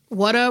thought,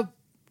 what a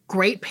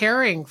great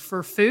pairing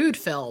for food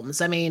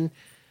films. I mean,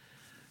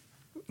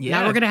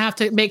 now we're gonna have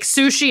to make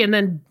sushi and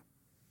then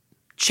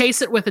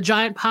chase it with a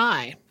giant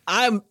pie.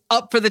 I'm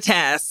up for the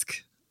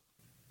task.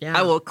 Yeah.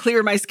 I will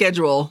clear my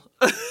schedule.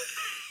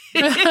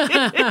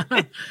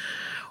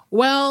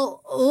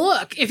 Well,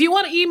 look, if you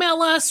want to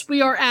email us,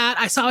 we are at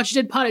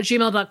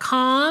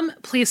isawwhatyoudidpod@gmail.com.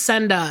 Please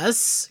send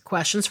us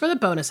questions for the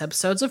bonus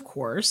episodes, of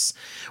course.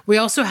 We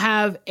also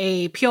have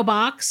a P.O.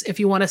 box if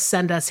you want to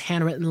send us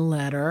handwritten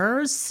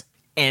letters.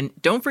 And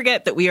don't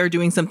forget that we are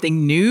doing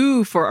something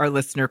new for our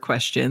listener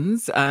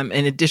questions. In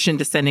addition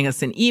to sending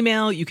us an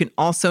email, you can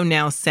also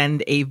now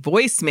send a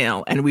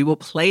voicemail, and we will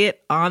play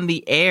it on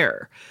the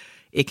air.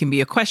 It can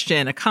be a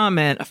question, a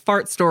comment, a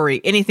fart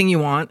story, anything you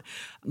want.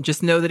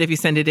 Just know that if you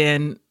send it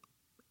in,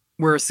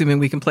 we're assuming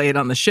we can play it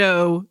on the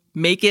show.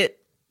 Make it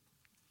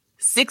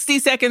 60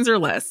 seconds or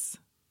less.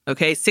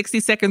 Okay, 60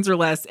 seconds or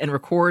less, and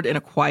record in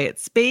a quiet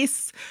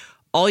space.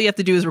 All you have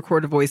to do is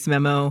record a voice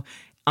memo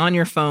on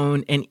your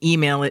phone and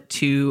email it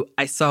to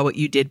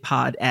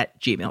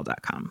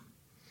isawwhatyoudidpod@gmail.com.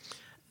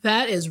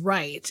 That is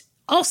right.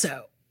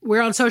 Also,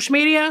 we're on social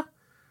media.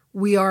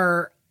 We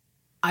are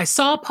I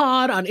Saw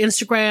Pod on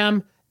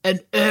Instagram and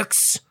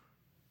X.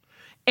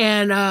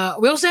 And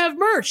we also have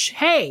merch.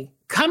 Hey,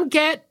 come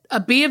get a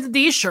B of the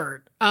D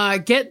shirt.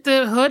 Get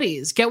the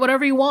hoodies. Get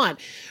whatever you want.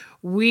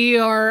 We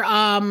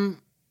are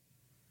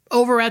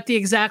over at the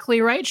Exactly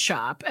Right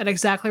shop at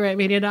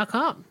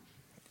exactlyrightmedia.com.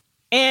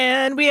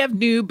 And we have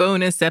new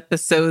bonus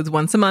episodes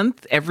once a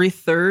month, every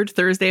third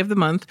Thursday of the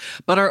month.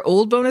 But our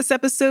old bonus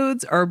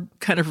episodes are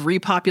kind of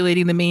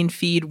repopulating the main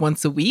feed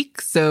once a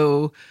week.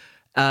 So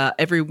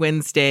every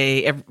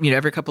Wednesday,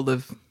 every couple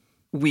of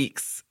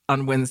weeks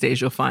on Wednesdays,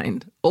 you'll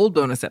find old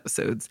bonus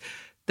episodes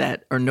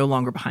that are no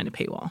longer behind a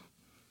paywall.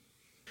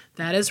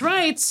 That is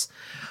right.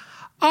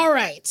 All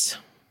right.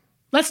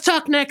 Let's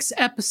talk next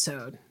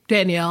episode.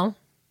 Danielle,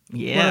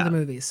 Yeah. what are the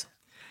movies?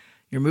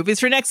 Your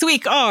movies for next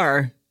week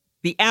are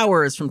The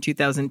Hours from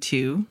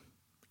 2002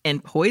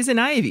 and Poison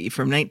Ivy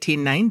from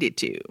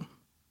 1992.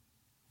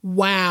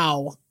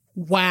 Wow.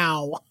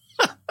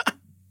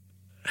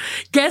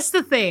 Guess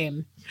the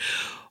theme.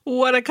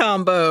 What a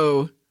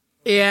combo.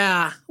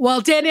 Yeah.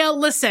 Well, Danielle,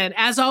 listen,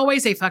 as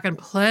always, a fucking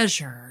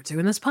pleasure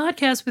doing this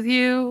podcast with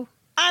you.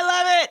 I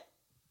love it.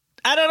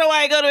 I don't know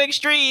why I go to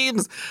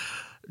extremes.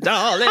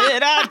 Darling,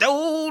 I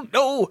don't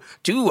know.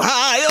 Too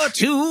high or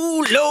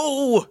too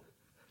low.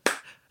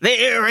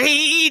 There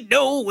ain't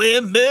no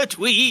in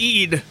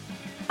between.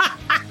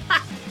 Bye.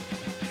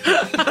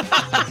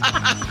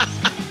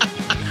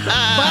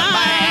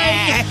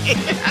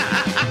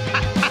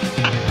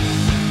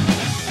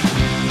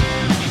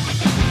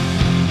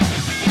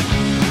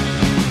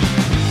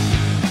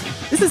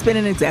 This has been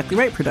an Exactly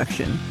Right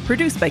production,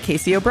 produced by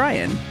Casey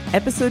O'Brien.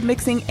 Episode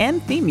mixing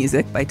and theme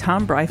music by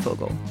Tom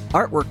Breifogel.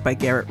 Artwork by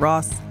Garrett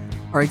Ross.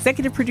 Our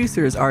executive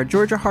producers are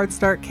Georgia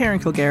Hardstark, Karen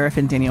Kilgariff,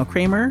 and Danielle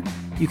Kramer.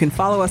 You can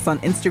follow us on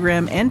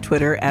Instagram and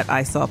Twitter at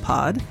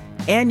ISawPod,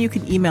 and you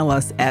can email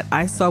us at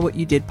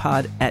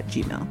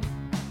isawwhatyoudidpod@gmail.com.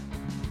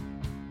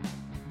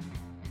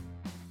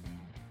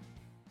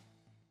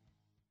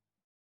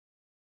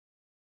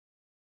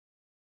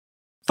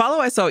 Follow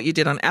I Saw What You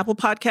Did on Apple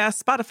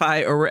Podcasts,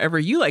 Spotify, or wherever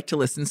you like to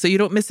listen so you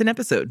don't miss an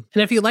episode.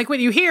 And if you like what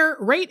you hear,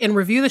 rate and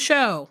review the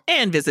show.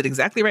 And visit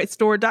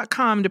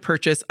exactlyrightstore.com to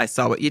purchase I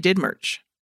Saw What You Did merch.